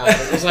bouncing around.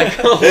 It was like,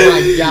 oh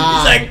my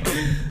god,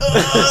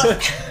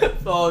 he's like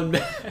falling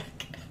back.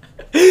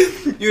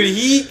 Dude,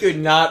 he could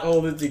not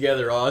hold it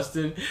together.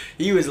 Austin,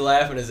 he was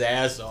laughing his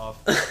ass off.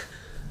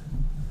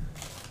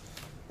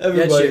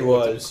 Everybody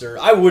was absurd.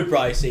 I would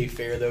probably say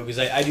fair though, because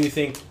I do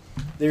think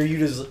their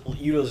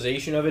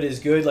utilization of it is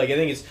good. Like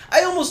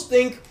I almost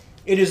think.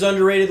 It is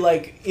underrated,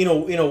 like, in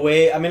a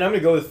way. I mean, I'm going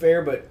to go with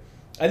fair, but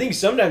I think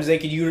sometimes they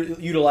could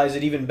utilize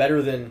it even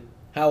better than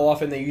how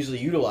often they usually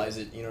utilize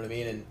it, you know what I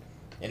mean?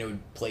 And it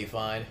would play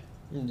fine.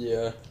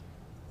 Yeah.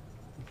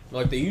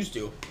 Like they used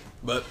to.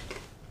 But,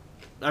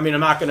 I mean,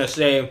 I'm not going to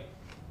say,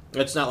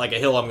 it's not like a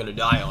hill I'm going to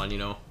die on, you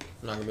know?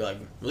 I'm not going to be like,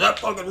 that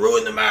fucking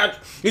ruined the match.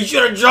 He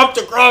should have jumped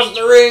across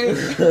the ring.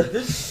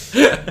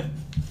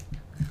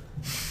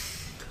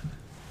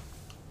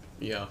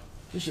 Yeah.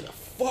 He should have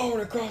fallen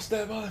across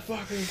that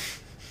motherfucker,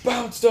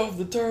 bounced off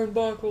the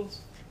turnbuckles.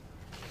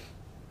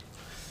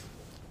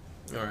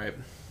 All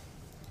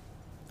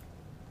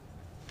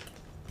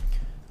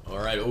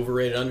right,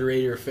 overrated,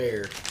 underrated, or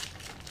fair?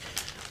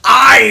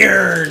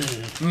 Iron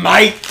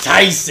Mike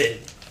Tyson.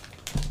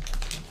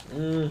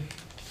 Man,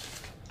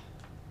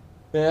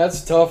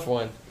 that's a tough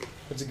one.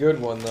 That's a good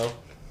one though.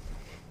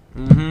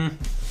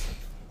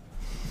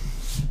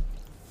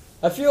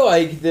 I feel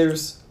like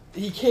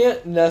he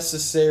can't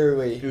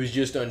necessarily. It was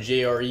just on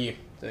JRE. I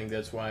think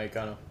that's why I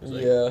kind of was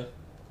like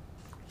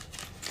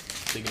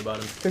thinking about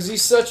him. Because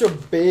he's such a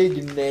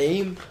big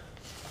name.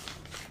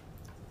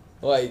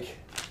 Like,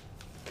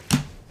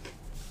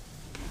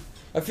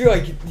 I feel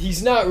like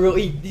he's not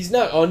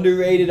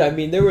underrated. I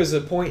mean, there was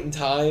a point in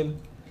time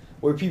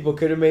where people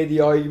could have made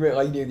the argument,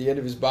 like near the end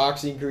of his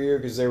boxing career,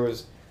 because there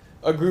was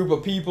a group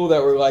of people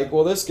that were like,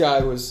 well, this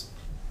guy was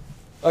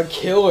a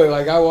killer.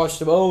 Like, I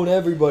watched him own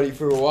everybody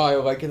for a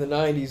while, like in the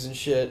 90s and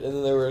shit. And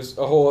then there was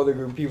a whole other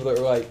group of people that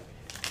were like,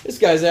 this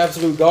guy's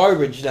absolute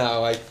garbage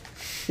now. Like,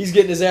 he's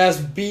getting his ass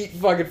beat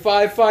fucking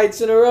 5 fights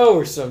in a row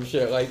or some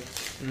shit. Like,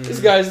 this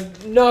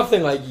guy's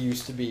nothing like he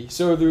used to be.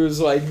 So there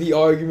was like the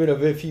argument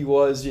of if he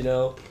was,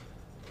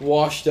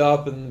 washed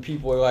up, and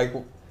people were like,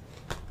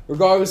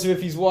 regardless of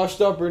if he's washed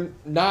up or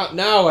not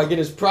now, like in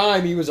his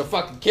prime, he was a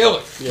fucking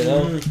killer, you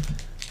know?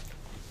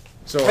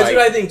 So that's what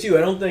I think too.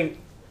 I don't think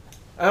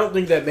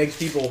that makes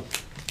people.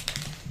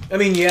 I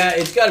mean, yeah,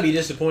 it's got to be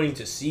disappointing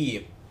to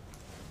see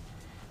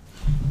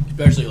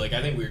Especially, like,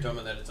 I think we were talking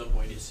about that at some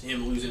point, is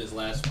him losing his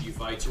last few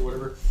fights or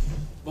whatever.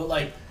 But,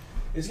 like,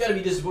 it's got to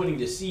be disappointing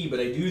to see, but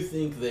I do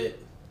think that,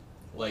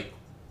 like,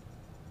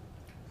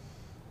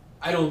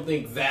 I don't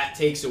think that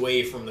takes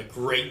away from the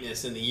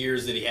greatness and the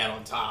years that he had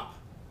on top.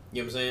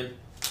 You know what I'm saying?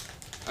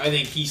 I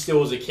think he still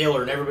was a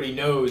killer, and everybody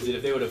knows that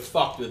if they would have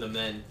fucked with him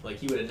then, like,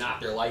 he would have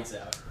knocked their lights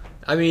out.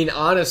 I mean,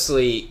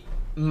 honestly,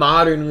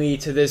 modernly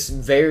to this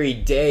very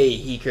day,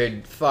 he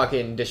could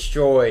fucking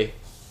destroy,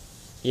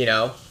 you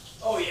know?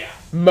 Oh, yeah.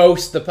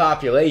 Most of the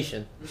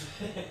population.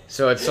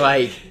 So it's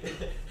like...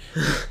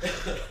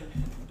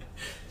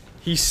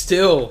 he's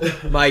still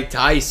Mike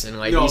Tyson.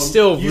 Like, he's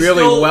still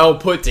really well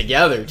put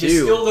together, too.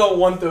 You still don't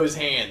want those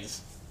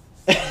hands.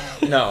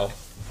 No.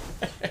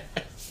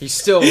 He's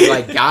still,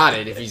 like, got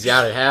it if he's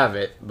got to have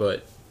it,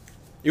 but...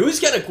 It was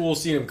kind of cool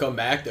seeing him come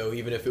back, though,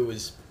 even if it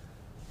was...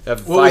 The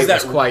fight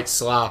was quite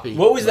sloppy.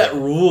 What was that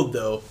ruled,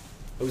 though?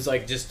 It was,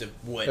 like, just a,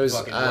 what, it was,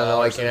 fucking... I don't know,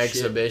 like an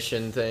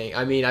exhibition thing.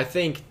 I mean, I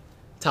think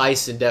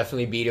Tyson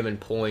definitely beat him in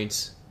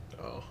points.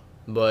 Oh.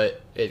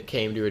 But it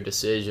came to a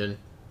decision.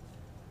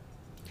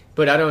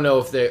 But I don't know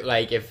if they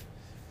if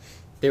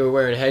they were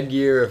wearing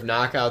headgear, if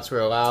knockouts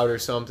were allowed or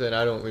something.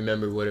 I don't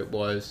remember what it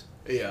was.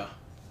 Yeah.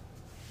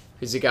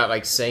 Because it got,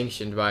 like,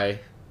 sanctioned by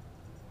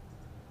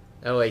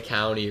LA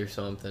County or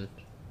something.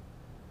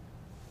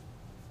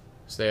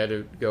 So they had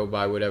to go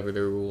by whatever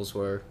their rules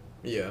were.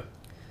 Yeah.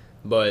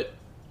 But...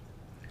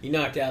 he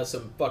knocked out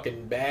some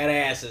fucking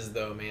badasses,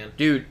 though, man.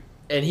 Dude,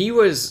 and he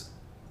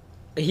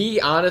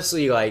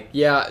honestly, like,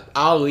 yeah,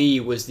 Ali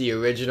was the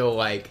original,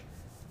 like,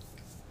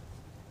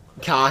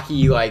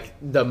 cocky, like,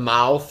 the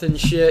mouth and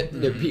shit.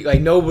 Mm-hmm.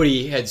 Like,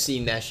 nobody had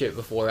seen that shit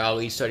before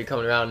Ali started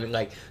coming around. And,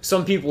 like,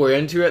 some people were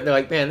into it. And they're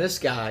like, man, this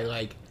guy,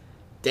 like,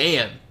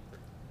 damn.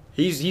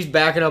 He's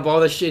backing up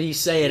all the shit he's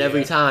saying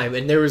every time.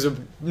 And there was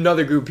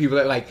another group of people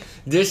that, like,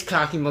 this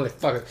cocky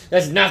motherfucker,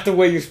 that's not the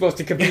way you're supposed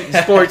to compete in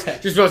sports.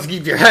 You're supposed to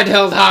keep your head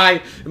held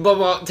high and blah,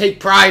 blah, take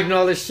pride in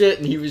all this shit.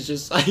 And he was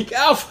just like,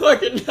 I'll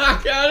fucking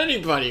knock out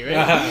anybody,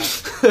 man.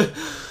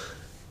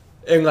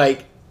 And,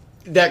 like,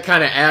 that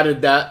kind of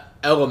added that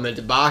element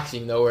to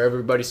boxing, though, where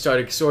everybody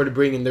started sort of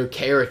bringing their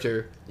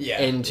character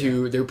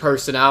into their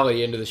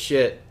personality into the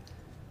shit.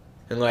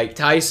 And, like,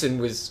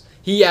 Tyson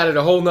he added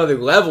a whole nother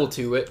level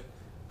to it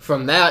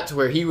from that to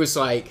where he was,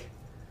 like,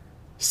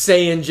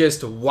 saying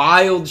just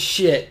wild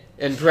shit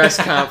in press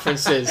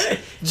conferences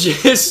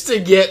just to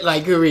get,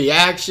 like, a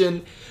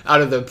reaction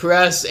out of the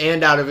press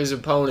and out of his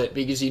opponent,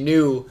 because he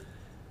knew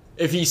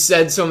if he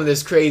said some of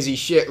this crazy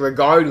shit,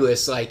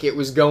 regardless, like, it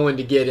was going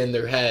to get in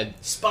their head.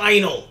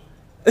 Spinal.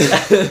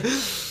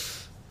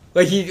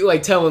 Like, he,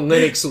 like, telling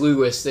Lennox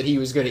Lewis that he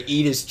was going to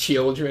eat his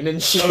children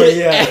and shit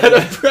at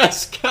a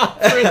press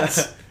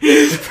conference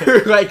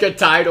for, like, a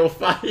title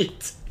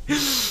fight.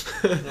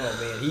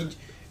 Oh, man.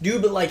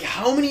 Dude, but, like,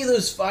 how many of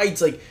those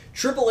fights, like,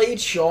 Triple H,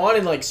 Shawn,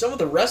 and, like, some of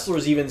the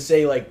wrestlers even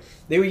say, like,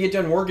 they would get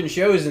done working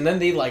shows and then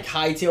they'd, like,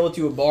 hightail it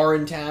to a bar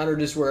in town or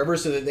just wherever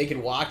so that they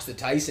could watch the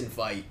Tyson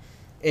fight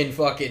and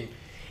fucking...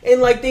 And,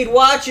 like, they'd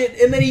watch it,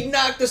 and then he'd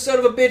knock the son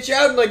of a bitch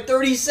out in, like,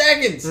 30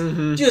 seconds.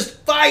 Mm-hmm.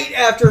 Just fight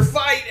after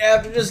fight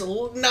after just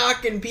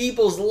knocking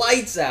people's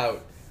lights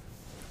out.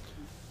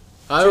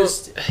 I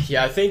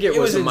think it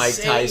was a Mike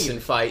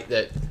Tyson fight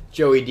that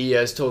Joey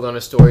Diaz told on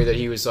a story that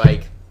he was,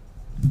 like...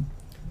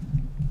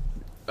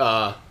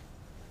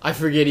 I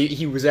forget,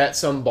 he was at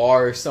some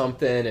bar or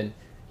something, and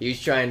he was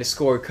trying to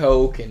score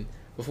coke, and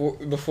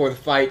before the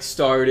fight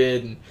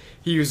started, and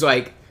he was,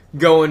 like...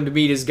 going to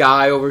meet his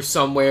guy over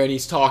somewhere, and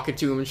he's talking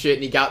to him and shit,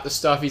 and he got the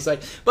stuff. He's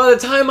like, by the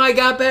time I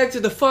got back to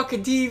the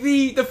fucking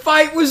TV, the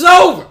fight was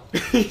over.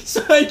 He's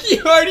like,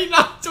 you already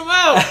knocked him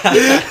out.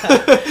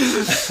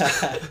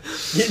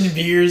 Getting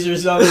beers or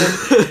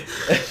something.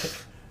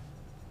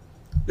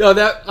 No,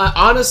 that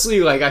honestly,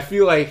 like, I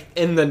feel like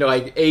in the,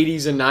 like,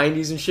 80s and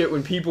 90s and shit,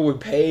 when people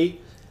would pay,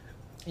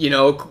 you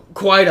know,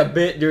 quite a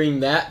bit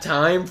during that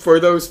time for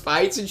those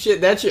fights and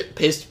shit, that shit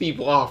pissed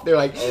people off. They're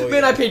like,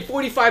 man, I paid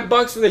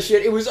 $45 for this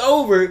shit. It was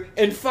over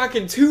in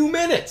fucking 2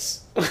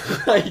 minutes.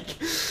 Like,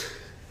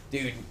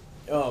 dude,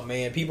 oh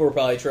man, people were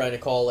probably trying to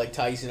call, like,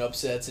 Tyson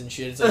upsets and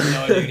shit. It's like,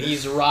 no, dude,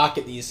 he's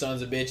rocking these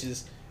sons of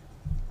bitches.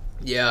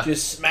 Yeah.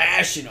 Just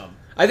smashing them.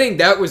 I think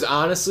that was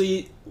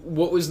honestly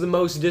what was the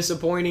most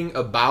disappointing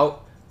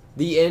about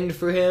the end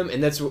for him,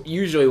 and that's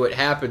usually what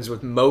happens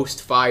with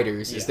most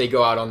fighters is they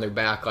go out on their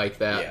back like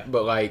that. Yeah.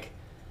 But, like,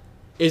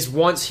 is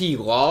once he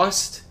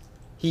lost,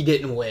 he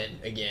didn't win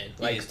again.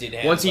 Like,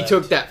 once he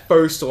took that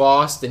first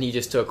loss, then he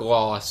just took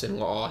loss and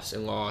loss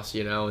and loss,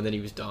 you know, and then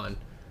he was done.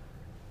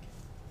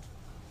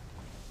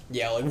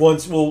 Yeah, like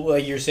once, well,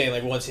 like you're saying,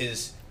 like once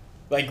his,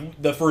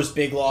 like the first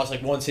big loss,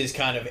 like once his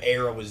kind of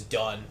era was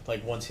done,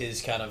 like once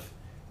his kind of,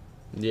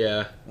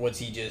 once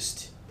he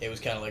just, it was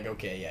kind of like,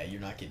 okay, yeah, you're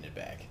not getting it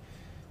back.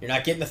 You're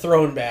not getting the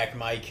throne back,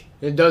 Mike.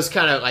 It does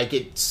kind of, like,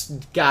 it's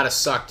gotta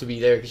suck to be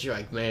there, because you're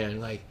like,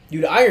 man, like...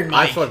 Dude, Iron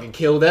Mike... I fucking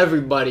killed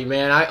everybody,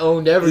 man. I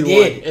owned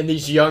everyone. And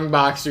these young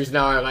boxers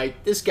now are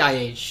like, this guy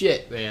ain't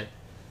shit, man.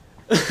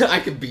 I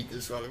could beat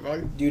this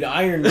motherfucker. Dude,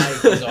 Iron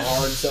Mike is a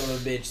hard son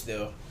of a bitch,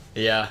 though.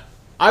 Yeah.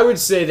 I would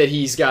say that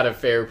he's got a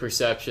fair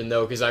perception,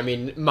 though, because, I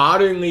mean,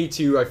 modernly,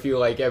 too, I feel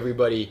like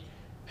everybody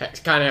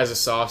kind of has a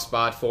soft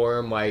spot for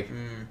him. Like,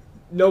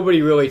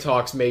 nobody really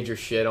talks major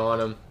shit on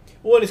him.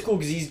 Well, and it's cool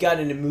because he's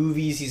gotten into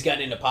movies, he's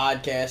gotten into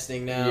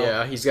podcasting now.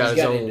 Yeah, he's got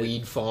his own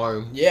weed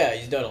farm. Yeah,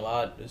 he's done a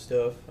lot of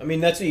stuff. I mean,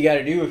 that's what you got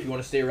to do if you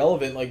want to stay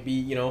relevant. Like,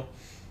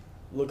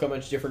 look how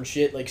much different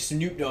shit, like,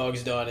 Snoop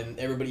Dogg's done, and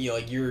everybody,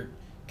 you're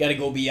got to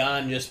go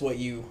beyond just what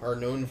you are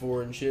known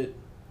for and shit.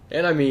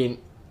 And, I mean,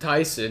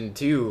 Tyson,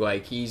 too,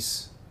 like,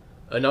 he's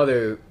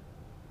another,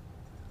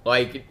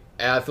 like,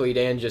 athlete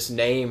and just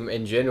name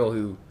in general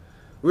who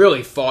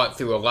really fought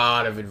through a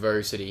lot of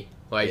adversity,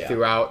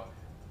 throughout,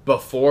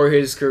 before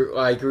his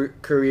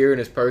career and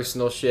his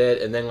personal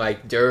shit, and then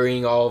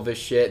during all of his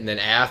shit, and then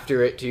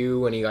after it too,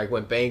 when he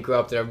went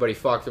bankrupt and everybody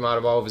fucked him out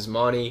of all of his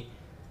money,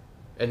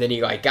 and then he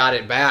got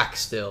it back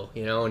still,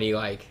 and he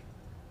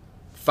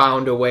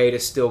found a way to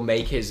still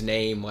make his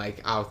name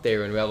out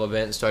there and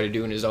relevant, and started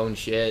doing his own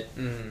shit.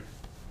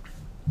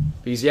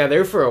 Because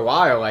there for a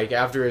while,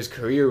 after his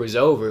career was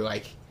over,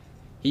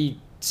 he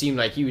seemed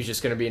like he was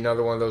just gonna be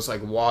another one of those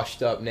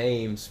washed up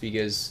names,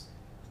 because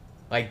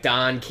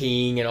Don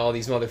King and all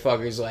these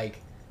motherfuckers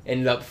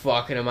ended up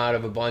fucking him out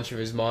of a bunch of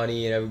his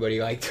money, and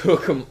everybody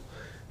took him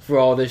for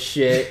all this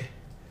shit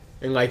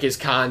and his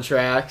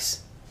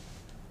contracts.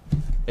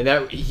 And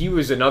that he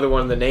was another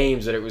one of the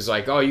names that it was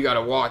oh, you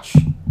gotta watch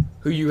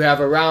who you have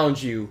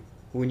around you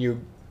when you're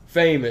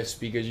famous,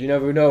 because you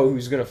never know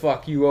who's gonna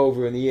fuck you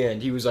over in the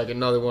end. He was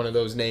another one of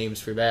those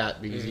names for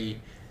that, because he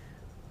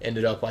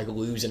ended up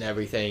losing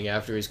everything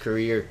after his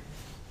career.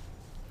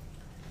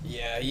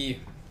 Yeah,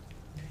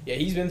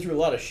 he's been through a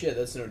lot of shit,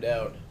 that's no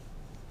doubt.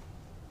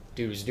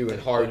 Dude was doing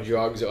hard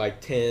drugs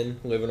at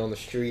 10, living on the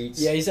streets.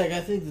 Yeah, he's I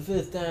think the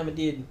fifth time I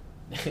did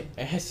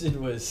acid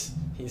was,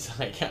 he's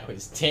I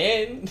was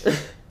 10.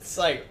 It's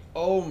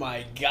oh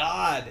my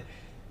god.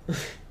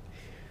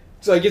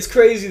 It's it's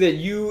crazy that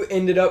you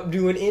ended up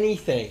doing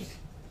anything.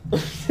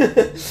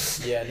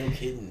 Yeah, no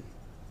kidding.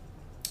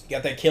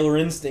 Got that killer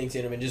instinct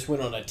in him and just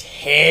went on a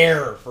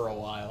tear for a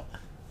while.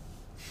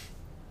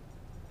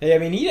 Hey, I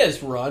mean, he had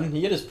his run.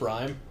 He had his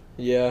prime.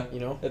 Yeah,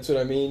 that's what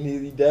I mean.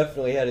 He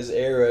definitely had his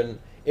era, and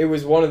it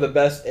was one of the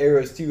best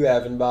eras to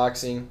have in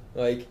boxing.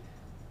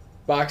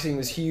 Boxing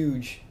was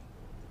huge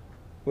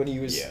when he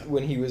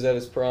was at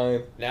his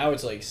prime. Now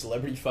it's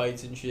celebrity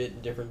fights and shit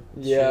and different.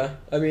 Yeah, shit.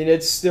 I mean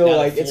it's still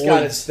it's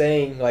got its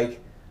thing.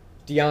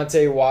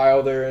 Deontay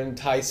Wilder and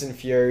Tyson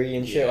Fury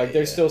and shit.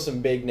 There's still some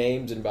big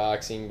names in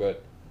boxing,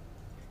 but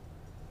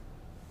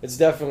it's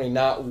definitely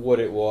not what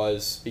it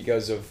was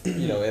because of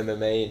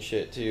MMA and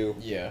shit too.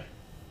 Yeah.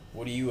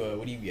 What do you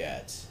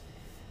got?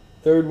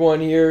 Third one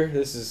here.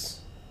 This is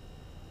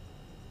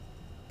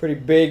pretty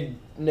big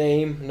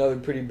name. Another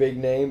pretty big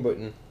name, but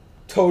in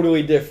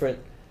totally different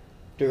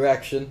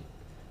direction.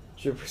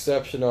 What's your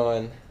perception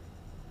on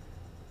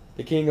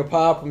the king of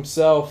pop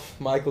himself,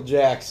 Michael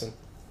Jackson?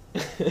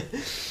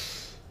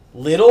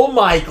 Little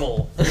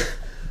Michael.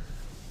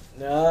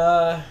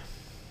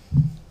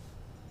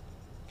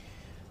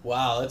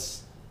 Wow,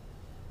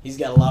 he's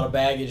got a lot of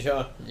baggage,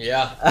 huh?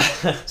 Yeah.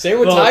 Same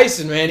with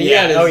Tyson, man. He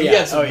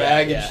had some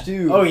baggage,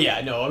 too. Oh,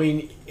 yeah. No, I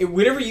mean,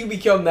 whenever you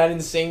become that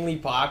insanely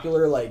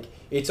popular,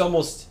 it's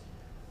almost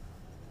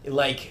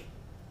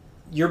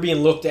you're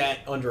being looked at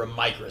under a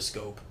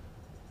microscope.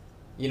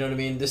 You know what I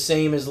mean? The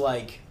same as,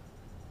 pretty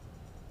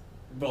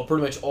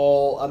much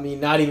all, I mean,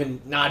 not even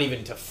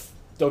to,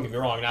 don't get me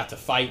wrong, not to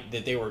fight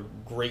that they were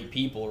great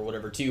people or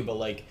whatever, too,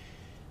 but,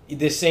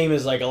 the same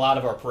as a lot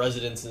of our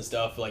presidents and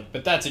stuff,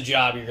 but that's a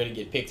job you're gonna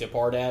get picked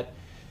apart at.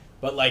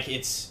 But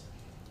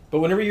but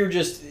whenever you're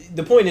just,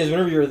 the point is,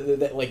 whenever you're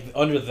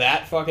under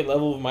that fucking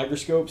level of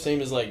microscope,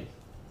 same as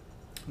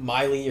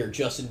Miley or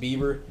Justin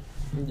Bieber,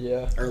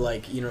 yeah, or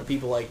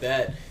people like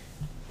that,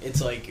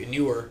 it's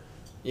newer,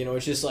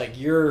 it's just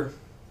you're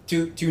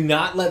to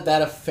not let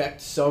that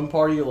affect some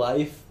part of your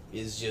life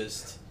is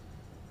just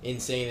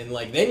insane. And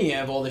then you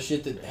have all the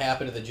shit that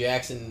happened to the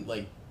Jackson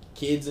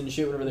kids and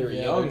shit whenever they were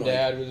young. Their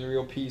dad was a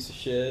real piece of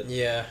shit.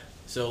 Yeah.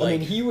 So I mean,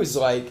 he was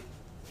in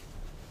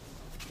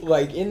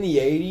the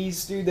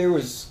 80s, dude,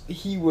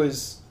 he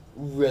was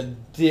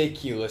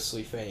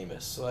ridiculously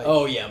famous.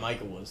 Oh yeah,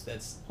 Michael was.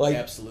 That's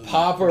absolutely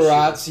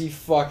paparazzi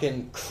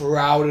fucking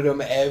crowded him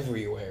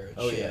everywhere.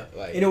 And shit.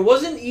 Yeah. And it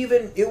wasn't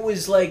even, it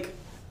was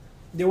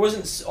there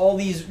wasn't all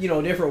these,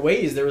 different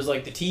ways. There was the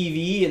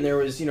TV, and there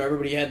was,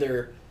 everybody had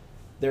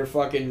their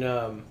fucking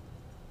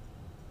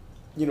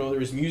there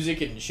was music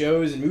and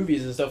shows and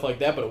movies and stuff like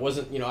that, but it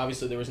wasn't,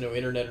 obviously there was no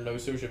internet or no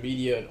social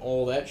media and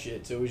all that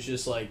shit, so it was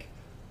just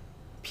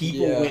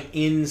people went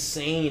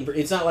insane.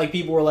 It's not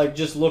people were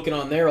just looking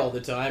on there all the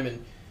time,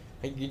 and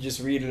you just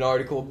read an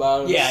article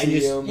about him.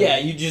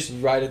 You just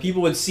write it.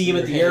 People would see him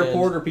at the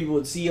airport, or people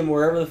would see him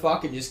wherever the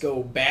fuck, and just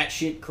go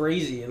batshit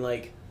crazy, and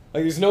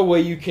there's no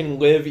way you can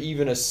live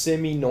even a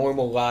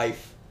semi-normal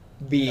life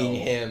being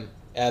him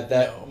at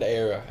that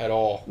era at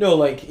all. No,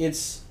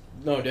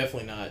 no,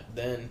 definitely not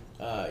then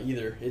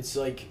either. It's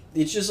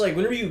it's just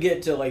whenever you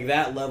get to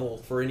that level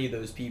for any of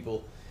those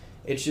people,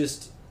 it's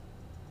just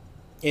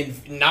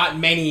and not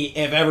many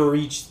have ever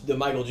reached the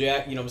Michael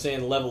Jackson, you know what I'm saying,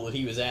 the level that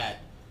he was at.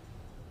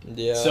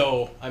 Yeah.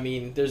 So, I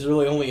mean, there's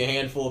really only a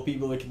handful of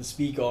people that can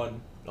speak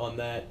on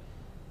that,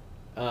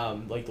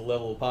 like the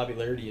level of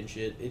popularity and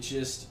shit. It's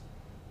just,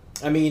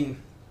 I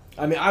mean,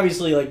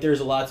 obviously, like,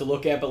 there's a lot to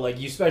look at, but, like,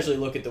 you especially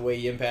look at the way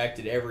he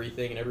impacted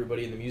everything and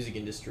everybody in the music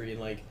industry,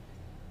 and, like,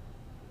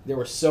 there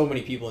were so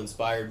many people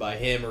inspired by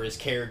him or his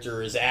character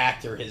or his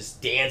act or his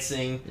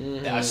dancing. Mm-hmm.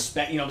 You know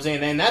what I'm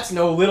saying? And that's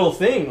no little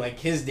thing, like,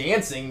 his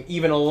dancing,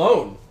 even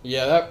alone.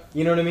 Yeah,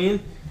 You know what I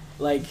mean?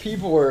 Like,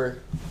 people were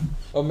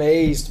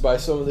amazed by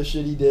some of the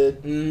shit he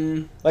did.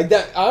 mm, Like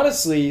that,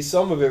 honestly,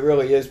 some of it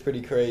really is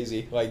pretty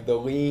crazy. Like the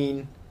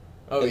lean,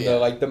 oh, and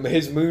yeah.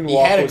 his moonwalk He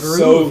had a was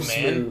groove, so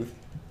man. smooth.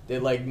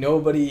 That, like,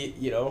 nobody,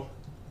 you know.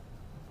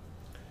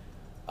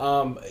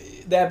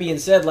 That being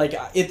said, like,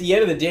 at the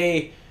end of the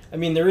day, I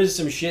mean, there is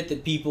some shit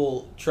that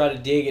people try to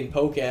dig and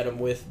poke at him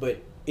with,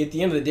 but at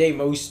the end of the day,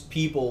 most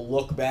people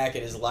look back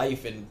at his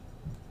life and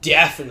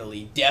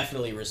definitely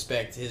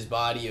respect his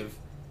body of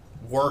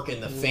work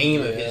and the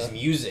fame of his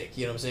music.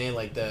 You know what I'm saying?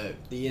 Like, the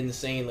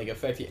insane, like,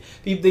 effect.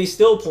 People, they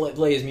still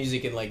play his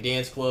music in, like,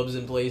 dance clubs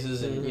and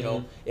places and, you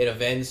know, at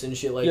events and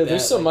shit like that. Yeah,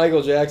 there's some like,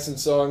 Michael Jackson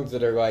songs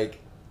that are, like,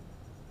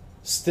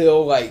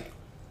 still, like,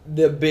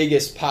 the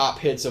biggest pop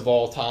hits of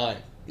all time.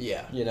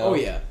 yeah. You know? Oh,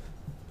 yeah.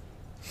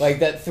 Like,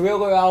 that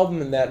Thriller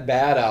album and that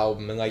Bad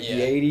album in, like, Yeah.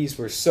 the 80s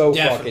were so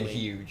Definitely. fucking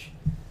huge.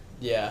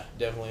 Yeah,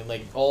 definitely.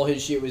 Like, all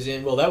his shit was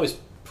in. Well, that was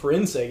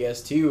Prince, I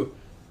guess, too.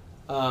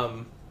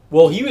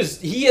 Well,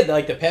 he had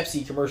like the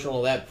Pepsi commercial and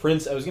all that.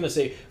 Prince, I was gonna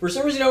say, for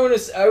some reason I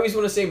always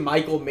want to say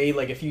Michael made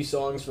like a few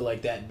songs for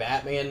like that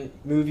Batman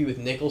movie with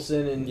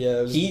Nicholson and Yeah,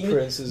 it was Keaton.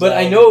 Prince's But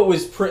I album. know it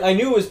was I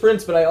knew it was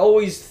Prince, but I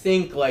always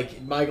think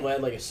like Michael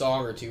had like a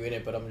song or two in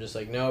it. But I'm just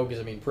like, no, because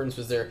I mean Prince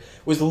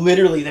was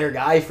literally their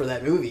guy for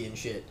that movie and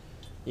shit.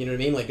 You know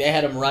what I mean? Like they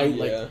had him write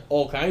Yeah. like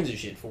all kinds of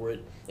shit for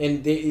it,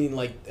 and they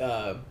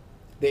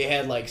they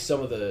had like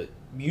some of the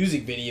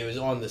music videos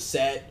on the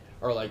set.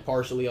 Or like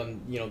partially on,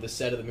 you know, the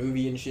set of the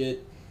movie and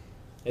shit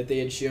that they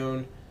had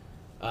shown,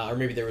 or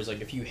maybe there was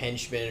like a few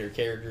henchmen or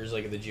characters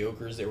like the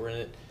Jokers that were in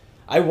it.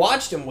 I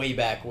watched them way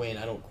back when.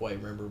 I don't quite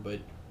remember,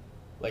 but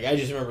like I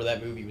just remember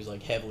that movie was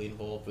like heavily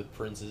involved with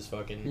Prince's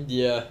fucking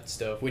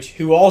stuff.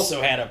 Who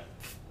also had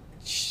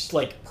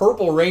like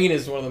Purple Rain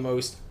is one of the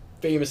most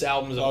famous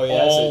albums of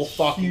all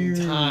fucking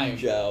time.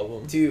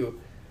 Album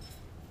Too.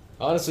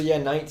 Honestly, yeah,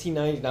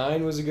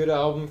 1999 was a good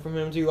album from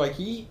him too. Like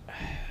he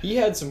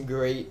had some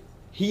great.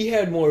 He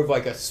had more of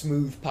like a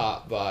smooth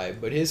pop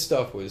vibe, but his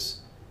stuff was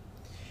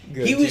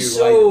good He was too.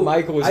 so. Like,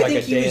 Michael was I like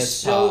think a he dance was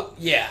so. pop.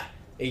 Yeah,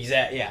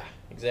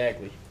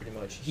 exactly, pretty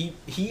much.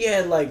 He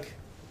had like.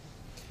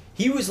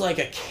 He was like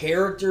a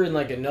character in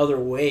like another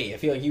way. I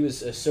feel like he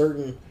was a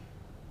certain. You know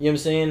what I'm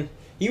saying?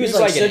 He was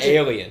like an such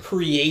alien,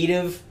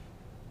 creative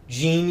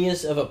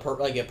genius of a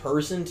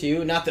person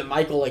too. Not that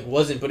Michael like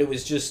wasn't, but it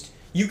was just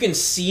you can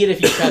see it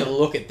if you kind of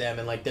look at them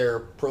and like their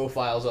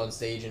profiles on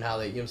stage and how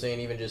they. You know what I'm saying?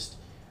 Even just.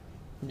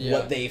 Yeah.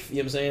 What they, you know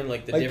what I'm saying?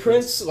 Like the like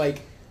difference. Prince,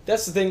 like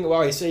that's the thing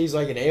why I say he's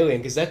like an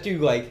alien, because that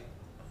dude, like,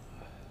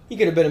 he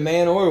could have been a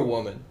man or a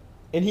woman,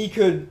 and he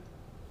could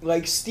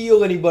like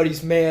steal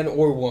anybody's man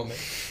or woman.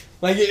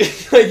 Like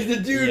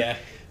the dude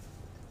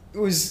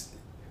was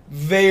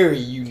very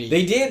unique.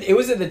 They did. It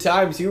was at the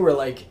time too where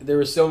like there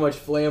was so much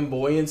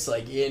flamboyance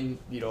like in,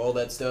 you know, all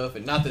that stuff,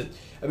 and not that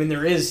I mean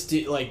there is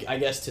like I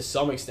guess to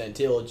some extent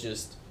till it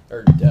just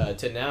or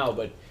to now,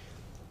 but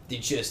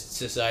it just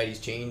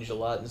society's changed a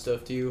lot and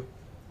stuff too.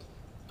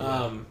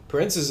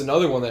 Prince is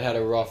another one that had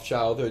a rough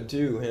childhood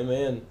too. Him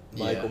and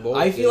Michael both.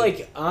 I feel did.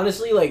 like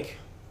honestly like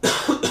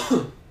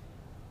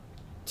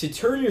to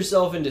turn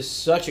yourself into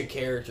such a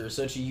character,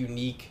 such a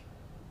unique,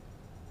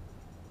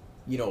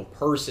 you know,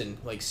 person,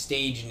 like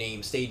stage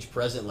name, stage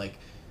present, like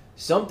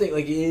something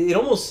like it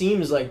almost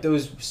seems like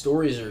those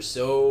stories are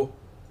so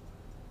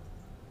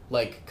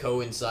like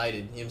coincided,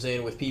 you know what I'm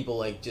saying, with people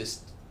like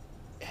just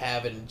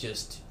having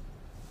just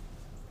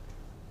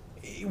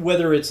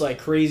whether it's like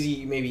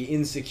crazy maybe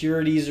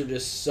insecurities or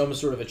just some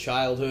sort of a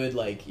childhood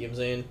like, you know what I'm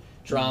saying,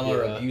 trauma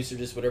or abuse or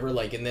just whatever,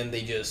 like, and then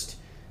they just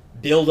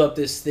build up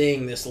this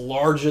thing, this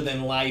larger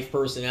than life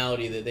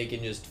personality that they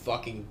can just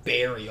fucking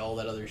bury all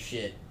that other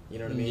shit. You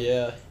know what I mean?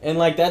 Yeah. And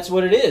like that's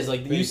what it is.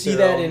 Like you see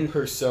that in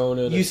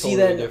persona. You see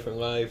that in different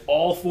life.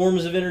 All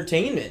forms of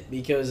entertainment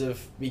because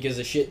of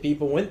shit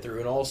people went through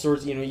and all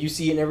sorts. You know, you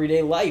see it in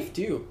everyday life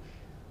too.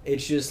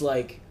 It's just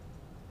like,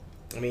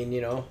 I mean,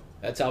 you know,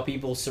 that's how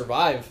people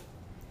survive.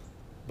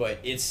 But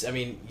it's, I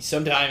mean,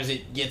 sometimes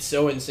it gets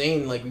so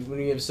insane. Like when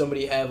you have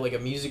somebody have like a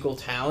musical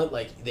talent,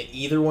 like that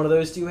either one of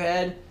those two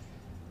had,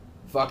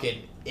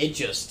 fucking, it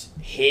just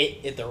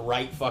hit at the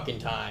right fucking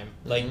time.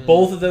 Like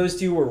both of those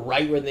two were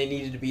right where they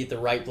needed to be at the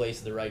right place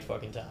at the right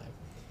fucking time.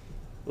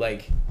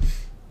 Like,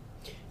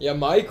 yeah,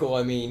 Michael.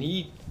 I mean,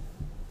 he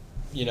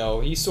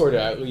sort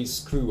of at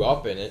least grew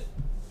up in it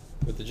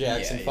with the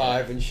Jackson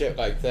 5 and shit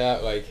like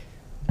that. Like,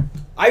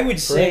 I would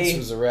say Prince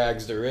was a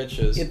rags to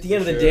riches. At the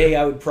end of the day,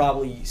 I would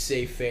probably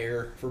say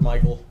fair for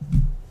Michael.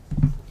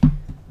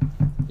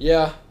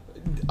 Yeah,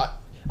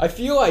 I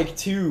feel like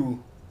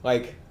too,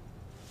 like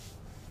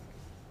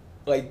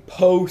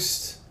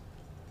post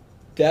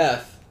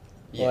death,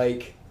 Yeah.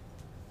 like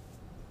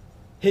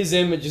his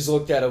image is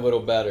looked at a little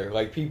better.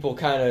 Like people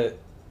kind of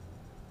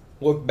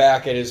look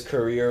back at his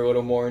career a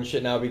little more and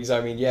shit now because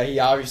I mean, yeah, he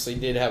obviously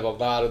did have a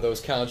lot of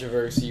those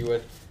controversy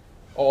with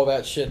all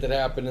that shit that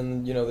happened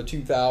in, you know, the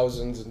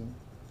 2000s and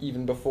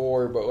even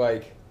before, but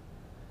like,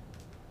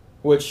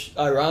 which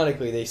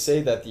ironically they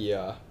say that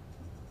the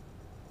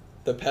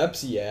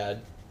Pepsi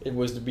ad, it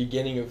was the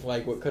beginning of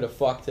like what could have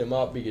fucked him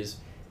up because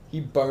he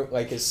burnt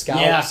like his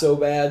scalp so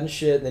bad and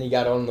shit, and then he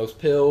got on those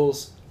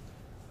pills.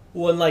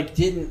 Well, and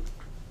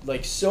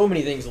like so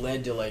many things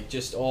led to like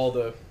just all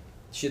the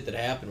shit that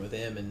happened with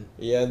him, and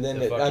yeah, and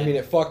then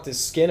it fucked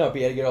his skin up.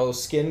 He had to get all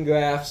those skin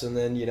grafts, and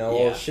then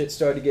all shit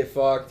started to get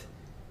fucked.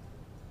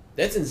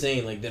 That's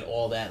insane. Like that,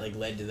 all that like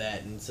led to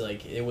that, and it's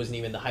like it wasn't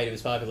even the height of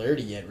his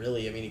popularity yet.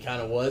 Really, I mean, it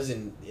kind of was,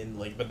 in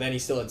like, but then he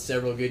still had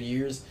several good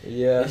years.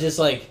 Yeah, it's just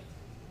like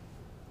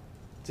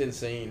it's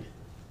insane.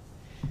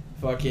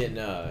 Fucking.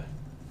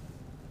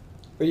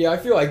 But yeah, I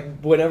feel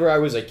like whenever I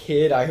was a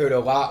kid, I heard a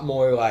lot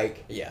more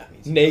like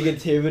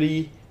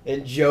negativity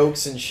and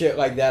jokes and shit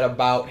like that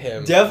about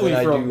him. Definitely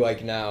than from I do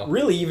like now.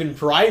 Really, even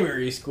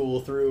primary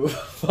school through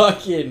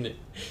fucking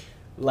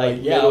like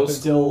up middle until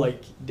school.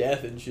 like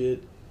death and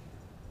shit.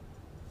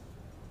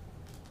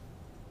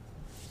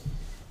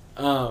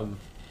 But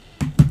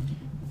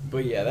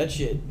yeah, that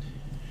shit.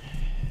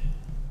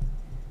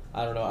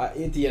 I don't know. At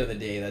the end of the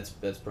day, that's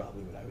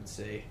probably what I would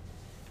say.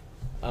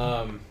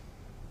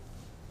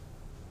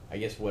 I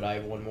guess would I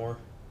have one more?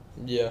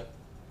 Yeah.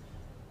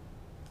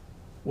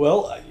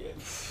 Well,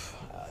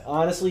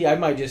 honestly, I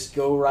might just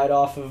go right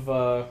off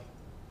of.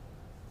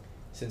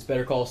 Since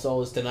Better Call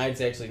Saul is tonight,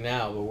 it's actually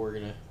now, but we're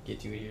gonna get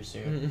to it here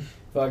soon.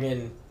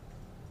 Fucking,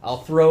 I'll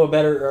throw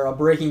a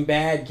Breaking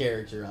Bad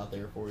character out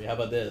there for you. How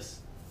about this?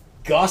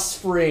 Gus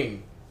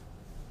Fring.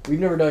 We've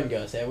never done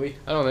Gus, have we?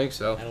 I don't think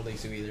so. I don't think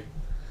so either.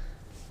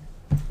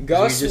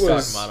 Gus we just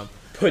was talking about him.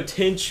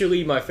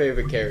 potentially my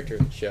favorite character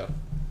in the show.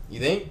 You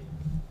think?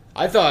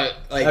 I thought,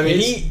 like, I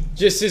mean,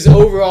 his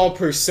overall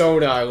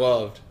persona I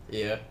loved.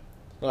 Yeah.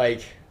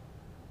 Like,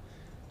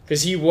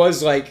 because he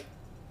was, like,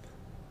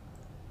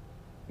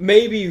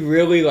 maybe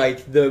really,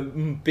 like, the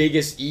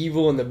biggest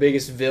evil and the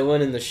biggest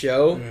villain in the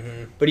show.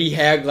 Mm-hmm. But he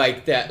had,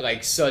 like, that,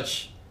 like,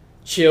 such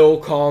chill,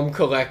 calm,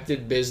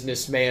 collected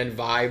businessman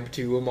vibe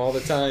to him all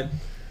the time.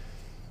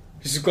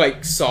 Just,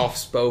 like,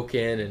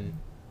 soft-spoken and...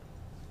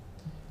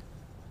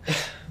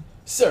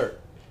 Sir,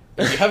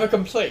 you have a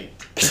complaint.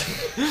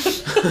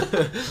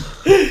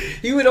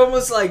 He would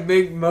almost like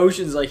make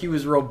motions like he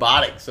was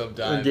robotic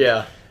sometimes.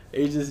 Yeah.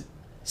 He just,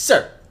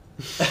 sir,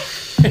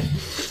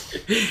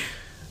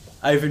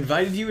 I've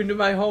invited you into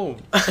my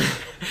home.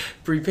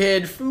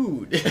 Prepared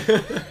food.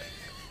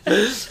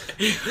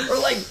 Or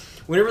like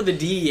whenever the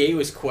DEA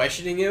was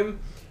questioning him,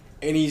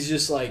 and he's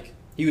just like,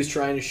 he was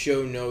trying to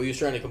he was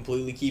trying to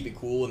completely keep it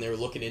cool, and they were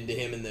looking into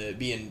him and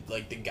being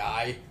like the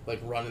guy like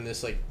running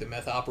this like the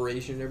meth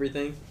operation and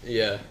everything.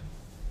 Yeah.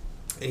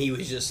 And he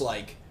was just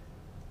like,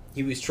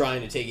 he was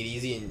trying to take it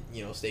easy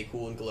and, stay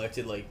cool and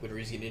collected, like when he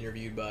was getting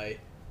interviewed by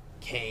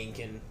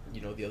Kank and,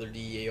 the other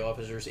DEA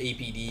officers,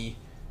 APD,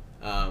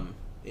 and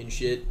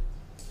shit.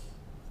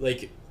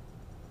 Like,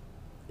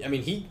 I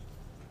mean,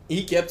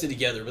 he kept it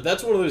together, but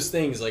that's one of those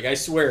things, like, I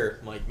swear,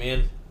 like,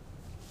 man,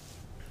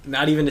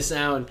 not even to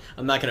sound,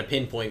 I'm not going to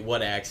pinpoint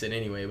what accent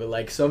anyway, but,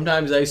 like,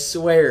 sometimes I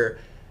swear,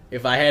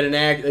 if I had an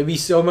accent, it'd be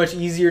so much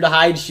easier to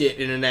hide shit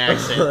in an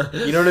accent.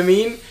 You know what I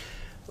mean?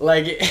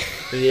 Like,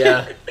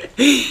 yeah.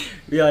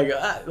 Be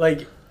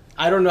like,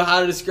 I don't know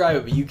how to describe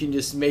it, but you can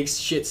just make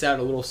shit sound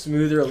a little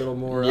smoother, a little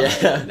more, you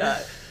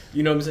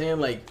know what I'm saying?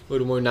 Like, a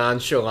little more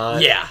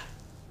nonchalant. Yeah.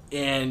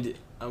 And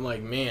I'm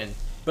like, man.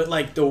 But,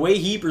 like, the way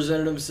he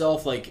presented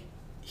himself, like,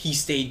 he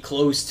stayed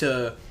close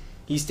to,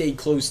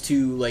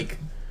 like,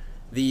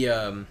 the,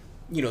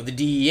 the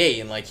DEA,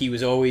 and, like, he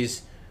was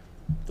always,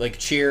 like,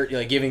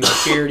 giving them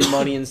charity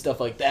money and stuff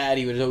like that.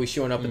 He was always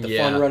showing up at the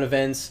fun run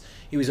events.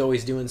 He was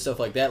always doing stuff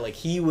like that. Like,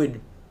 he was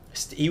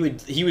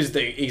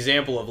the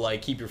example of,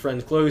 like, keep your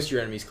friends close,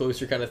 your enemies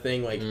closer kind of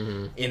thing. Like,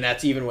 and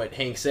that's even what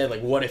Hank said.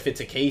 Like, what if it's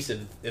a case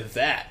of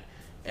that?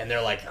 And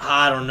they're like,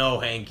 I don't know,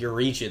 Hank, you're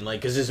reaching.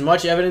 Like, because as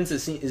much evidence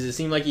as it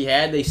seemed like he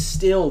had, they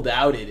still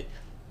doubted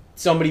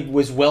somebody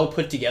was well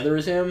put together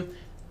as him.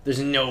 There's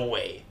no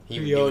way he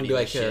would do any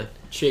like shit. A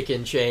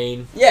chicken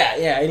chain. Yeah,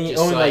 and he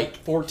Just owned like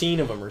 14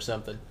 of them or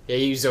something. Yeah,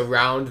 he was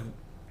around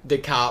the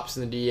cops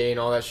and the DA and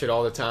all that shit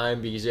all the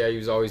time because, he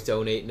was always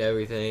donating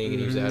everything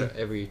and he was at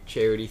every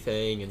charity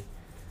thing. And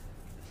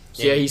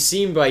so, he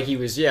seemed like he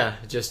was,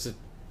 just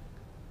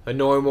a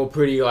normal,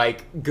 pretty,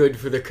 like, good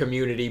for the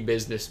community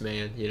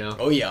businessman,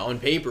 Oh, yeah, on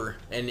paper.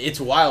 And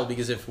it's wild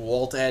because if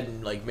Walt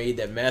hadn't, like, made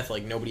that meth,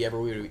 like, nobody ever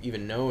would have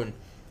even known.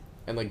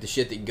 And, like, the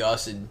shit that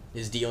Gus and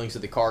his dealings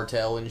with the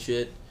cartel and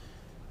shit,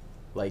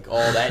 like,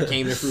 all that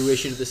came to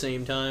fruition at the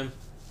same time.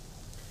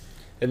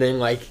 And then,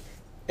 like,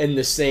 in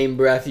the same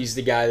breath, he's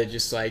the guy that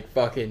just, like,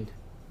 fucking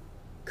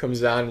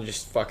comes down and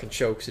just fucking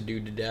chokes a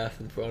dude to death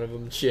in front of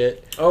him and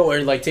shit. Oh,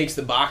 or like takes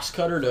the box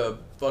cutter to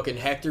fucking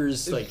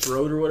Hector's like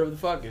throat or whatever the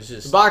fuck. It's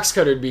just The box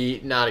cutter would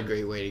be not a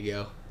great way to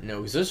go. no,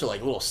 because those are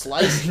like little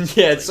slices.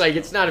 Yeah, it's like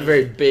it's not a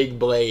very big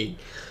blade.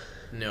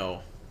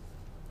 No.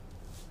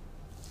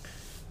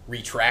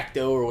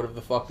 Retracto or whatever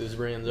the fuck those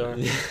brands are.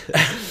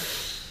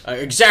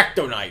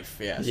 Exacto knife.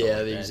 Yeah.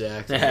 Yeah, the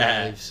Exacto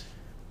knives.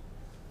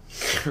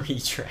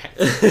 Retract.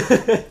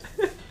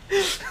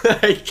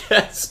 I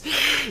guess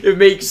it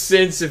makes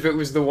sense if it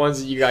was the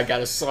ones that you got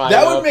to slide.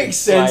 That would up make and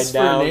sense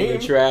slide for down name.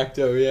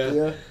 Retracto,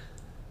 yeah.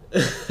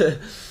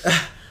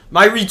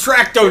 My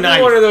retracto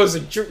knife. One of those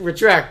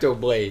retracto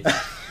blades.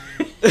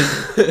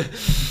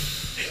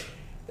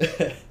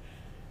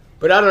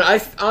 But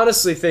I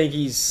honestly think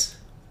he's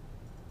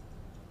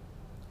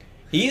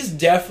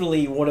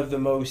definitely one of the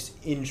most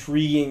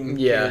intriguing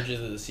characters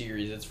of the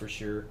series, that's for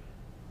sure.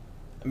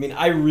 I mean,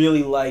 I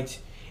really liked,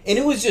 and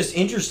it was just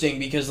interesting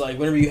because like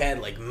whenever you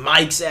had like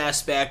Mike's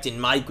aspect and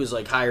Mike was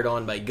like hired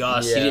on by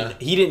Gus,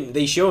 he didn't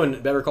they show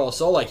in Better Call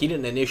Saul like he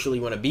didn't initially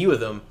want to be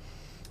with him,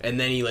 and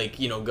then he like,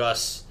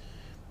 Gus,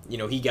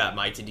 he got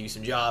Mike to do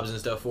some jobs and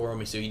stuff for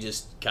him, so he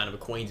just kind of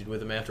acquainted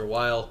with him after a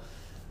while.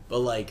 But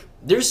like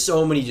there's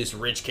so many just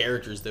rich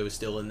characters though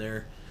still in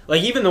there.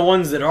 Like, even the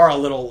ones that are a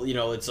little,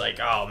 it's like,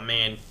 oh,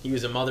 man, he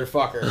was a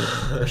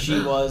motherfucker, or she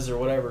was, or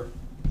whatever.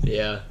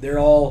 Yeah. They're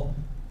all...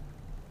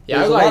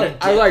 Yeah, I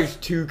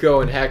liked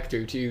Tuco and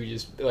Hector, too,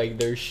 just, like,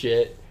 their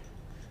shit.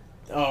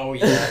 Oh,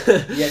 yeah.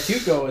 Yeah,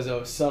 Tuco was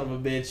a son of a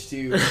bitch,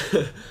 too.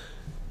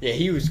 Yeah,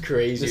 he was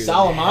crazy. The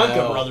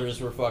Salamanca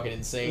brothers were fucking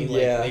insane.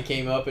 Like, yeah. They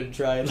came up and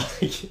tried,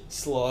 like,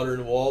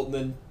 slaughtering Walt and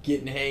then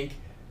getting Hank.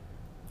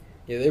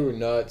 Yeah, they were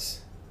nuts.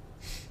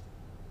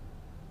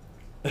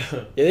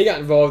 Yeah, they got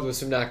involved with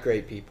some not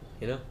great people,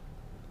 No.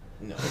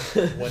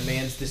 One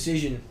man's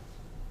decision.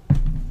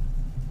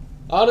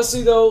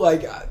 Honestly, though,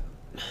 like... I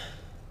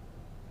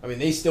mean,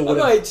 they still would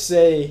have... I might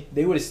say...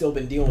 They would have still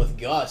been dealing with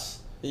Gus.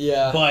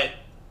 Yeah. But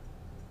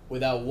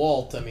without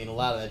Walt, I mean, a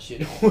lot of that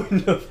shit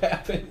wouldn't have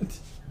happened.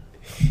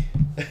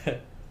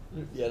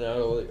 Yeah,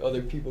 now like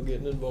other people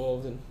getting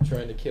involved and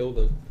trying to kill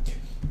them.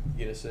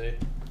 You gonna say?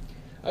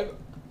 I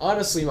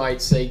honestly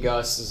might say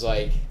Gus is,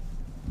 like...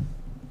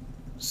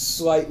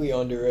 slightly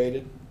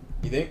underrated.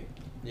 You think?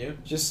 Yeah.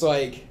 Just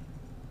like,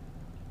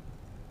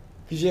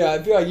 cause yeah,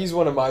 I feel like he's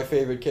one of my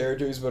favorite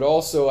characters. But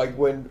also, like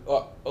when,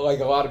 like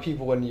a lot of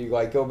people, when you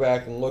like go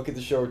back and look at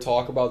the show or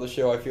talk about the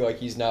show, I feel like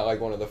he's not like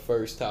one of the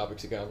first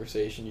topics of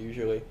conversation.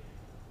 Usually,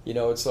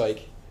 it's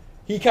like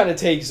he kind of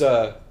takes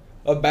a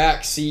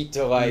back seat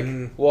to like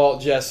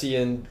Walt, Jesse,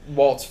 and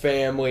Walt's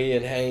family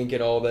and Hank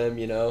and all them.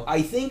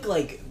 I think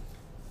like.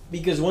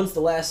 Because once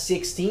the last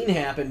 16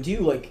 happened too,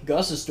 like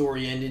Gus's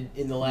story ended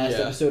in the last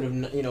episode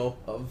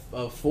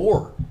of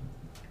 4,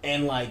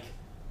 and like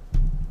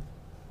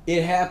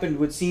it happened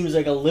what seems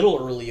like a little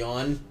early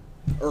on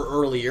or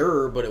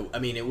earlier, but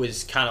it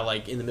was kind of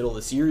like in the middle of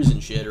the series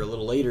and shit, or a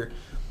little later.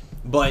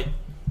 But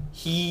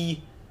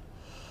he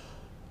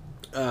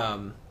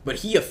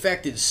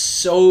affected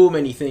so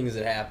many things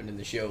that happened in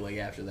the show. Like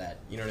after that,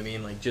 you know what I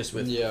mean? Like just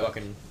with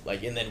fucking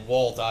like, and then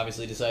Walt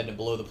obviously decided to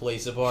blow the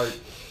place apart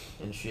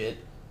and shit.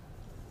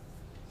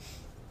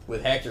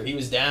 With Hector, he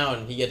was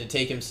down. He had to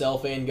take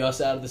himself and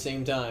Gus out at the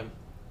same time.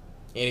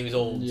 And he was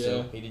old,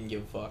 so he didn't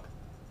give a fuck.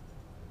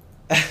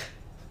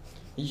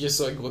 He's just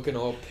like looking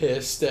all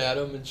pissed at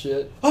him and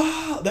shit.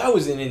 Oh, that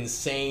was an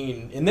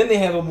insane. And then they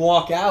have him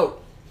walk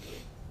out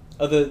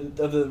of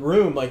the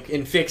room like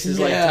and fix his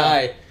like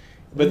tie.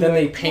 But then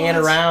they pan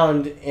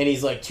around and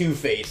he's like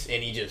Two-Face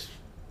and he just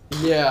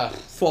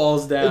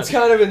falls down. It's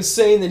kind of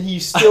insane that he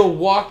still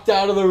walked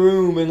out of the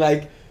room and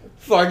like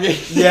fucking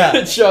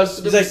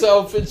adjusted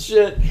himself and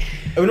shit.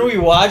 When we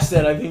watched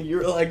that, I think you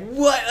were like,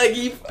 "What?"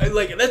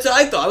 Like that's what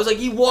I thought. I was like,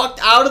 he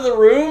walked out of the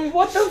room.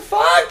 What the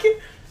fuck?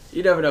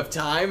 You'd have enough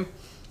time.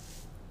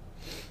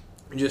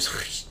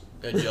 Just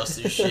adjust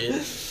his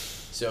shit.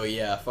 So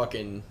yeah,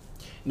 fucking.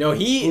 No,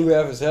 he blew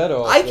half his head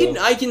off.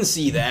 I can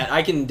see that.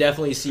 I can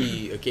definitely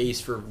see a case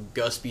for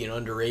Gus being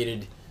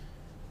underrated.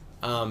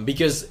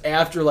 Because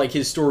after like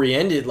his story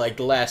ended, like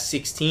the last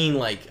 16,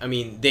 like I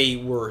mean, they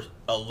were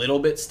a little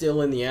bit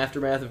still in the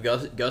aftermath of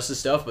Gus's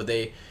stuff, but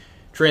they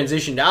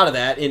transitioned out of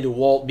that into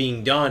Walt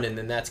being done, and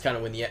then that's kind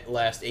of when the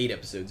last 8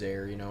 episodes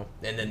air, and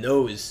then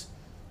those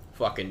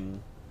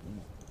fucking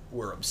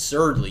were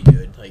absurdly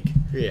good. Like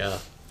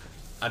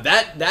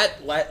that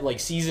like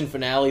season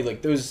finale,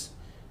 like those,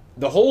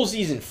 the whole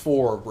season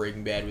 4 of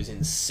Breaking Bad was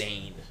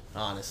insane.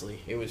 Honestly,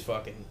 it was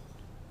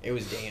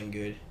damn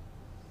good.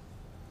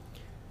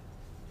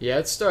 Yeah,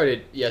 it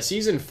started. Yeah,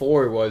 season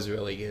 4 was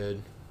really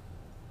good.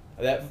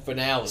 That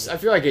finale, I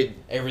feel like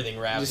everything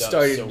wrapped just up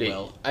started so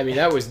well. I mean,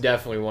 that was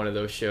definitely one of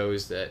those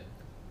shows that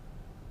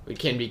it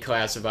can be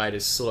classified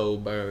as slow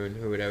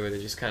burn or whatever. That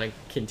just kind of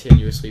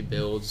continuously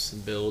builds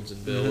and builds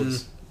and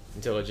builds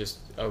until it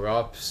just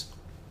erupts.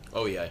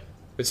 Oh yeah.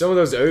 But some of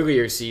those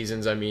earlier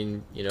seasons, I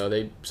mean,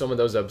 some of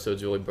those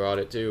episodes really brought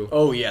it too.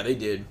 Oh yeah, they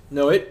did.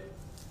 No,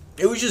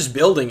 it was just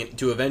building it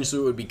to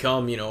eventually it would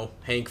become, you know,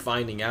 Hank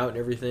finding out and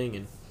everything.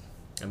 And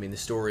I mean, the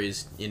story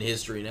is in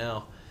history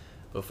now.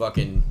 But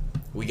fucking,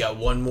 we got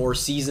one more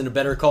season of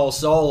Better Call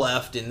Saul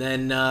left, and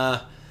then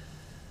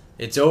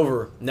it's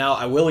over. Now,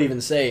 I will even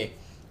say,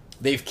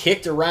 they've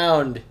kicked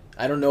around,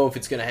 I don't know if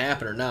it's going to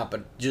happen or not,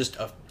 but just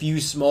a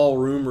few small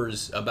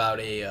rumors about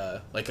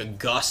a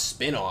Gus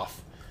spinoff.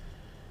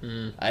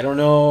 I don't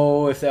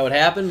know if that would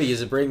happen,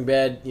 because of Breaking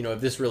Bad, you know, if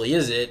this really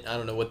is it, I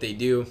don't know what they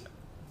do.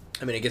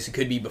 I mean, I guess it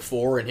could be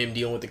before, and him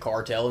dealing with the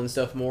cartel and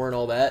stuff more and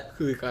all that.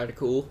 Could be kind of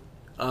cool.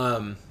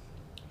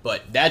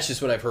 But that's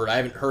just what I've heard. I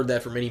haven't heard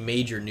that from any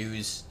major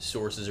news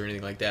sources or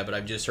anything like that, but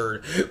I've just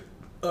heard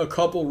a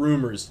couple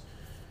rumors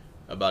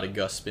about a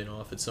Gus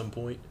spinoff at some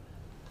point.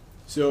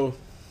 So,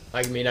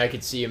 I mean, I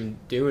could see him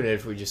doing it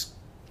if we just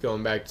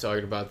going back to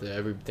talking about the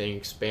everything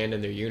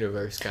expanding their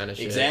universe kind of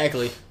shit.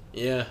 Exactly.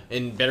 Yeah,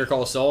 and Better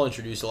Call Saul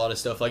introduced a lot of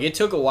stuff. Like, it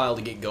took a while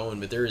to get going,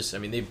 but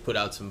they've put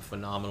out some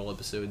phenomenal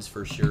episodes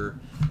for sure.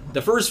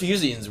 The first few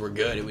seasons were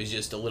good. It was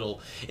just a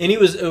little, and he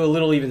was a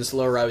little even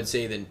slower, I would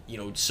say, than, you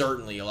know,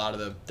 certainly a lot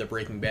of the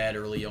Breaking Bad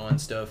early on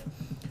stuff.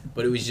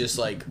 But it was just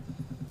like,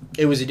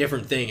 it was a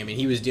different thing. I mean,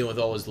 he was dealing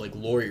with all his, like,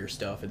 lawyer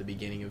stuff at the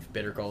beginning of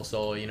Better Call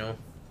Saul, you know?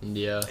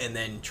 Yeah. And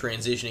then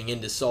transitioning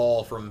into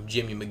Saul from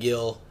Jimmy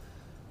McGill.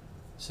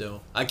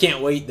 So, I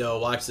can't wait, though,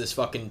 watch this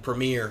fucking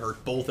premiere, or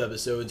both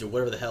episodes, or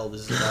whatever the hell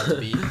this is about to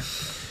be.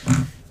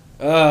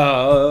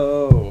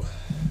 Oh.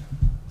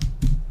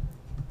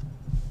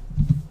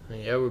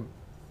 Yeah, we're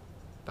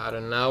about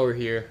an hour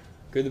here.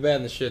 Good, the bad,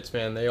 and the shits,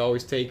 man. They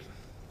always take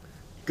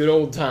good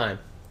old time.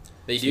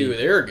 They do.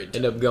 They're a good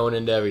time. End up going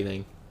into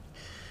everything.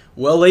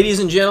 Well, ladies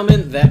and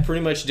gentlemen, that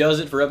pretty much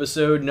does it for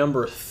episode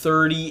number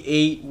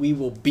 38. We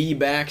will be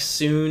back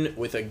soon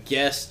with a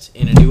guest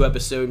in a new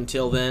episode.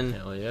 Until then,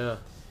 hell yeah.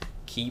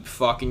 Keep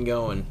fucking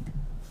going.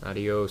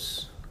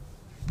 Adios.